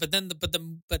does. But then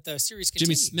the series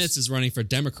Jimmy continues. Smits is running for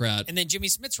Democrat. And then Jimmy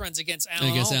Smits runs against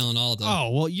Alan Alda. Oh,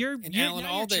 well, you're Alan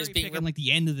Alda is being like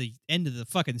the end of the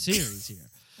fucking series here.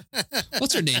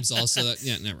 What's her name's also?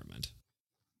 Yeah, never mind.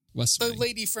 West the Wing.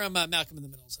 lady from Malcolm in the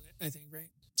Middle, I think, right?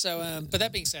 So, but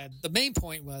that being said, the main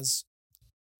point was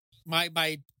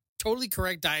my totally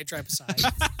correct diatribe aside.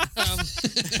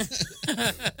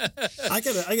 I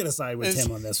gotta side with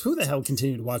Tim on this. Who the hell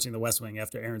continued watching The West Wing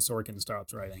after Aaron Sorkin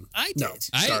stopped writing? I did.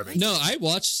 I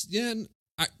watched. Yeah.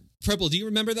 Preble, do you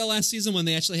remember that last season when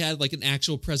they actually had like an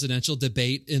actual presidential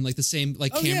debate in like the same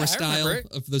camera style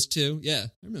of those two? Yeah,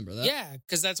 I remember that. Yeah,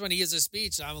 because that's when he gives a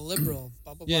speech. I'm a liberal.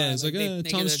 Blah, blah, blah. Yeah, it's like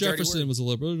Thomas Jefferson was a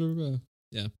liberal.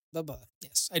 Yeah. Blah, blah.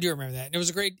 Yes, I do remember that. And it was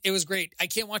great. I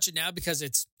can't watch it now because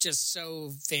it's just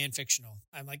so fan fictional.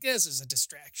 I'm like, this is a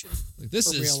distraction. Like,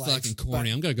 this is fucking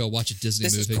corny. I'm gonna go watch a Disney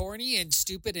movie. This is corny and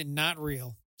stupid and not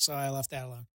real. So I left that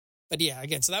alone. But yeah,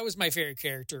 again, so that was my favorite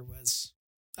character was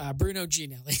Bruno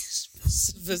Gianelli,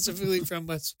 specifically from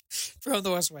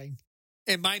The West Wing.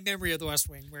 And my memory of The West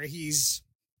Wing, where he's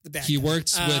the bad He guy.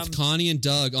 worked with Connie and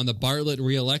Doug on the Bartlett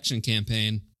re-election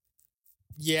campaign.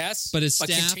 Yes. But his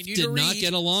staff did not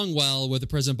get along well with the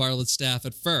President Bartlett's staff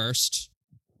at first.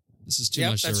 This is too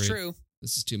much to read. That's true.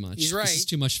 This is too much. He's right. This is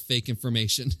too much fake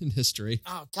information in history.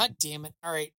 Oh, God damn it.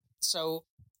 All right. So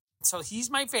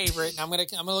he's my favorite. And I'm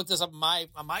gonna look this up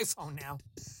on my phone now.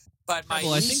 But my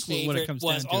least favorite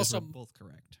was also both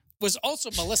correct. Was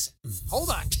also Melissa. Hold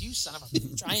on, you son of a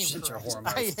bitch! I am correct.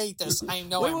 I hate this. I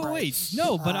know. Wait.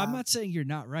 No, but I'm not saying you're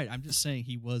not right. I'm just saying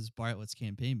he was Bartlett's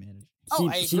campaign manager.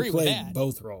 I agree with that. He played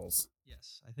both roles.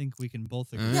 Yes, I think we can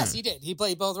both agree. Yes, he did. He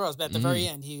played both roles, but at the very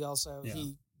end, he also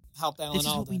he helped Alan Alda.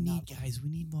 This is what we need, guys. We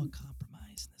need more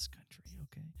compromise in this country.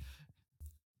 Okay.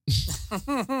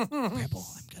 Rebel,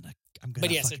 I'm gonna fucking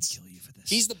kill you for this.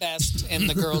 He's the best, and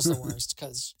the girl's the worst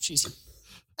because she's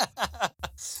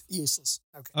useless.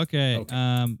 Okay.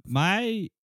 My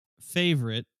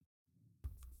favorite.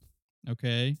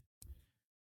 Okay.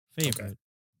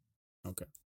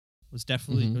 Was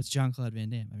definitely it was Jean-Claude Van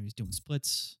Damme. I mean, he's doing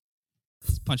splits.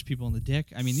 He's punch people in the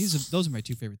dick. I mean, those are my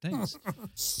two favorite things.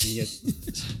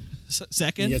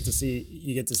 Second, you get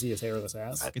to see his hairless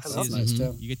ass. That's nice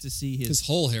too. You get to see his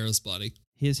whole hairless body.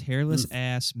 His hairless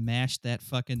ass mashed that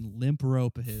fucking limp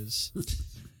rope of his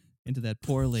into that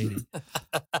poor lady.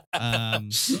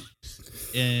 And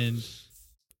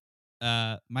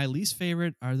my least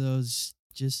favorite are those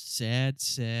just sad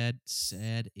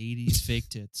 80s fake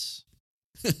tits.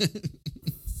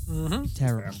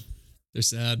 Terrible. They're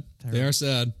sad. Terrible. They are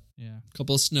sad. Yeah. A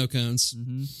couple of snow cones.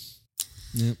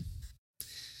 Yep.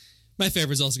 My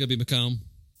favorite is also going to be McComb.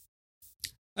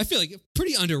 I feel like a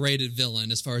pretty underrated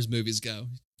villain as far as movies go.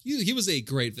 He was a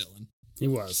great villain. He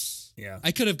was. Yeah.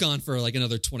 I could have gone for like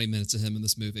another 20 minutes of him in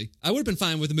this movie. I would have been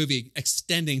fine with the movie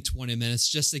extending 20 minutes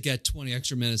just to get 20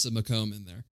 extra minutes of McComb in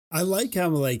there. I like how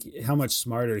much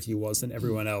smarter he was than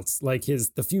everyone else. Like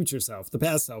the future self. The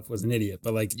past self was an idiot,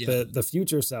 but the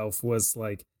future self was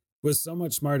so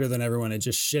much smarter than everyone and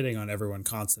just shitting on everyone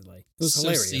constantly. It was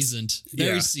hilarious. Seasoned.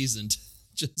 Very seasoned.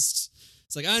 Just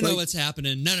it's like I know what's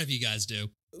happening. None of you guys do.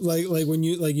 Like when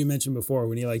you mentioned before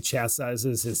when he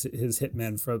chastises his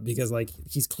hitman because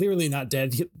he's clearly not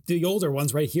dead. The older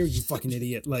one's right here, you fucking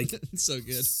idiot. So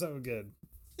good. So good.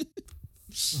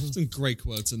 Some great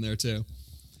quotes in there too.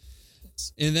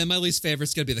 And then my least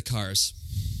favorite's gonna be the cars.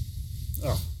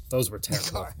 Oh, those were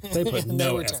terrible. They put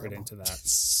no effort into that.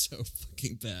 So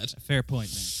fucking bad. Fair point,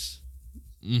 Max.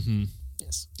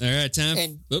 Yes. All right,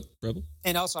 time. Rebel.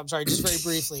 And also, I'm sorry, just very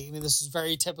briefly. I mean, this is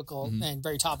very typical and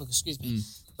very topical. Excuse me.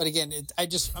 But again,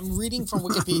 I'm reading from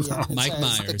Wikipedia. Mike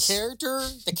Myers.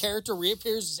 The character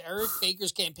reappears as Eric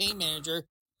Baker's campaign manager,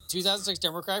 2006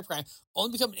 Democratic primary,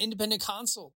 only become an independent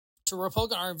consul to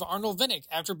Republican Arnold Vinnick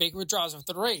after Baker withdraws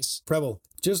after the race. Preble,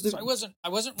 I wasn't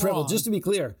Preble, wrong. just to be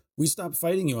clear, we stopped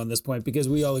fighting you on this point because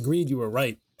we all agreed you were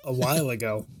right a while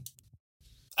ago.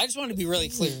 I just want to be really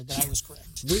clear that I was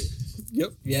correct.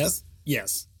 Yep.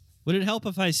 Yes. Would it help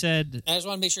if I said? I just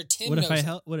want to make sure Tim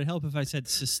knows. Would it help if I said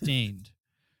sustained?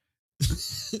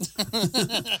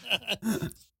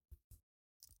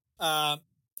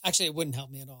 Actually, it wouldn't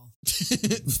help me at all.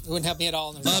 It wouldn't help me at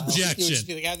all. In the Objection. It would just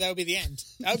be that would be the end.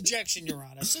 Objection, Your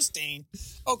Honor. Sustained.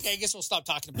 Okay, I guess we'll stop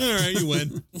talking about it. All right, you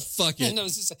win. Fuck it. No,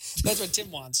 that's what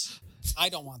Tim wants. I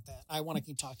don't want that. I want to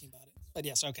keep talking about it. But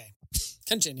yes, okay.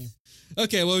 Continue.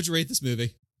 Okay, what would you rate this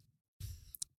movie?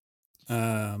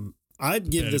 I'd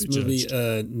give this movie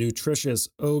a nutritious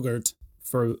yogurt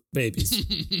for babies.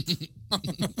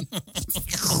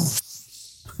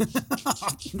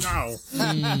 No.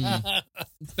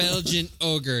 Belgian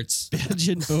yogurt.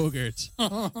 Belgian yogurt.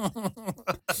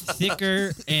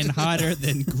 Thicker and hotter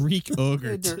than Greek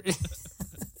yogurt.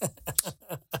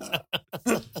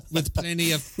 With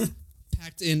plenty of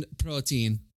packed in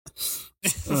protein.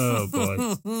 Oh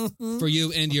boy. For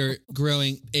you and your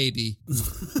growing baby.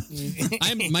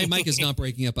 My mic is not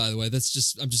breaking up, by the way. I'm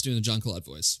just doing the Jean-Claude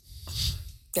voice.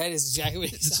 That is exactly what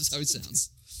it This sounds is how it sounds.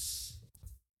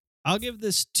 I'll give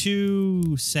this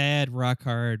 2 sad rock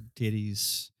hard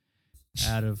titties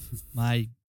out of my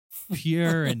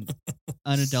pure and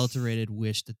unadulterated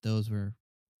wish that those were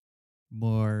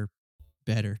more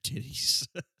better titties.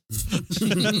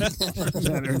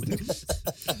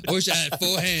 I wish I had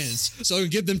 4 hands so I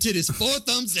could give them titties 4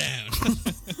 thumbs down.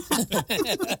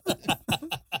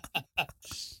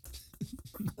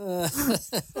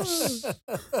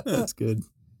 That's good.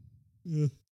 Yeah.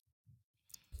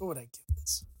 What would I give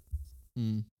this? I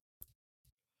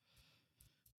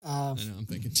know, I'm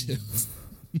thinking too.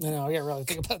 No, I gotta really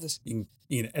think about this. You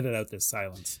can edit out this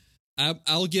silence.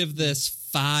 I'll give this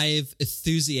 5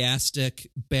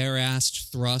 enthusiastic, bare-assed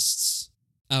thrusts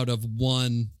out of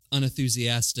 1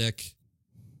 unenthusiastic,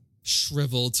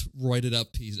 shriveled, roided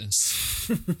up penis.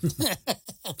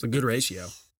 It's a good ratio.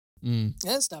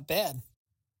 That's not bad.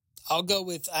 I'll go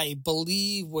with, I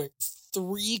believe,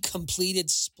 3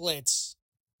 completed splits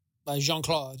by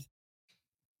Jean-Claude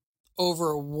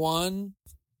over 1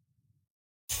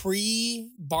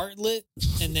 pre-Bartlett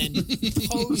and then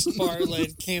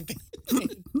post-Bartlett campaign. 1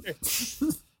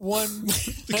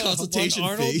 The consultation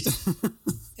fee.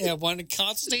 Yeah, 1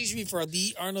 consultation fee for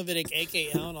the Arnold Vidic,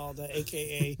 a.k.a. Alan Alda,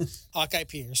 a.k.a. Hawkeye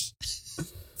Pierce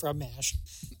from MASH.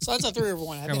 So that's a 3 over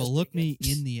 1. Carol, look me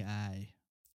in the eye.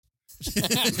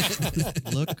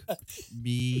 Look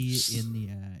me in the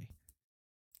eye.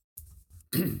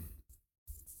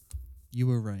 You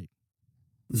were right.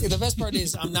 Yeah, the best part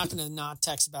is I'm not going to not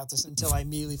text about this until I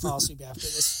immediately fall asleep after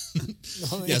this.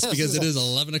 Yes, because it is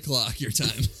 11 o'clock your time.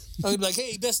 I'm going to be like,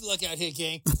 hey, best of luck out here,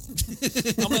 gang.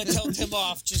 I'm going to tell Tim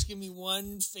off. Just give me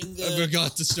 1 finger. I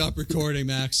forgot to stop recording,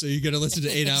 Max, so you got to listen to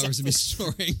 8 hours of me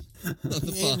snoring on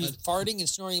the Yeah, me pod. farting and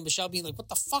snoring, and Michelle being like, what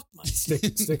the fuck, Mike?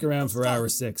 Stick around for hour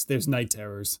 6. There's night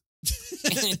terrors.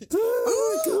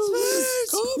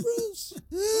 Cobras!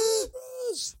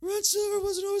 Ron Silver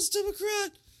wasn't always a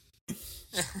Democrat.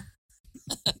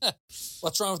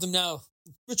 What's wrong with him now?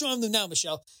 What's wrong with him now,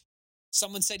 Michelle?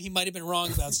 Someone said he might have been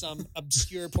wrong about some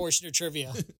obscure portion of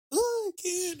trivia. I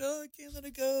can't let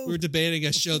it go. We were debating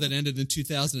a show that ended in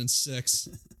 2006.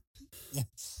 Yeah.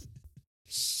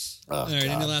 All right,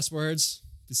 any last words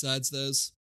besides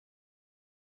those?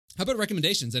 How about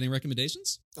recommendations? Any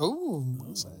recommendations? Oh,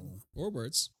 or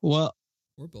words? Well,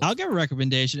 or both. I'll give a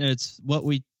recommendation. It's what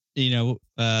we, the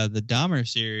Dahmer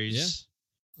series. Yeah.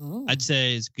 I'd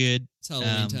say is good. It's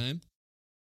Halloween time.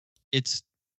 It's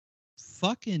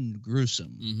fucking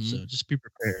gruesome, so just be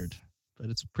prepared. But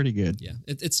it's pretty good. Yeah,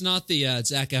 it's not the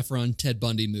Zac Efron Ted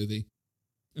Bundy movie,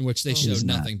 in which they showed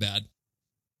nothing bad.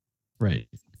 Right.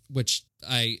 Which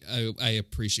I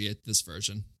appreciate this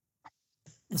version.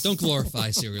 Don't glorify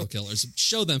serial killers.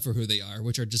 Show them for who they are,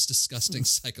 which are just disgusting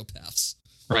psychopaths.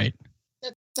 Right.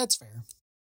 That's fair.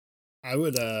 I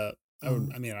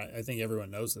mean, I think everyone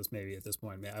knows this maybe at this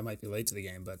point. I might be late to the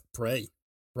game, but Prey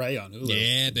on Hulu.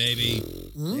 Yeah, baby.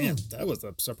 Man, that was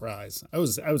a surprise. I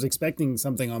was expecting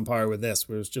something on par with this,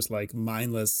 where it's just like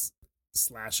mindless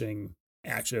slashing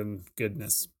action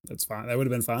goodness. That's fine. That would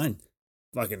have been fine.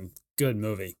 Fucking good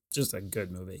movie. Just a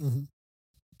good movie. Mm-hmm.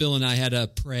 Bill and I had a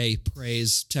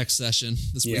praise text session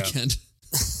this weekend.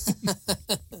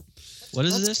 What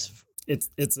is this?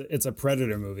 It's a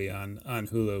Predator movie on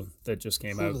Hulu that just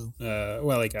came out. I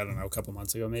don't know, a couple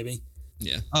months ago maybe.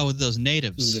 Yeah. Oh, with those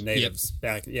natives. The natives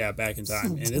back in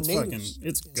time, and it's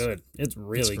it's good. It's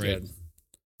really good.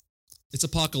 It's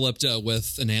Apocalypto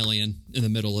with an alien in the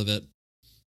middle of it.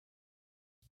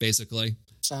 Basically.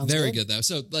 Sounds very good though.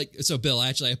 So Bill,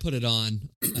 I put it on,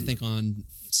 I think on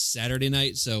Saturday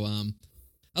night. So I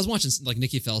was watching, like,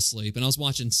 Nikki fell asleep, and I was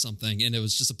watching something, and it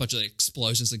was just a bunch of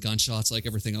explosions and gunshots, like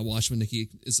everything I watch when Nikki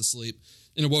is asleep,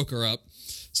 and it woke her up.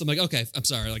 So I'm like, okay, I'm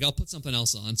sorry, like, I'll put something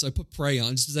else on. So I put Prey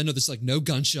on, just because I know there's like no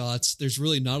gunshots. There's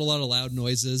really not a lot of loud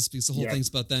noises, because the whole thing's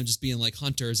about them just being like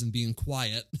hunters and being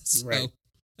quiet. So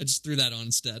I just threw that on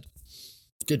instead.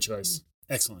 Good choice.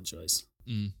 Excellent choice.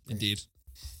 Indeed.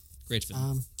 Great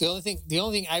film. The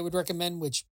only thing I would recommend,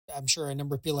 which I'm sure a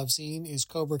number of people have seen, is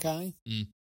Cobra Kai.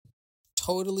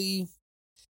 Totally.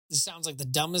 This sounds like the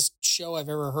dumbest show I've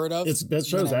ever heard of. That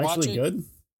show's actually good.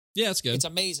 Yeah, it's good. It's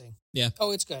amazing. Yeah.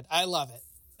 Oh, it's good. I love it.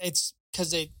 It's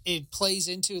because it plays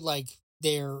into like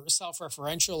they're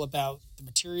self-referential about the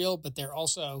material, but they're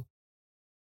also,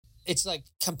 it's like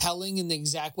compelling in the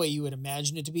exact way you would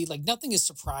imagine it to be. Like nothing is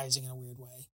surprising in a weird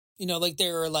way. Like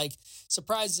there are like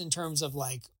surprises in terms of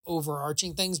like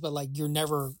overarching things, but like you're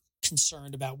never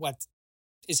concerned about what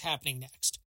is happening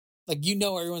next. Like,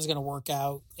 everyone's going to work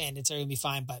out and it's going to be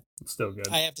fine, but it's still good.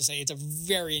 I have to say it's a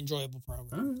very enjoyable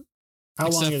program. Right. How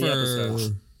long are the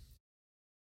episodes?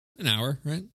 An hour,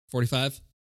 right? 45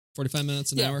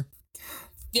 minutes, an hour.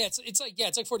 Yeah, it's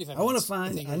like 45 minutes. I want to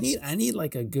find, I need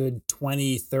like a good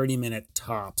 20, 30 minute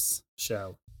tops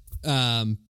show.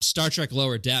 Star Trek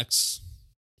Lower Decks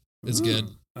is good.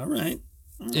 All right.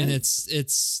 And it's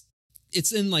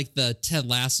in like the Ted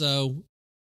Lasso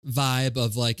vibe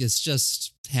of like, it's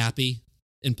just happy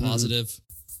and positive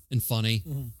and funny.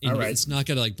 And right. It's not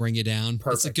going to like bring you down.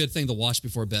 Perfect. It's a good thing to watch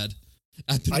before bed.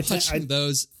 I've been watching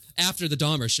those after the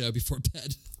Dahmer show before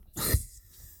bed.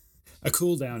 A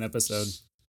cool down episode.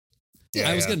 Yeah,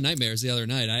 I was getting nightmares the other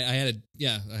night. I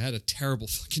had a terrible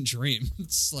fucking dream.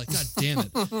 It's like, God damn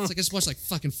it. It's like I just watched like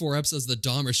fucking 4 episodes of the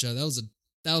Dahmer show. That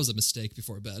was a mistake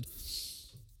before bed.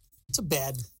 It's a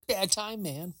bad time,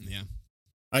 man. Yeah.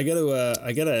 I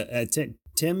gotta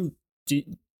Tim, do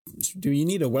you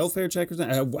need a welfare check or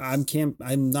something?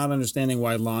 I'm not understanding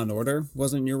why Law and Order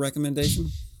wasn't your recommendation.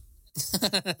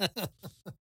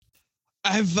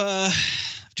 I've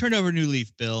turned over a new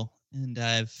leaf, Bill, and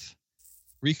I've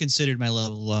reconsidered my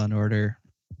love of Law and Order.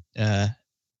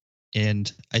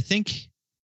 And I think,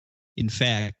 in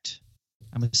fact,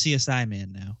 I'm a CSI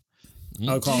man now.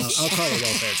 I'll call a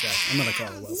welfare check. I'm gonna call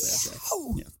a welfare check.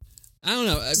 Yeah. I don't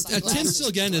know. Tim's still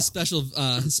getting his special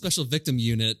victim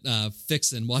unit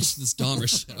fixing watching this Dahmer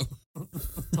show.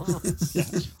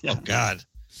 Oh God!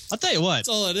 I'll tell you what. That's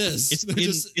all it is.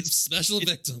 It's special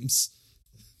victims.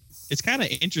 It's kind of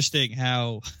interesting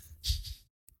how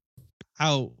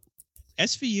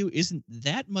SVU isn't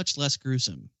that much less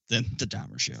gruesome than the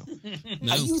Dahmer show.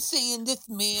 No. Are you saying this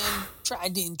man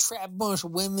tried to entrap a bunch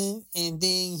of women and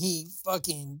then he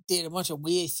fucking did a bunch of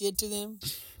weird shit to them?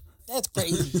 That's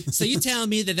crazy. So you telling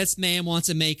me that this man wants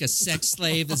to make a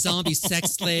zombie sex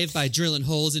slave by drilling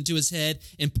holes into his head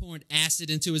and pouring acid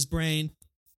into his brain?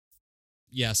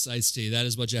 Yes, Ice-T. That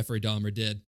is what Jeffrey Dahmer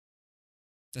did.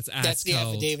 That's the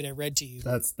affidavit I read to you.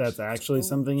 That's actually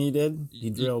something he did. He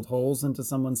drilled holes into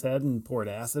someone's head and poured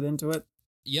acid into it.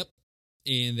 Yep.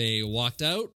 And they walked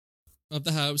out of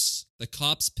the house. The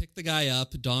cops picked the guy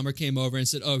up. Dahmer came over and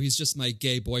said, "Oh, he's just my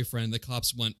gay boyfriend." The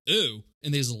cops went, "Ooh,"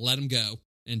 and they just let him go.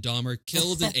 And Dahmer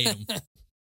killed and ate him.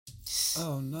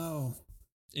 Oh, no.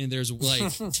 And there's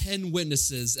like 10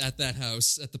 witnesses at that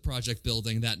house at the project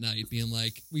building that night being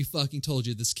like, "We fucking told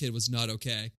you this kid was not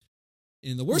okay."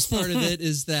 And the worst part of it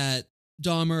is that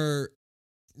Dahmer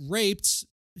raped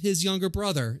his younger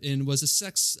brother and was a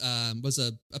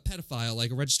pedophile,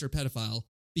 like a registered pedophile,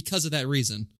 because of that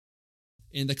reason.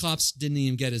 And the cops didn't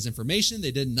even get his information.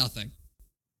 They did nothing.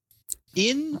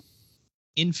 In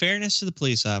fairness to the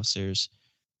police officers,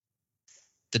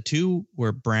 the two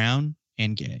were brown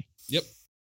and gay. Yep.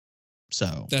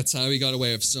 So that's how he got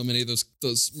away with so many of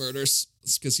those murders.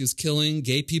 It's because he was killing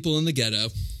gay people in the ghetto,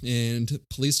 and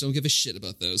police don't give a shit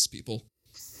about those people.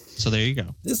 So there you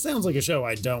go. This sounds like a show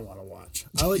I don't want to watch.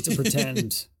 I like to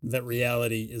pretend that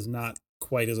reality is not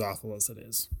quite as awful as it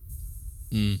is.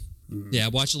 Yeah,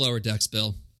 watch Lower Decks,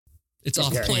 Bill. It's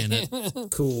off planet.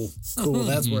 Cool.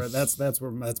 That's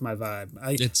my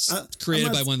vibe. It's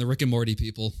created by one of the Rick and Morty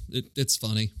people. It's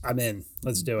funny. I'm in.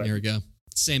 Let's do it. There we go.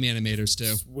 Same animators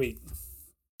too. Sweet.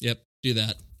 Yep. Do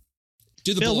that.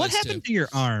 Do the Bill, boys what happened to your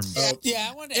arm? Yeah,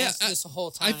 I wanted to ask this the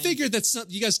whole time. I figured that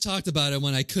you guys talked about it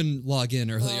when I couldn't log in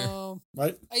earlier.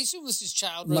 Right? I assume this is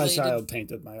child related. My child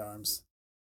painted my arms.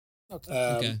 Okay.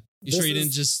 Okay. You sure you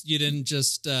didn't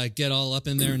just get all up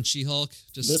in there and She-Hulk?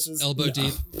 Just elbow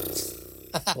deep? This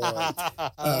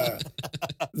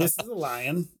is a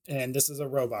lion, and this is a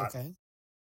robot. Okay.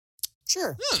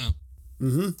 Sure. Oh.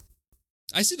 Mm-hmm.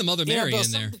 I see the Mother Mary in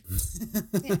there.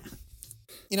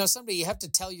 Someday you have to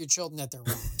tell your children that they're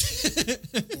wrong.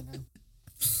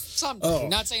 Someday.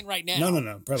 Not saying right now.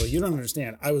 No. Probably you don't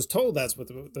understand. I was told that's what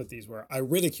these were. I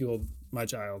ridiculed my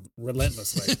child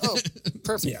relentlessly. Oh,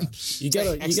 perfect. Yeah, you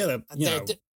gotta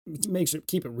make sure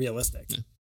keep it realistic.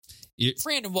 Yeah.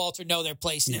 Fran and Walter know their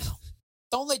place now.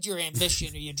 Don't let your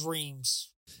ambition or your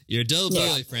dreams. You're a dull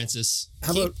boy, Francis.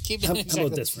 How about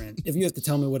this, Fran? If you have to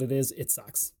tell me what it is, it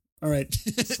sucks. All right.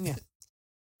 Yeah.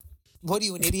 What are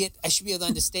you, an idiot? I should be able to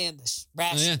understand this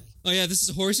rationally. Oh yeah, this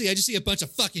is horsey. I just see a bunch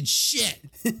of fucking shit.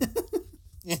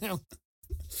 You know?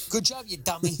 Good job, you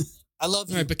dummy. I love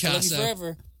you. All right, Picasso. I love you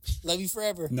forever. Love you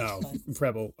forever. No,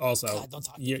 Preble. Also, God, don't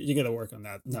talk. You got to work on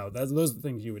that. No, those are the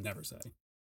things you would never say.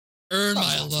 Earn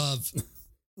my love.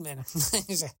 Man,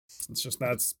 it's just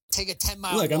that's take a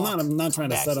 10-mile look. walk, I'm not trying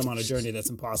to set him on a journey that's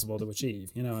impossible to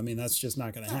achieve. You know, I mean, that's just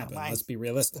not going to happen. Let's be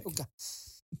realistic. Oh,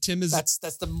 Tim is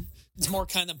it's more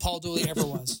kind than Paul Dooley ever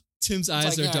was. Tim's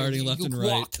eyes are darting left and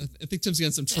right. I think Tim's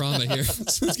getting some trauma here.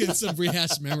 He's getting some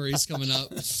rehashed memories coming up.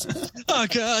 Oh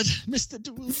God, Mr.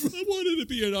 Dooley. I wanted to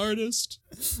be an artist.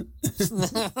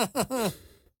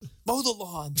 Mow the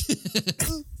lawn.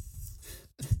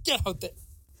 Get out there.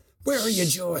 Where are your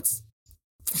jorts?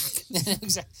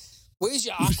 Exactly. Where's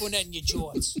your Aquanet and your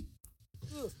jorts?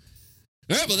 All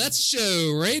right, well, that's the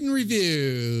show. Rate and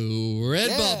review.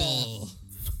 Red Bubble.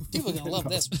 People are going to love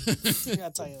this. I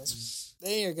got to tell you this.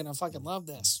 They are going to fucking love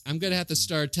this. I'm going to have to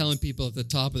start telling people at the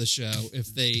top of the show,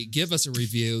 if they give us a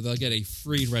review, they'll get a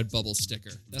free Redbubble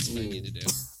sticker. That's what I need to do.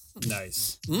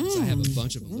 Nice. I have a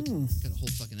bunch of them. Look, got a whole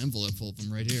fucking envelope full of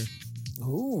them right here.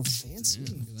 Oh, fancy.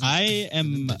 Yeah, I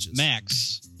am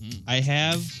Max. I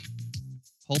have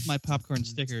Hold My Popcorn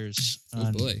stickers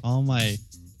on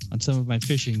on some of my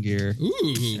fishing gear.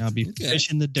 Ooh. And I'll be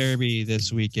fishing the Derby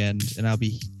this weekend, and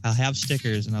I'll have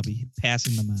stickers, and I'll be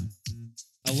passing them out.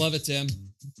 I love it, Tim.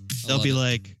 They'll be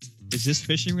like, "Is this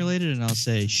fishing related?" And I'll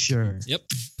say, "Sure." Yep.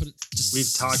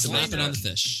 We've talked about it on the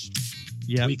fish.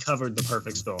 Yeah. We covered the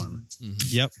perfect storm. Mm-hmm.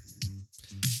 Yep.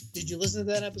 Did you listen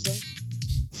to that episode?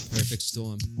 Perfect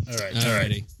storm. All right.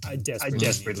 Alrighty. I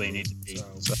desperately need to pee.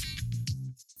 So.